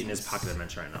is he in his pocket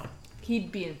dimension right now?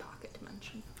 He'd be in pocket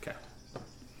dimension. Okay.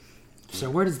 So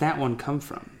where does that one come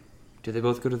from? Do they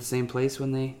both go to the same place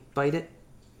when they bite it?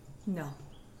 No.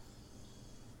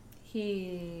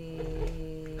 He...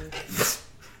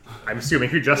 I'm assuming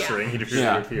you're gesturing. Yeah. He'd appear.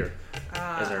 Yeah. He'd appear.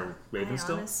 Is there Raven I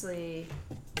still? honestly...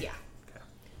 Yeah. Okay.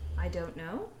 I don't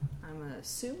know. I'm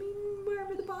assuming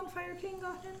wherever the Bonfire King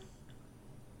got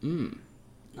him.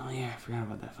 Oh yeah, I forgot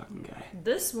about that fucking guy.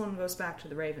 This one goes back to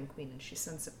the Raven Queen, and she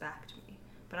sends it back to me.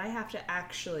 But I have to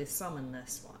actually summon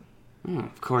this one. Oh, of I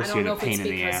course don't you're know the if it's pain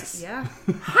in the because... ass.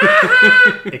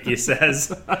 Yeah. Icky says.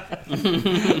 Fuck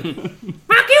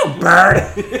you, bird!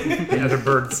 The other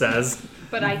bird says.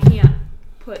 But I can't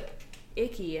put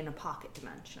Icky in a pocket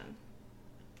dimension.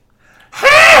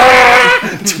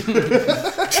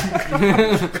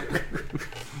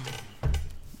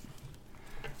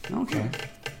 Okay.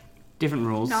 Different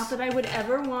rules. Not that I would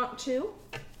ever want to.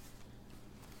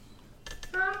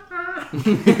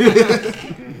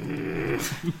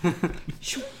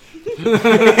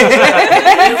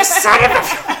 You son of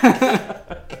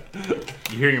a...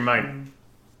 You hear your mind.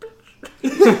 He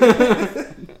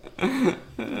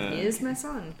is my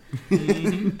son.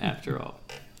 After all.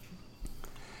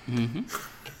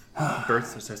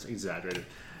 Birds are such exaggerated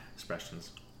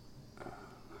expressions.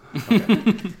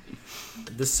 Okay.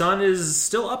 The sun is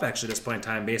still up actually at this point in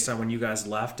time based on when you guys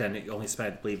left, and it only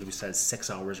spent, I believe we said 6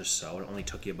 hours or so. It only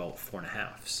took you about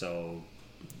 4.5. So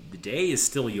the day is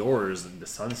still yours. The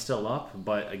sun's still up,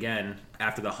 but again,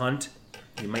 after the hunt,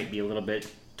 you might be a little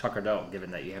bit tuckered out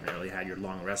given that you haven't really had your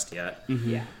long rest yet.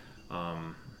 Yeah.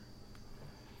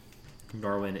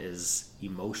 Norwin is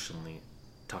emotionally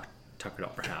tuckered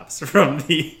out perhaps from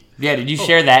the... Yeah, did you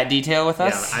share that detail with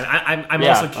us? Yeah, I'm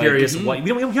Yeah, also curious like, what... We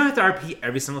don't have to RP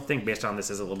every single thing based on this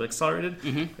is a little bit accelerated.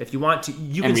 If you want to...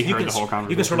 You And can, we you heard can, the whole you can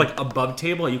conversation. sort of like above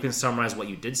table, you can summarize what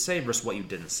you did say versus what you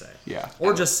didn't say. Yeah.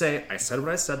 Or just say, I said what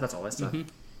I said, that's all I said.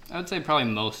 I would say probably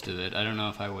most of it. I don't know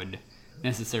if I would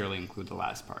necessarily include the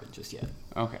last part just yet.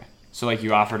 Okay. So, like,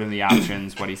 you offered him the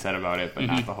options, what he said about it, but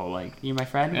not the whole, like, you're my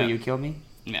friend, Yeah. will you kill me?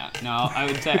 Yeah, no, I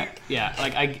would say, yeah,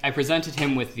 like I presented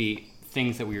him with the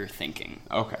things that we were thinking,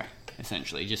 Okay.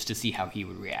 essentially, just to see how he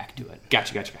would react to it.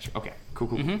 Gotcha. Okay,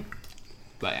 cool.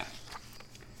 But yeah.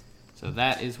 So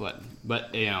that is what...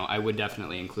 But, you know, I would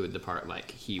definitely include the part,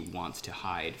 like, he wants to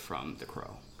hide from the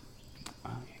crow.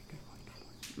 Oh, yeah, good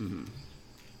point.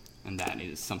 Mm-hmm. And that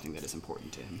is something that is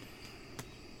important to him.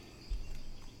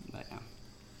 But, yeah.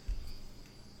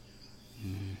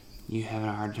 Mm-hmm. You having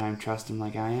a hard time trusting him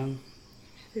like I am?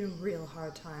 Having a real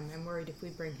hard time. I'm worried if we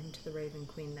bring him to the Raven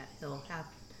Queen that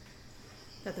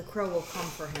the crow will come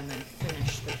for him and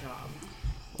finish the job.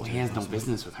 Well, he has no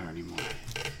business with her anymore,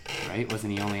 right?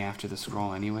 Wasn't he only after the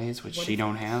scroll anyways, which she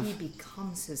don't have? He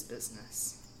becomes his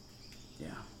business. Yeah.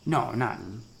 No, I'm not.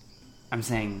 I'm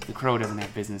saying the crow doesn't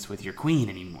have business with your queen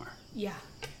anymore. Yeah,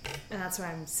 and that's what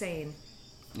I'm saying.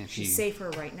 If She's safer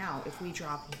right now if we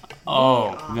drop.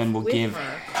 Then we'll with give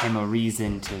her, him a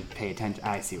reason to pay attention.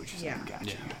 I see what you're saying. Yeah.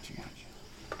 Gotcha.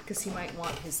 because he might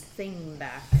want his thing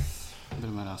back. But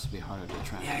it might also be harder to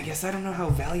track. Yeah, I guess I don't know how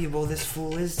valuable this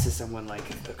fool is to someone like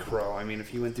the crow. I mean, if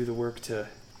he went through the work to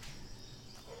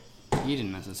He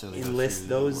didn't necessarily enlist go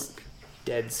through those the work.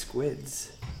 dead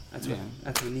squids. That's Yeah.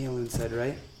 what Nealon said,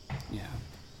 right? Yeah.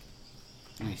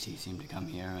 At least he seemed to come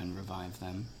here and revive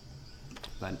them.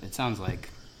 But it sounds like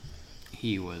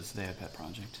he was their pet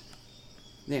project.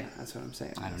 Yeah, that's what I'm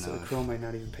saying. I don't so know the if- crow might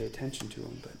not even pay attention to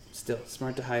him, but still,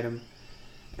 smart to hide him.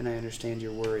 And I understand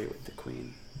your worry with the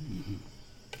queen. Mm-hmm.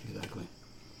 Exactly.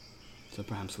 So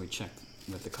perhaps we check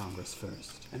with the Congress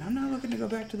first. And I'm not looking to go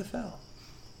back to the Fell.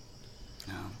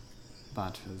 No.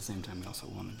 But at the same time, we also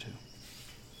wanted to.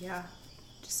 Yeah,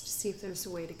 just to see if there's a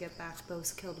way to get back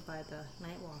those killed by the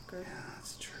Nightwalker. Yeah,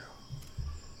 that's true.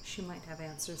 She might have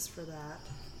answers for that.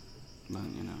 But,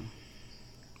 you know,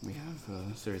 we have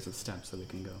a series of steps that we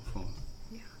can go for.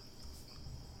 Yeah.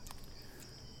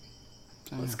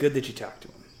 So, Well, it's good that you talked to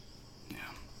him. yeah.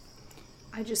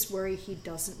 I just worry he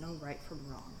doesn't know right from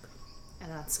wrong.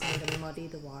 And that's going to muddy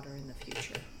the water in the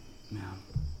future. Yeah.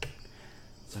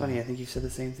 It's funny, I think you said the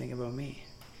same thing about me.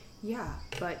 Yeah,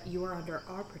 but you are under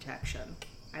our protection.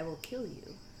 I will kill you.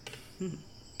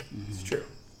 Mm-hmm. It's true.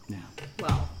 Yeah.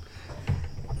 Well,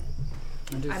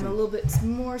 I do I'm think a little bit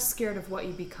more scared of what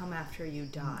you become after you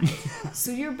die.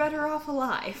 So you're better off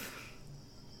alive.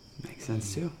 Makes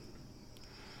sense, too.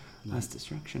 Less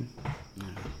destruction.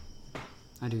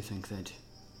 I do think that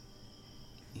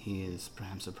he is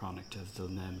perhaps a product of the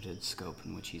limited scope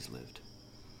in which he's lived.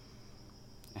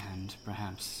 And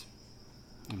perhaps,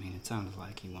 I mean, it sounded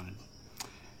like he wanted,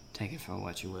 take it for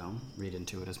what you will, read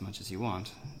into it as much as you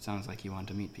want. It sounds like you want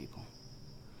to meet people.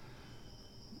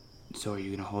 So are you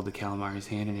going to hold the Calamari's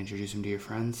hand and introduce him to your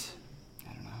friends?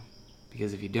 I don't know.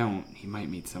 Because if you don't, he might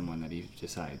meet someone that he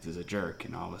decides is a jerk,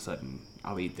 and all of a sudden,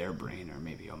 I'll eat their brain, or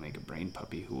maybe I'll make a brain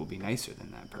puppy who will be nicer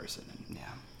than that person. And Yeah.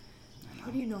 I know.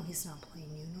 How do you know he's not playing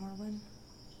you, Norwin?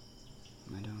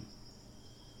 I don't.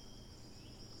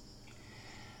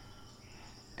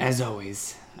 as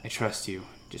always, I trust you.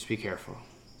 Just be careful.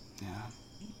 Yeah.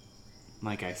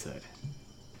 Like I said,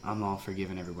 I'm all for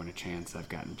giving everyone a chance. I've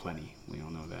gotten plenty. We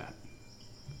all know that.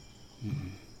 Mm-hmm.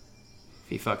 If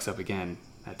he fucks up again,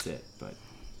 that's it, but...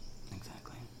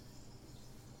 Exactly.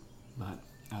 But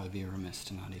I would be remiss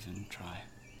to not even try,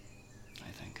 I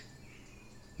think.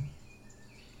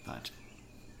 But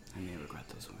I may regret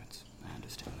those words. I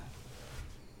understand that.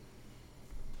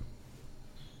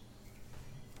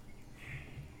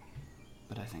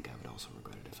 But I think I would also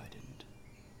regret it if I didn't.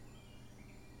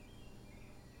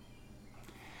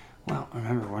 Well,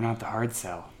 remember, we're not the hard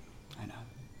sell. I know.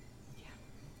 Yeah.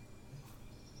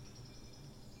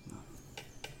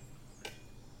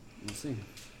 We'll see.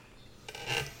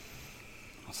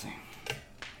 We'll see.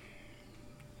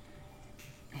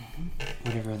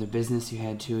 Whatever other business you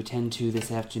had to attend to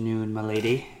this afternoon, my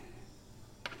lady.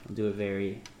 I'll do a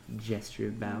very gesture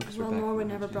of bow. 'Cause we're Well, back Norwin from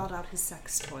never lunch. brought out his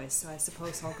sex toys, so I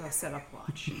suppose I'll go set up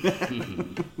watch. I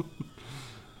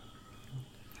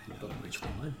know which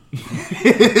one.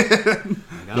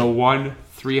 The one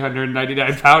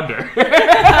 399 pounder.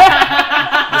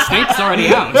 The snake's already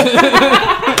out.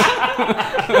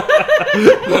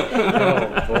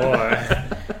 Oh boy.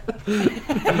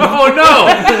 Oh no!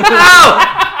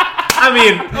 Ow! I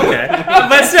mean, okay,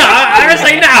 but still, I was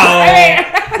like,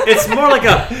 no. It's more like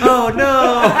a oh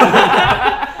no.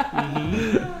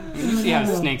 You see how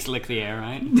snakes lick the air,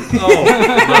 right? Oh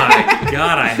my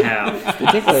god, I have.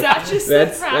 That just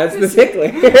That's the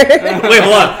tickler. Wait,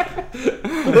 hold on.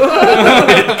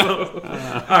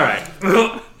 All right.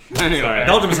 Anyway.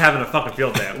 Belgium's having a fucking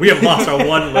field day. We have lost our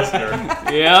one listener.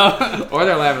 Yeah. Or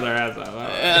they're laughing their ass off.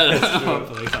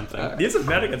 Hopefully something. These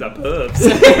Americans are pubs.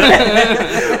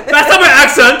 That's not my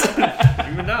accent.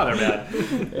 Even now they're bad.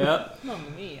 Yep. Mamma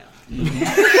mia.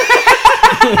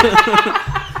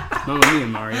 Mamma mia,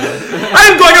 Mario.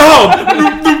 I'm going home.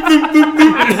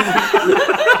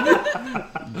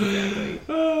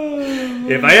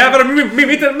 If I ever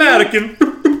meet an American.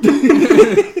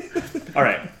 All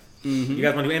right. Mm-hmm. You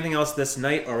guys want to do anything else this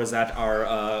night, or was that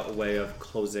our way of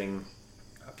closing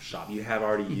up shop? You have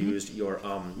already used your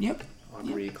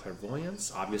augury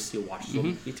clairvoyance. Obviously, watches will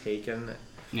be taken,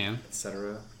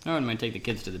 etc. I might take the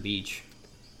kids to the beach.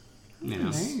 You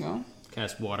know, there you go.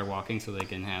 cast water walking so they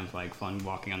can have like fun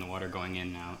walking on the water, going in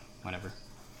and out, whatever.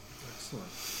 Excellent.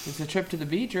 It's a trip to the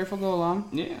beach. Earth will go along.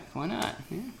 Yeah, why not?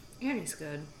 Yeah, he's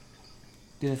good.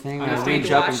 Do the thing I where just I need reach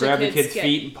to up watch and the grab the kids kid's get-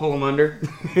 feet and pull them under.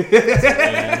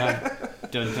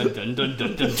 Dun, dun, dun, dun,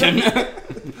 dun, dun, dun.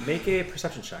 Make a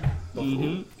perception check.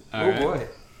 Mm-hmm. Oh boy.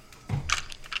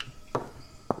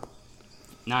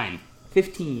 9.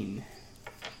 15.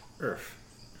 Earth.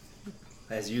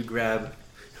 As you grab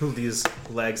Huldie's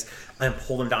legs and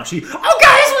pull them down, she, oh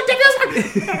guys, what did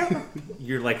this?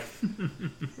 You're like,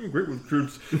 great with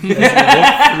troops. As you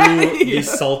look through the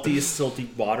salty,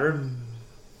 silty water,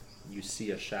 you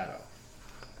see a shadow.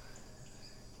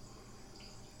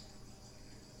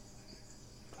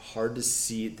 Hard to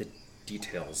see the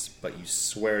details, but you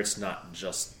swear it's not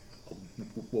just a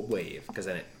wave, because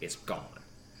then it's gone.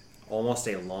 Almost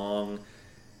a long,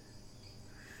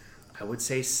 I would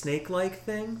say snake-like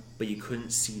thing, but you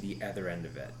couldn't see the other end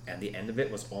of it. And the end of it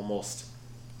was almost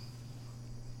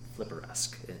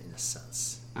flipper-esque in a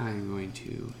sense. I'm going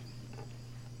to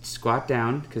squat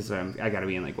down, because I got to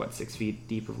be in 6 feet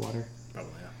deep of water.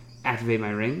 Probably, yeah. Activate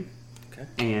my ring. Okay.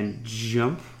 And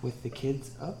jump with the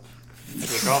kids up.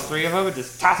 Take all 3 of them and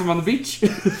just toss them on the beach.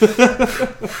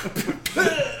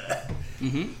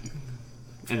 Mm-hmm.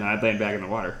 And then I'd land back in the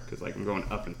water, because I'm going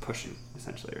up and pushing,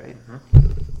 essentially, right?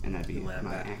 And that'd be my Land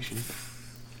back. action.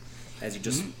 As you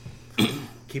just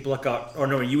keep a lookout, or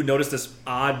no, you would notice this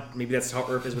odd, maybe that's how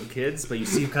Earth is with kids, but you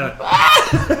see kind of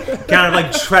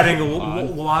treading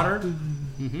the water,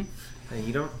 and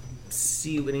you don't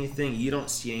see anything. You don't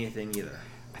see anything either.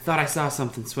 I thought I saw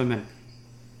something swimming.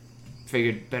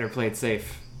 Figured better play it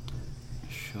safe.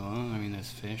 Sure, I mean,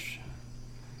 there's fish.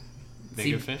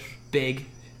 Bigger See, fish? Big.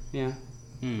 Yeah.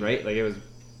 Right? It was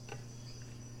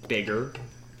bigger.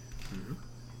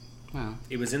 Wow.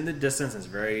 It was in the distance. It's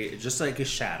very just like a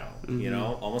shadow, you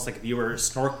know, almost like if you were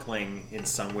snorkeling in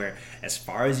somewhere. As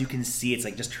far as you can see, it's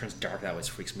just turns dark. That always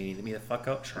freaks me the fuck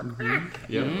out. Shark.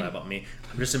 You know that about me.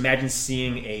 I'm just imagine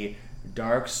seeing a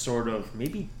dark sort of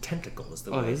maybe tentacle is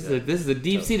the way. This is a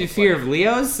deep-seated fear of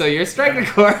Leo's, so you're striking a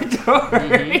chord. Don't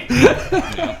worry.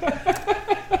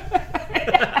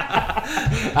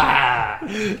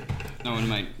 No one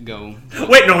might go.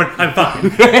 Wait, no one. I'm fine.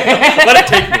 Let it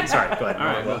take me. Sorry. Go ahead. All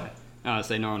right, Go ahead. I'll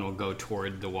say Norman will go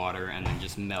toward the water and then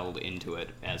just meld into it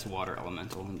as water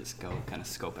elemental and just go kind of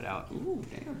scope it out. Ooh,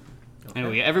 damn.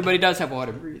 Anyway, everybody does have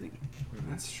water breathing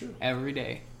That's true. every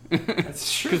day.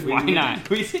 That's true. 'Cause why not?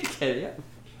 We did get it,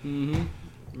 yeah.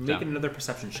 Mm-hmm. Make another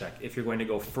perception check if you're going to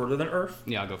go further than Earth.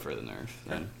 Yeah, I'll go further than Earth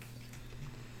then.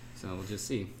 So we'll just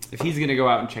see. If he's going to go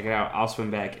out and check it out, I'll swim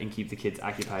back and keep the kids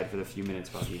occupied for the few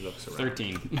minutes while he looks around.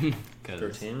 13.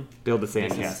 13. Build the This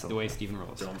is the sandcastle. way Steven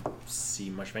rolls. Don't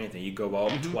see much of anything. You go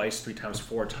out twice, 3 times,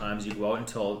 4 times. You go out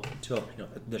until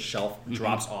the shelf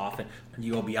drops off, and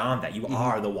you go beyond that. You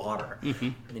are the water,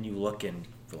 and then you look, and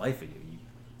for the life of you, you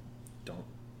don't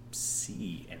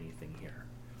see anything here.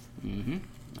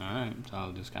 Alright, so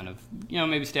I'll just kind of,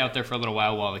 maybe stay out there for a little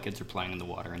while the kids are playing in the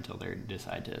water until they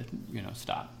decide to,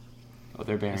 stop. Oh,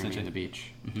 they're burying me Essentially. on the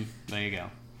beach. There you go.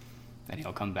 Then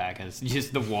he'll come back as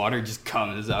just the water just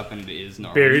comes up and it is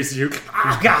normal. Buries you.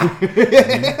 Ah, God.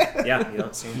 Yeah, you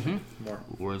don't see anything more.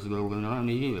 What's going on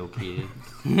here, kid?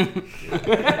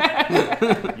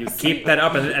 You keep that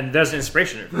up, and there's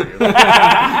inspiration for you.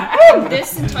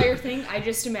 This entire thing, I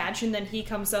just imagine that he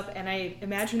comes up, and I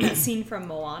imagine that scene from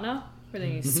Moana where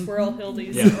they swirl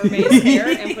Hildy's or May's hair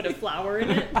and put a flower in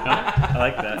it. I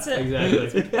like that. That's it.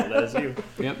 Exactly. That is you.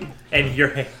 Yep. And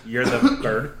you're the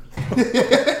bird.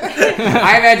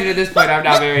 I imagine at this point I'm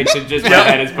not married to just my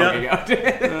head is poking out.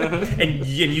 And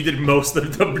you did most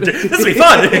of the. This will be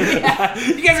fun. Yeah,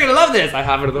 you guys are gonna love this. I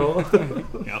hover to the hole.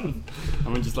 Yep. I'm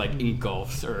gonna just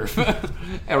engulf Surf. Wait,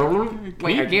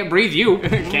 I can't breathe you.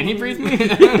 Can he breathe me?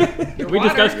 We water.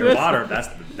 discussed You're this. water.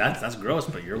 That's gross,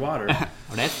 but you're water.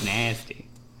 Oh, that's nasty.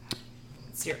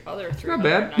 It's your other Not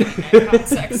bad. £3.99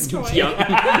 sex toy.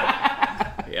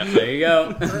 Yeah, there you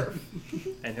go.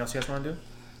 Anything else you guys want to do?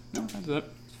 No, that's it.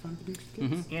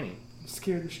 Annie,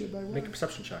 Scared the shit by make a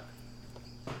perception check.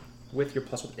 With your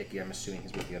plus with Icky, I'm assuming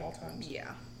he's with you at all times.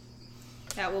 Yeah.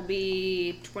 That will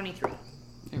be 23.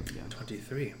 There we go.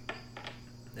 23.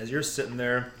 As you're sitting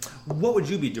there, what would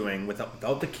you be doing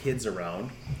without the kids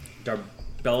around?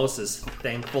 Bellows is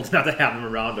thankful not to have him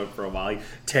around him for a while. He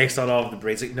takes out all of the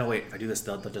braids. Like, no, wait, if I do this,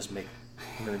 they'll just make...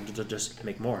 I'm going to just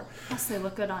make more. Plus, they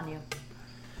look good on you.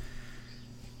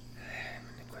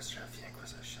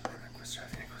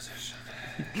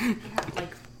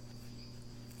 Like,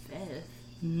 fifth.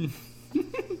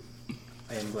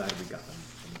 I am glad we got them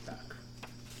back.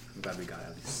 I'm glad we got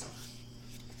at least some.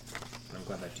 I'm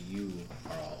glad that you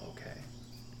are all okay.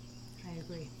 I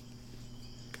agree.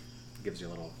 Gives you a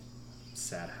little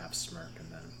sad half smirk,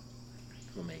 and then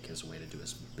will make his way to do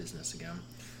his business again.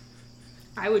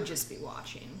 I would just be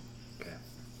watching. Okay.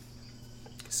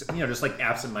 So, just like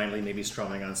absentmindedly, maybe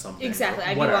strumming on something. Exactly.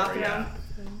 I'd whatever, be walking around.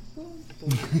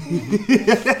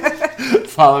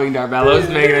 Following Darbello's,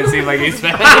 making it seem like he's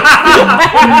fast.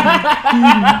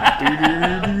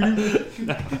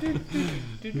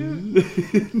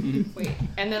 Wait,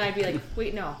 and then I'd be like,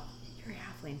 wait, no, you're a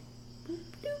halfling.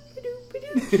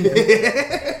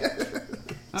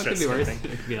 That could be worse. It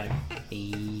could be like,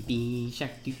 baby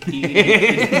shark doo doo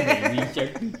baby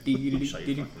shark doo doo doo Shut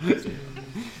doo your doo. fucking face, dude.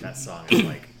 That song is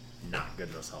like not good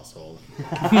in this household.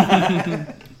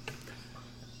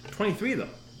 23 though.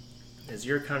 As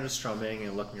you're kind of just strumming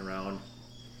and looking around,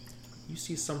 you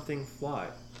see something fly.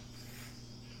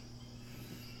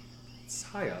 It's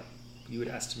high up. You would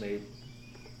estimate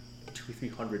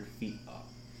 200-300 feet up.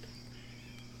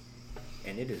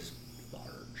 And it is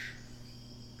large.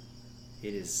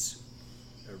 It is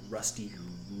a rusty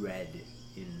red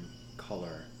in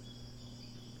color.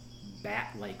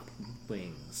 Bat-like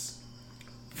wings.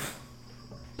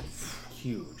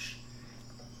 Huge.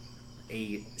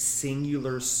 A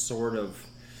singular sort of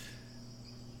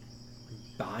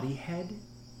body head.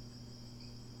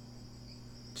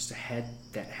 Just a head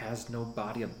that has no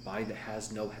body, a body that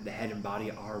has no head. The head and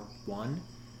body are one.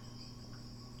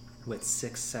 With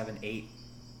 6, 7, 8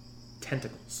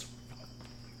 tentacles.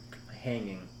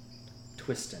 Hanging,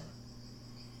 twisting,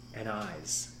 and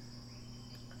eyes.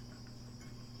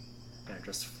 And it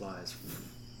just flies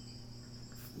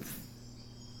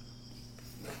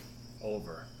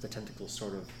over, the tentacles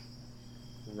sort of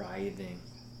writhing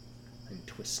and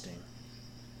twisting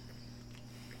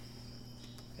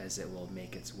as it will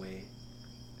make its way,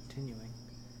 continuing.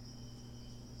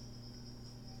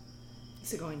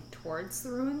 Is it going towards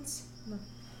the ruins? No.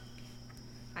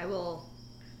 I will,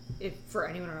 if for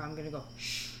anyone around, I'm going to go,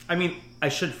 shh. I mean, I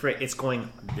should phrase it's going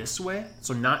this way,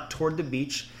 so not toward the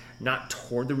beach, not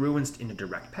toward the ruins in a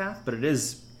direct path, but it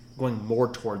is going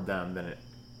more toward them than it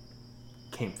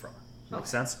came from. Makes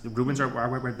sense? The ruins are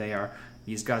where they are.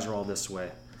 These guys are all this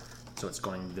way, so it's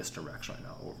going this direction right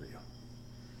now over you.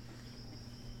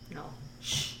 No.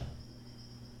 Shh.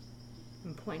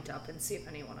 And point up and see if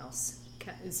anyone else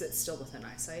can. Is it still within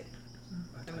eyesight?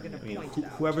 I'm going to point it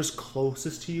out. Whoever's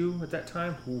closest to you at that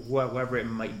time, whoever it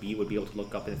might be, would be able to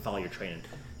look up and follow your train and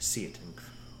see it.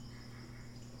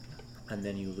 And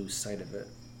then you lose sight of it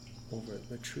over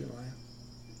the tree line.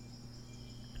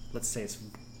 Let's say it's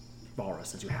Valra,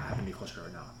 since you happen to be closer to her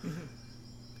now. Mm-hmm.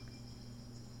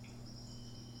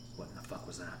 What in the fuck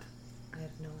was that? I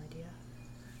have no idea.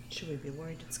 Should we be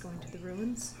worried it's going to the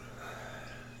ruins?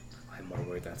 I'm more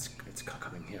worried that it's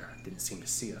coming here. It didn't seem to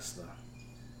see us, though.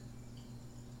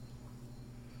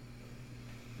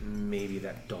 Maybe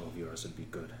that doll of yours would be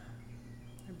good.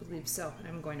 I believe so, and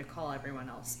I'm going to call everyone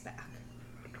else back.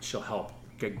 She'll help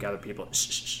gather people. Shh,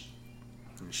 shh, shh.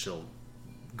 And she'll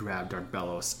grab Dark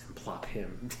Bellows and plop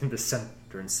him in the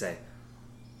center and say,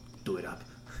 "Do it up."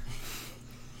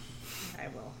 I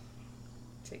will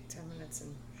take 10 minutes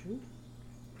and shoot.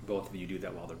 Both of you do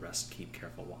that while the rest keep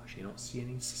careful watch. You don't see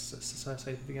any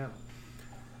sign again.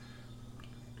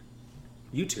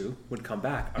 You two would come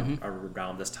back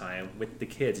around this time with the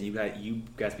kids, and you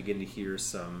guys begin to hear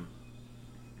some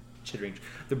chittering.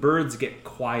 The birds get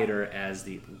quieter as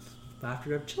the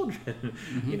laughter of children,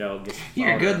 gets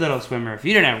You're a good little swimmer. If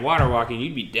you didn't have water walking,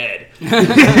 you'd be dead.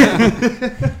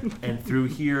 And through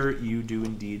here, you do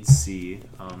indeed see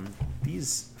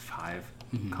these 5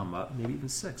 come up, maybe even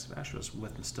 6 if Asher's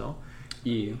with them still.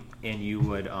 Yeah. And you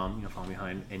would, follow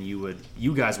behind, and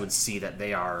you guys would see that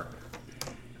they are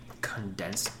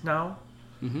condensed now,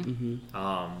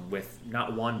 with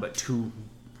not 1 but 2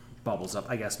 bubbles up.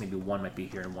 I guess maybe 1 might be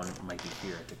here and 1 might be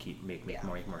here to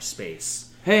make more space.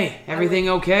 Hey, everything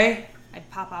okay? I'd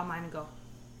pop out mine and go,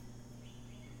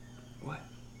 What?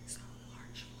 it's a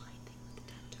large flying thing with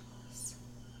tentacles.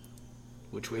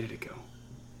 Which way did it go?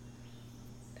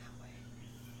 That way.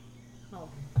 Oh.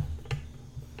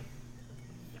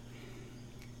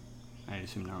 I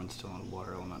assume Narwin's still on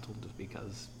water elemental just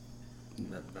because.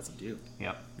 That's up to you.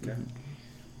 Yep. Okay.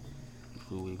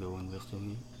 Will we go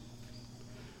investigate?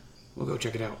 We'll go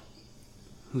check it out.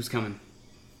 Who's coming?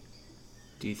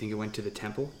 Do you think it went to the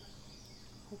temple?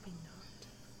 Hoping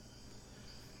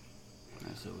not.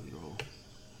 I say we roll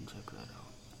and check that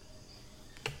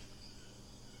out.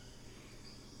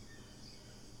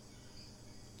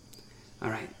 All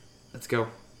right, let's go.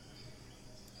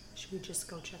 Should we just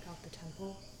go check out the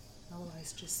temple?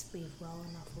 Otherwise, just leave well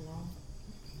enough alone.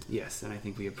 Yes, and I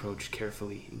think we approach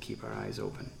carefully and keep our eyes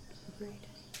open. Agreed.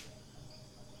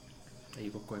 Are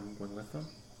you going with them?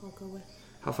 I'll go with.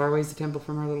 How far away is the temple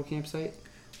from our little campsite?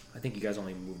 I think you guys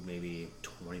only moved maybe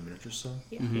 20 minutes or so.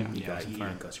 Yeah. Mm-hmm. You Yeah, got wasn't you far.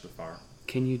 didn't go super far.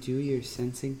 Can you do your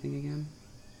sensing thing again?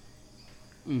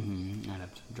 Mm-hmm. I'd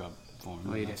have to drop form.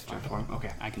 Oh, you'd That's have to drop fine. form?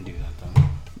 Okay. I can do that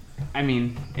though. I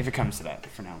mean, if it comes to that,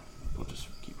 for now, we'll just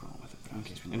keep rolling with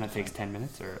it. Okay. And that takes 10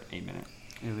 minutes or 8 minutes?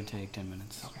 It would take 10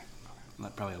 minutes. Okay.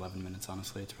 Probably 11 minutes,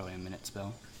 honestly. It's probably a minute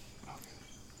spell.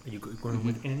 Are you going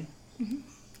with Annie? Mm-hmm.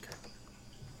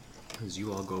 Okay. As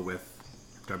you all go with,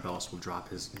 Darbelis will drop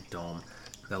his dome.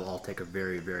 They'll all take a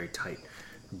very, very tight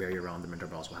barrier around them, and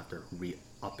Darbelis will have to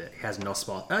re-up it. He has no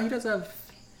spell. He does have...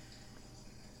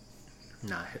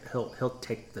 Nah, he'll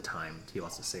take the time he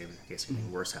wants to save in case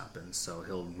anything worse happens, so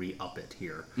he'll re-up it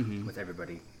here with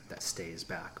everybody that stays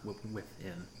back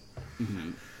within.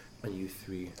 Mm-hmm. And you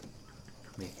three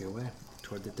make your way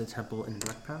toward the temple in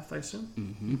direct path, I assume?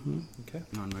 Mm-hmm. Okay.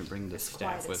 No one might bring the As staff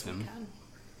quiet with as we him can.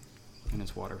 in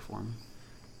its water form.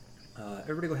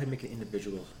 Everybody go ahead and make an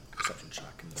individual perception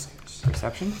check in this case.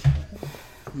 Perception?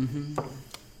 Mm-hmm.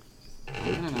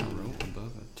 And I roll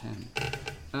above a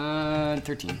 10.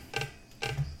 13.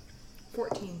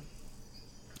 14.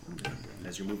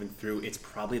 As you're moving through, it's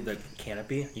probably the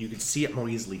canopy. You can see it more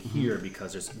easily here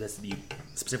because there's this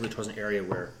specifically towards an area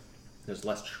where there's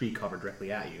less tree cover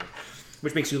directly at you,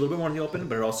 which makes you a little bit more in the open,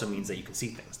 but it also means that you can see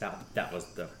things. That was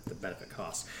the benefit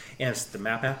cost. And it's the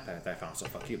map app that I found, so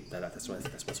fuck you. That's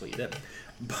what you did.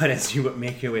 But as you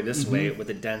make your way this way with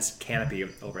a dense canopy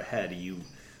overhead, you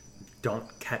don't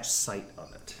catch sight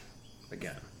of it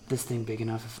again. This thing big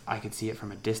enough if I could see it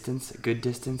from a distance, a good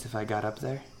distance if I got up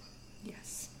there?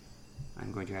 Yes.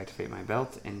 I'm going to activate my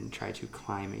belt and try to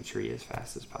climb a tree as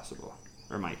fast as possible.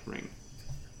 Or my ring.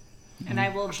 And I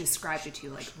will describe it to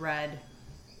you like red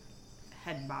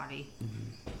head body.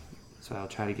 So I'll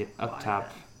try to get up Body top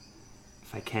bed.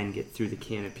 if I can get through the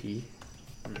canopy.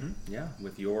 Yeah,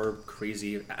 with your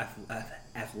crazy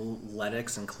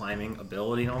athletics and climbing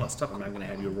ability and all that stuff, I'm not going to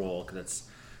have you roll because it's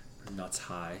nuts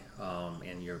high,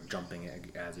 and you're jumping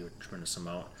as you tremendous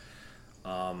amount.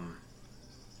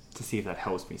 To see if that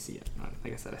helps me see it.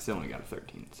 Like I said, I still only got a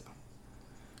 13, so.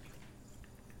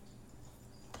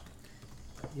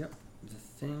 Yep. The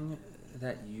thing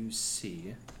that you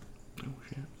see, Oh,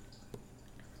 shit.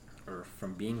 or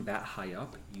from being that high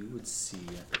up, you would see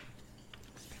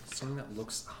something that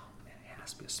looks... Oh, man, it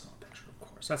has to be a small picture, of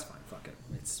course. That's fine. Fuck it.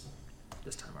 It's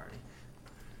this time already.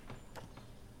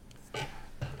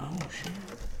 Oh, shit.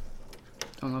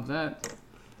 Don't love that.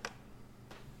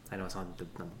 I know it's not the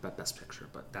best picture,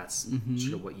 but that's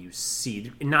sort of what you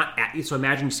see. Not at, so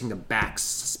imagine you seeing the back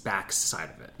side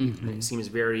of it. It seems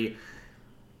very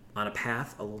on a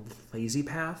path, a lazy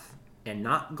path, and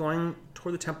not going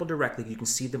toward the temple directly. You can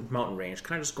see the mountain range,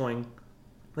 kind of just going,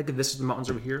 like if this is the mountains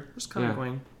over here, just kind of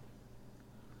going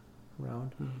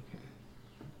around. Okay.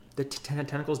 The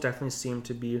tentacles definitely seem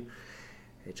to be,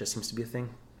 it just seems to be a thing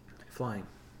flying.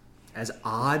 As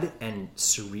odd and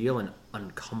surreal and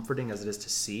uncomforting as it is to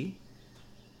see,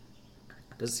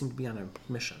 it doesn't seem to be on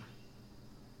a mission.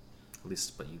 At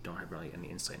least, but you don't have really any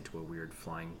insight into a weird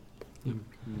flying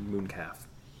mooncalf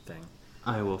thing.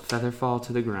 I will feather fall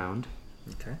to the ground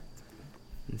Okay.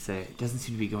 and say, it doesn't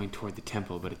seem to be going toward the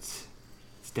temple, but it's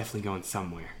definitely going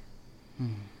somewhere.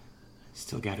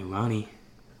 Still got Ulani.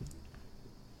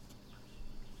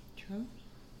 True.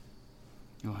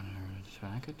 You want to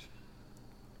track it?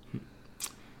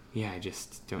 Yeah, I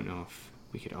just don't know if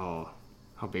we could all...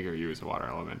 How big are you as a water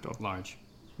elemental? Large.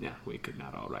 Yeah, we could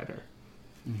not all ride her.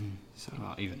 So,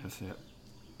 Well, even if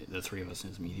the three of us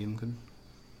is medium could.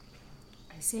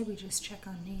 I say we just check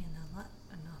on me and then let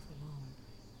enough alone.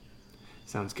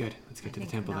 sounds good. Let's get to the I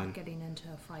think temple not then. getting into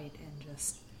a fight and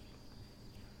just...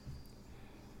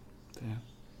 Yeah.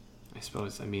 I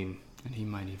suppose, I mean, And he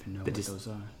might even know The what dis- those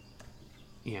are.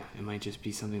 yeah, it might just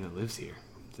be something that lives here.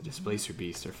 The displacer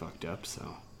beasts are fucked up,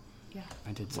 so Yeah.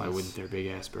 I did why sense wouldn't there big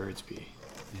ass birds be?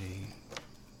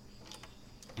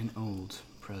 an old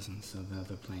presence of the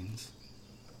other planes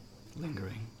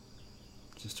lingering,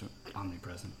 just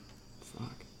omnipresent.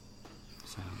 Fuck.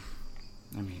 So,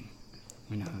 I mean,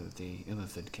 we know that the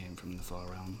Illithid came from the far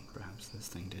realm. Perhaps this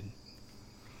thing did.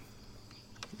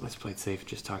 Let's play it safe.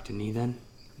 Just talk to Nee then.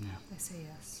 Yeah. I say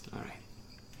yes. All right.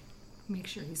 Make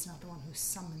sure he's not the one who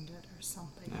summoned it or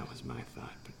something. That was my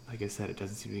thought, but like I said, it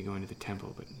doesn't seem to be going to the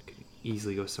temple, but it could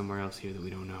easily go somewhere else here that we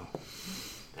don't know.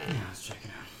 Yeah, let's check it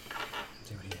out.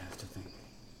 See what he has to think.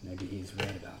 Maybe he's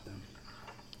read about them.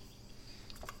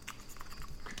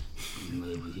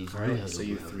 Maybe he's All right, so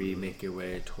you three make your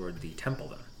way toward the temple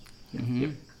then. Mm-hmm.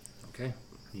 Yep. Okay.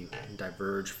 You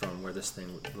diverge from where this thing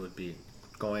would be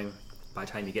going. By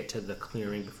the time you get to the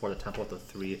clearing before the temple, the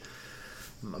three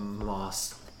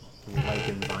moss,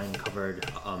 lichen, vine-covered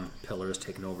pillars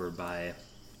taken over by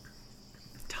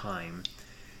time.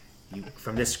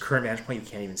 From this current vantage point, you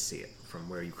can't even see it from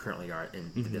where you currently are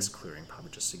in this clearing,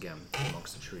 probably just, again,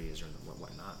 amongst the trees or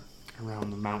whatnot.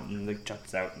 Around the mountain that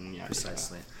juts out and yeah.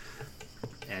 Precisely.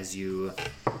 As you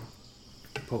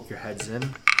poke your heads in,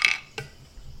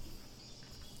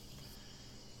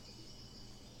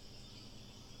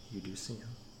 you do see him.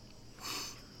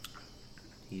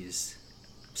 He's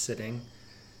sitting,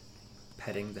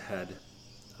 petting the head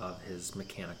of his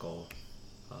mechanical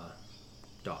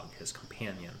dog, his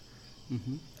companion.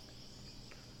 Mm-hmm.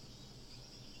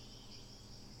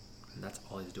 And that's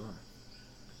all he's doing.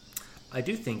 I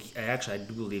do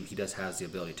believe he does has the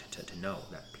ability to know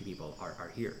that people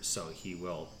are here. So he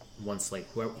will, once like,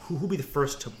 who will be the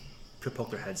first to poke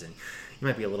their heads in? You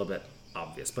might be a little bit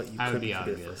obvious, but you I could would be the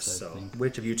obvious, first. I So think.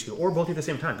 which of you two, or both of you at the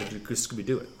same time, could Scooby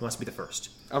do it? Who wants to be the first?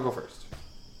 I'll go first.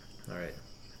 All right.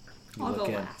 You I'll look go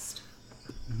in. last.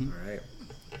 All right.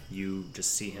 You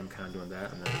just see him kind of doing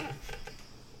that, and then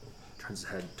turns his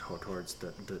head towards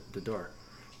the door.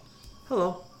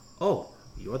 Hello. Oh,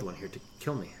 you're the one here to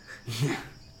kill me.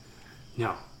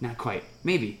 No, not quite.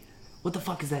 Maybe. What the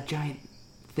fuck is that giant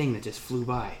thing that just flew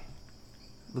by?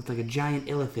 Looked like a giant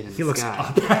illithid in the He looks sky.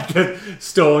 up at the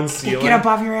stone ceiling. Get up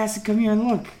off your ass and come here and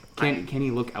look. Can he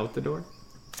look out the door?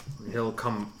 He'll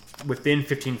come within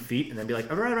 15 feet and then be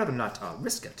like, I'd rather not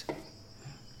risk it.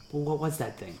 Well, what was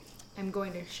that thing? I'm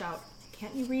going to shout,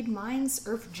 can't you read minds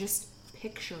or just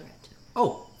picture it?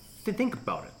 Oh, think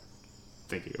about it.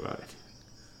 Thinking about it.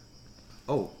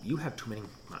 Oh, you have too many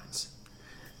minds.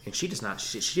 And she does not,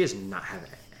 she does not have it.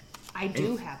 I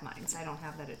do have minds. I don't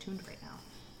have that attuned right now.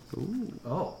 Ooh.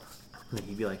 Oh. And then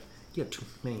he'd be like, you have too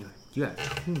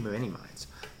many minds.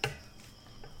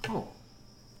 Oh.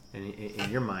 And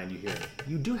in your mind you hear,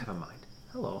 you do have a mind.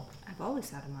 Hello. I've always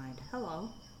had a mind. Hello.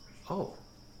 Oh.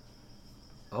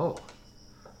 Oh.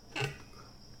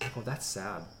 Oh, that's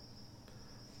sad.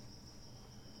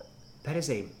 That is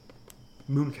a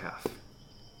mooncalf.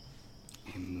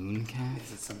 A mooncalf?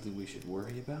 Is it something we should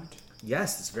worry about?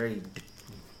 Yes, it's very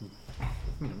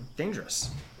dangerous.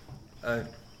 A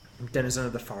denizen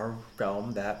of the far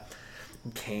realm that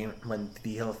came when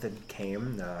the illithid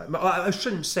came. Well, I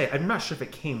shouldn't say. I'm not sure if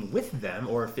it came with them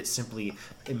or if it simply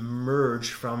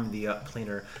emerged from the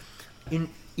planar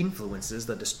influences,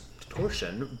 the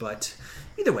distortion. But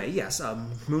either way, yes,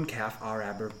 mooncalf are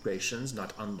aberrations,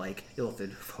 not unlike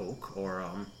illithid folk or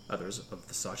others of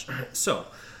the such. So,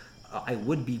 I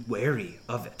would be wary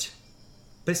of it.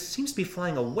 But it seems to be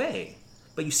flying away,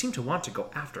 but you seem to want to go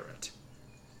after it.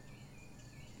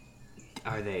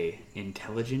 Are they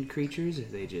intelligent creatures or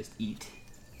they just eat?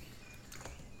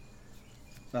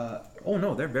 Oh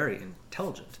no, they're very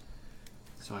intelligent.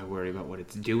 So I worry about what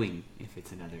it's doing if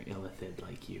it's another illithid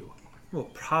like you. Well,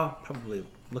 probably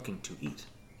looking to eat.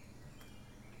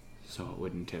 So it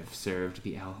wouldn't have served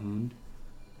the Alhoon?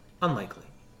 Unlikely.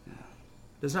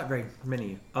 There's not very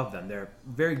many of them. They're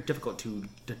very difficult to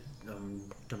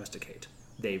domesticate.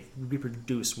 They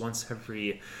reproduce once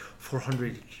every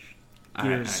 400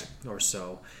 years or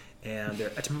so, and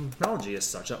their etymology is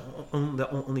such that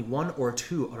only one or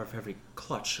two out of every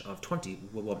clutch of 20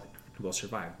 will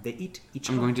survive. They eat each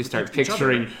other. I'm going to start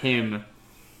picturing him,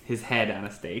 his head on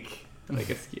a stake,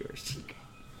 like a skewer's cheek.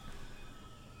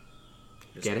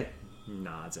 Get it?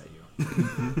 Nods at you.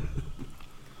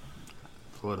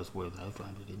 For what it's worth, I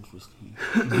find it interesting.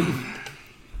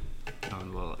 Oh, a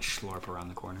little schlorp around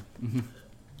the corner.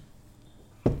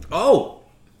 Oh!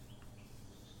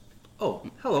 Oh,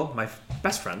 hello, my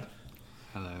best friend.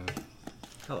 Hello.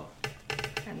 Hello.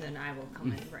 And then I will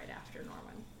come in right after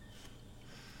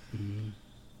Norman.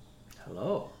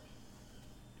 Hello.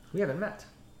 We haven't met,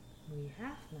 We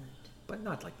have met. but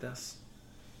not like this.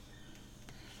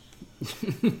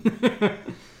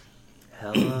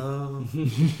 Hello.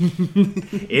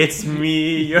 It's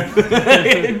me you're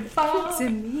looking for. It's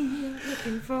in me you're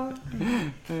looking for.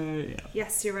 Yeah.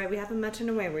 Yes, you're right. We haven't met in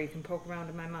a way where you can poke around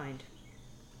in my mind.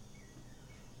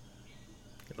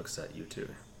 It looks at you too.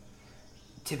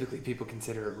 Typically, people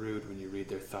consider it rude when you read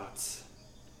their thoughts.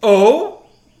 Oh?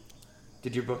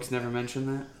 Did your books never mention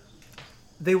that?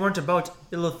 they weren't about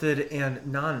illithid and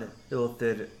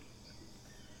non-illithid.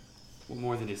 Well,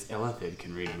 more than just illithid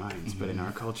can read minds, but in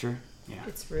our culture, yeah.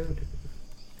 It's rude.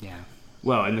 Yeah.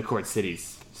 Well, in the court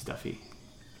city's stuffy.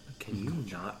 Can you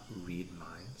not read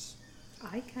minds?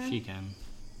 I can. She can.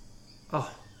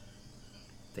 Oh,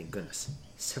 thank goodness.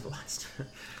 Civilized.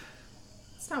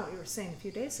 It's not what you were saying a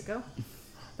few days ago.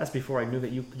 That's before I knew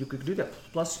that you could do that.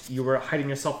 Plus, you were hiding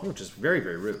yourself, which is very,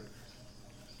 very rude.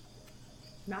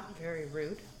 Not very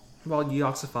rude. Well,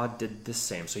 Yog-Sothoth did the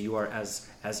same, so you are as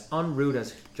unrude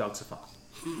as Yog-Sothoth.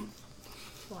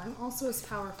 Well, I'm also as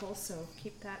powerful, so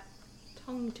keep that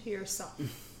tongue to yourself.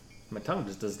 My tongue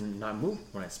just does not move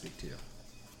when I speak to you.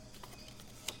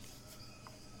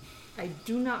 I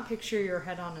do not picture your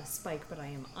head on a spike, but I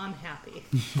am unhappy.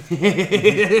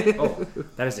 Oh,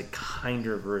 that is a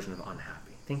kinder version of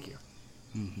unhappy. Thank you.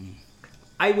 Mm-hmm.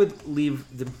 I would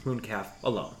leave the mooncalf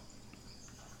alone.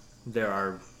 There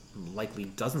are likely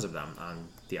dozens of them on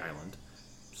the island.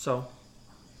 So,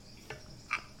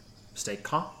 stay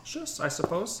cautious, I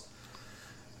suppose.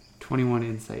 21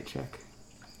 insight check.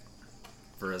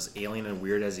 For as alien and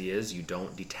weird as he is, you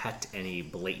don't detect any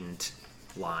blatant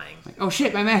lying. Like, oh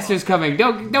shit, my master's coming.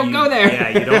 Don't go there.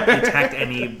 Yeah, you don't detect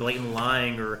any blatant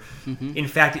lying or... In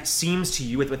fact, it seems to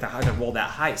you, with the roll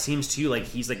that high, it seems to you like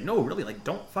he's like, no, really, like,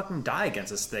 don't fucking die against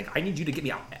this thing. I need you to get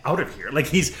me out of here. Like,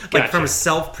 he's, like, from a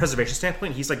self-preservation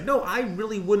standpoint, he's like, no, I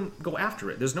really wouldn't go after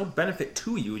it. There's no benefit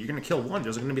to you. You're going to kill one.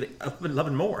 There's going to be, like,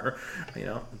 11 more. You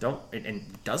know,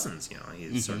 and dozens, you know.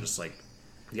 He's sort of just like...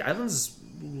 The island's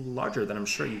larger than I'm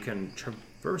sure you can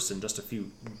traverse in just a few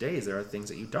days. There are things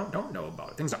that you don't know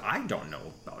about it. Things that I don't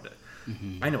know about it.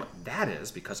 I know what that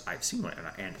is because I've seen one,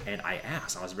 and I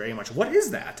asked. I was very much, what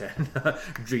is that? And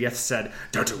Drieth said,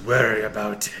 don't worry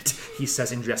about it. He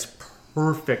says in Drieth's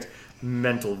perfect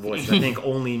mental voice. I think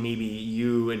only maybe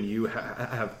you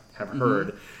have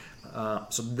heard.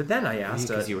 So then I asked,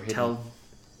 tell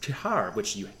Tihar,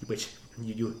 which you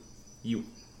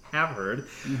have heard,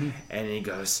 and he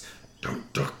goes,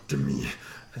 don't talk to me.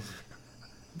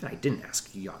 I didn't ask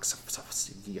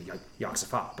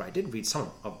Yog-Sothoth, but I did read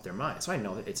some of their minds, so I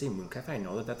know that it's a mooncalf. I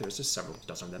know that there's just several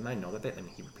dozen of them. I know that and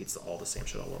he repeats all the same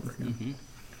shit all over again.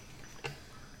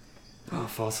 Oh,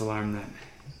 false alarm then.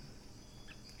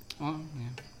 Well, yeah.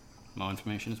 More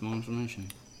information is more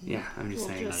information. Yeah, I'm just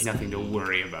We'll saying, just- nothing to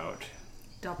worry about.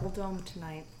 Double dome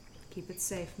tonight. Keep it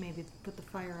safe. Maybe put the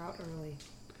fire out early.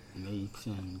 Makes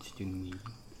sense to me.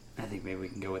 I think maybe we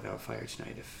can go without fire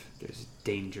tonight if there's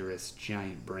dangerous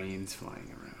giant brains flying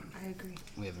around. I agree.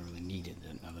 We haven't really needed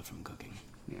another from cooking.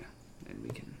 Yeah, and we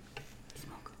can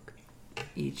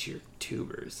eat your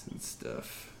tubers and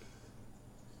stuff.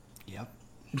 Yep.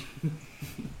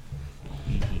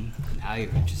 Now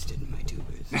you're interested in my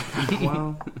tubers.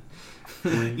 Well,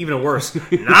 Even worse.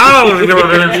 Now you're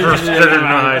interested in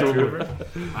my tuber.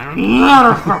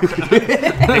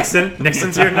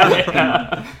 Nixon's here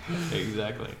now.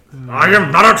 Exactly. I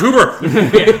am not a tuber.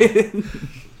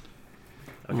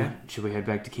 Okay. well, should we head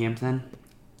back to camp then?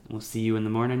 We'll see you in the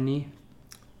morning, Nee.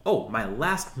 Oh, my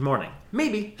last morning.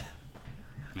 Maybe.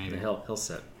 Maybe. And he'll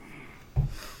sit. And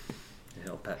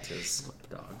he'll pet his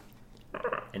dog.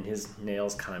 And his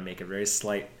nails kind of make a very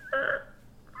slight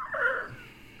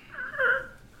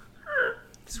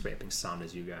scraping sound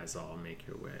as you guys all make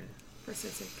your way. First I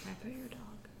said, can I pet your dog?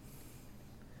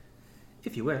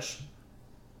 If you wish.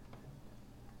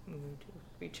 I'm going to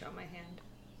reach out my hand.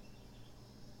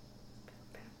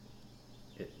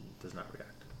 It does not react.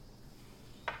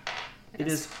 It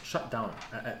is shut down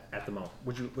at the moment.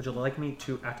 Would you like me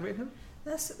to activate him?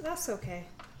 That's okay.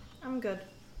 I'm good.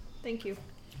 Thank you.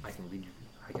 I can read you.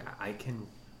 I can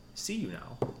see you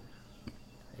now.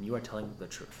 And you are telling the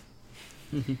truth.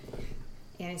 And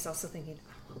he's also thinking,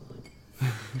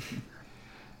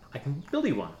 I can build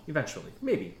you one eventually.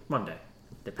 Maybe one day.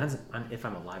 Depends on if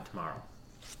I'm alive tomorrow.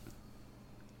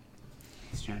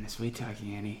 He's trying to sweet talk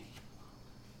you, Annie.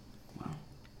 Well,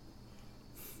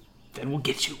 then we'll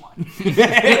get you one. Is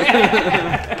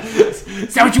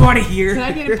that what you want to hear? can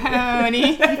I get a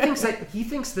pony? He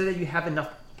thinks that you have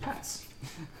enough pets.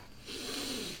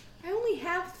 I only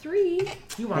have 3.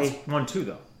 He wants Hey. one too,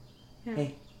 though. Yeah.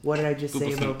 Hey, what did I just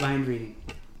say about mind reading?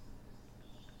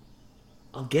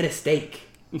 I'll get a steak.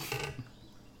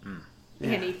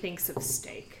 And he thinks of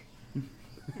steak. And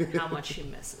how much he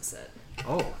misses it.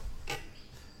 Oh.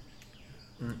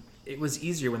 It was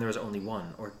easier when there was only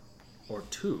one or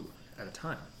two at a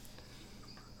time.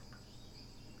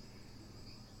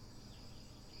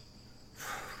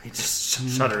 He just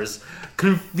shudders,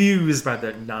 confused by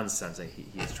the nonsense that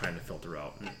he's trying to filter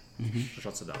out. And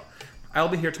shuts it out. I'll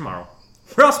be here tomorrow.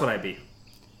 Where else would I be?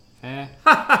 Fair.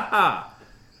 Ha ha ha!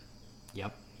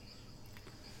 Yep.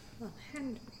 Well,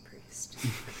 hand priest.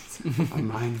 A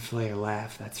mind flayer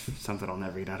laugh. That's something I'll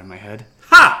never get out of my head.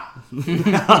 Ha!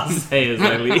 I'll say as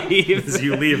I leave. As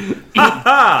you leave. Ha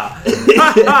ha!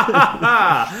 Ha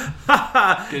ha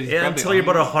ha! Until you're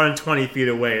about 120 feet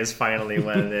away is finally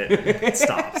when it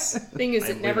stops. Thing is, I it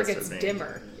believe never it's gets the name.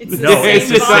 dimmer. It's the No, same it's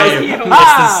the same. volume.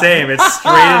 It's the same. It's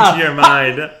straight into your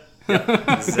mind. Yep,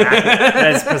 exactly.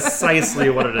 That is precisely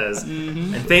what it is.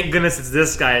 And thank goodness it's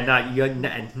this guy and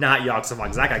not Yoxavon,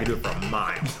 because that guy can do it for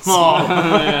miles. Oh,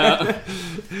 yeah.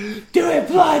 Do it,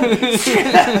 blood!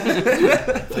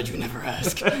 But you never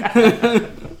ask.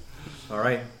 All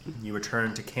right, you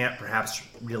return to camp. Perhaps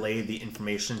relay the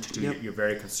information to your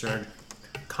very concerned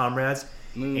comrades.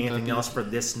 Anything else for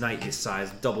this night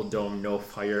besides double dome, no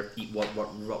fire, eat what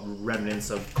remnants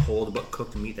of cold but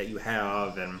cooked meat that you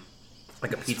have, and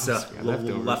like a pizza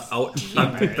left out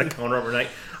on the counter overnight.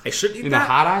 I shouldn't eat In that, a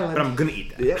hot eye, but I'm gonna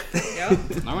eat that.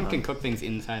 Yep. No one can cook things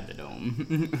inside the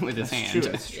dome with his hand. True,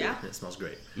 that's true. Yeah. It smells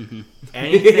great.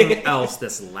 Anything else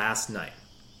this last night?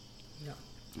 No.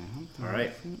 All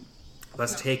right.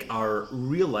 Let's take our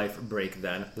real life break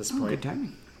then at this point Good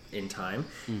timing. in time.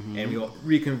 And we'll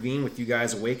reconvene with you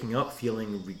guys waking up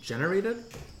feeling regenerated,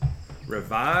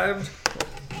 revived,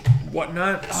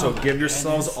 whatnot. So give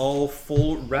yourselves all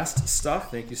full rest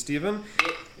stuff. Thank you, Stephen.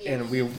 And we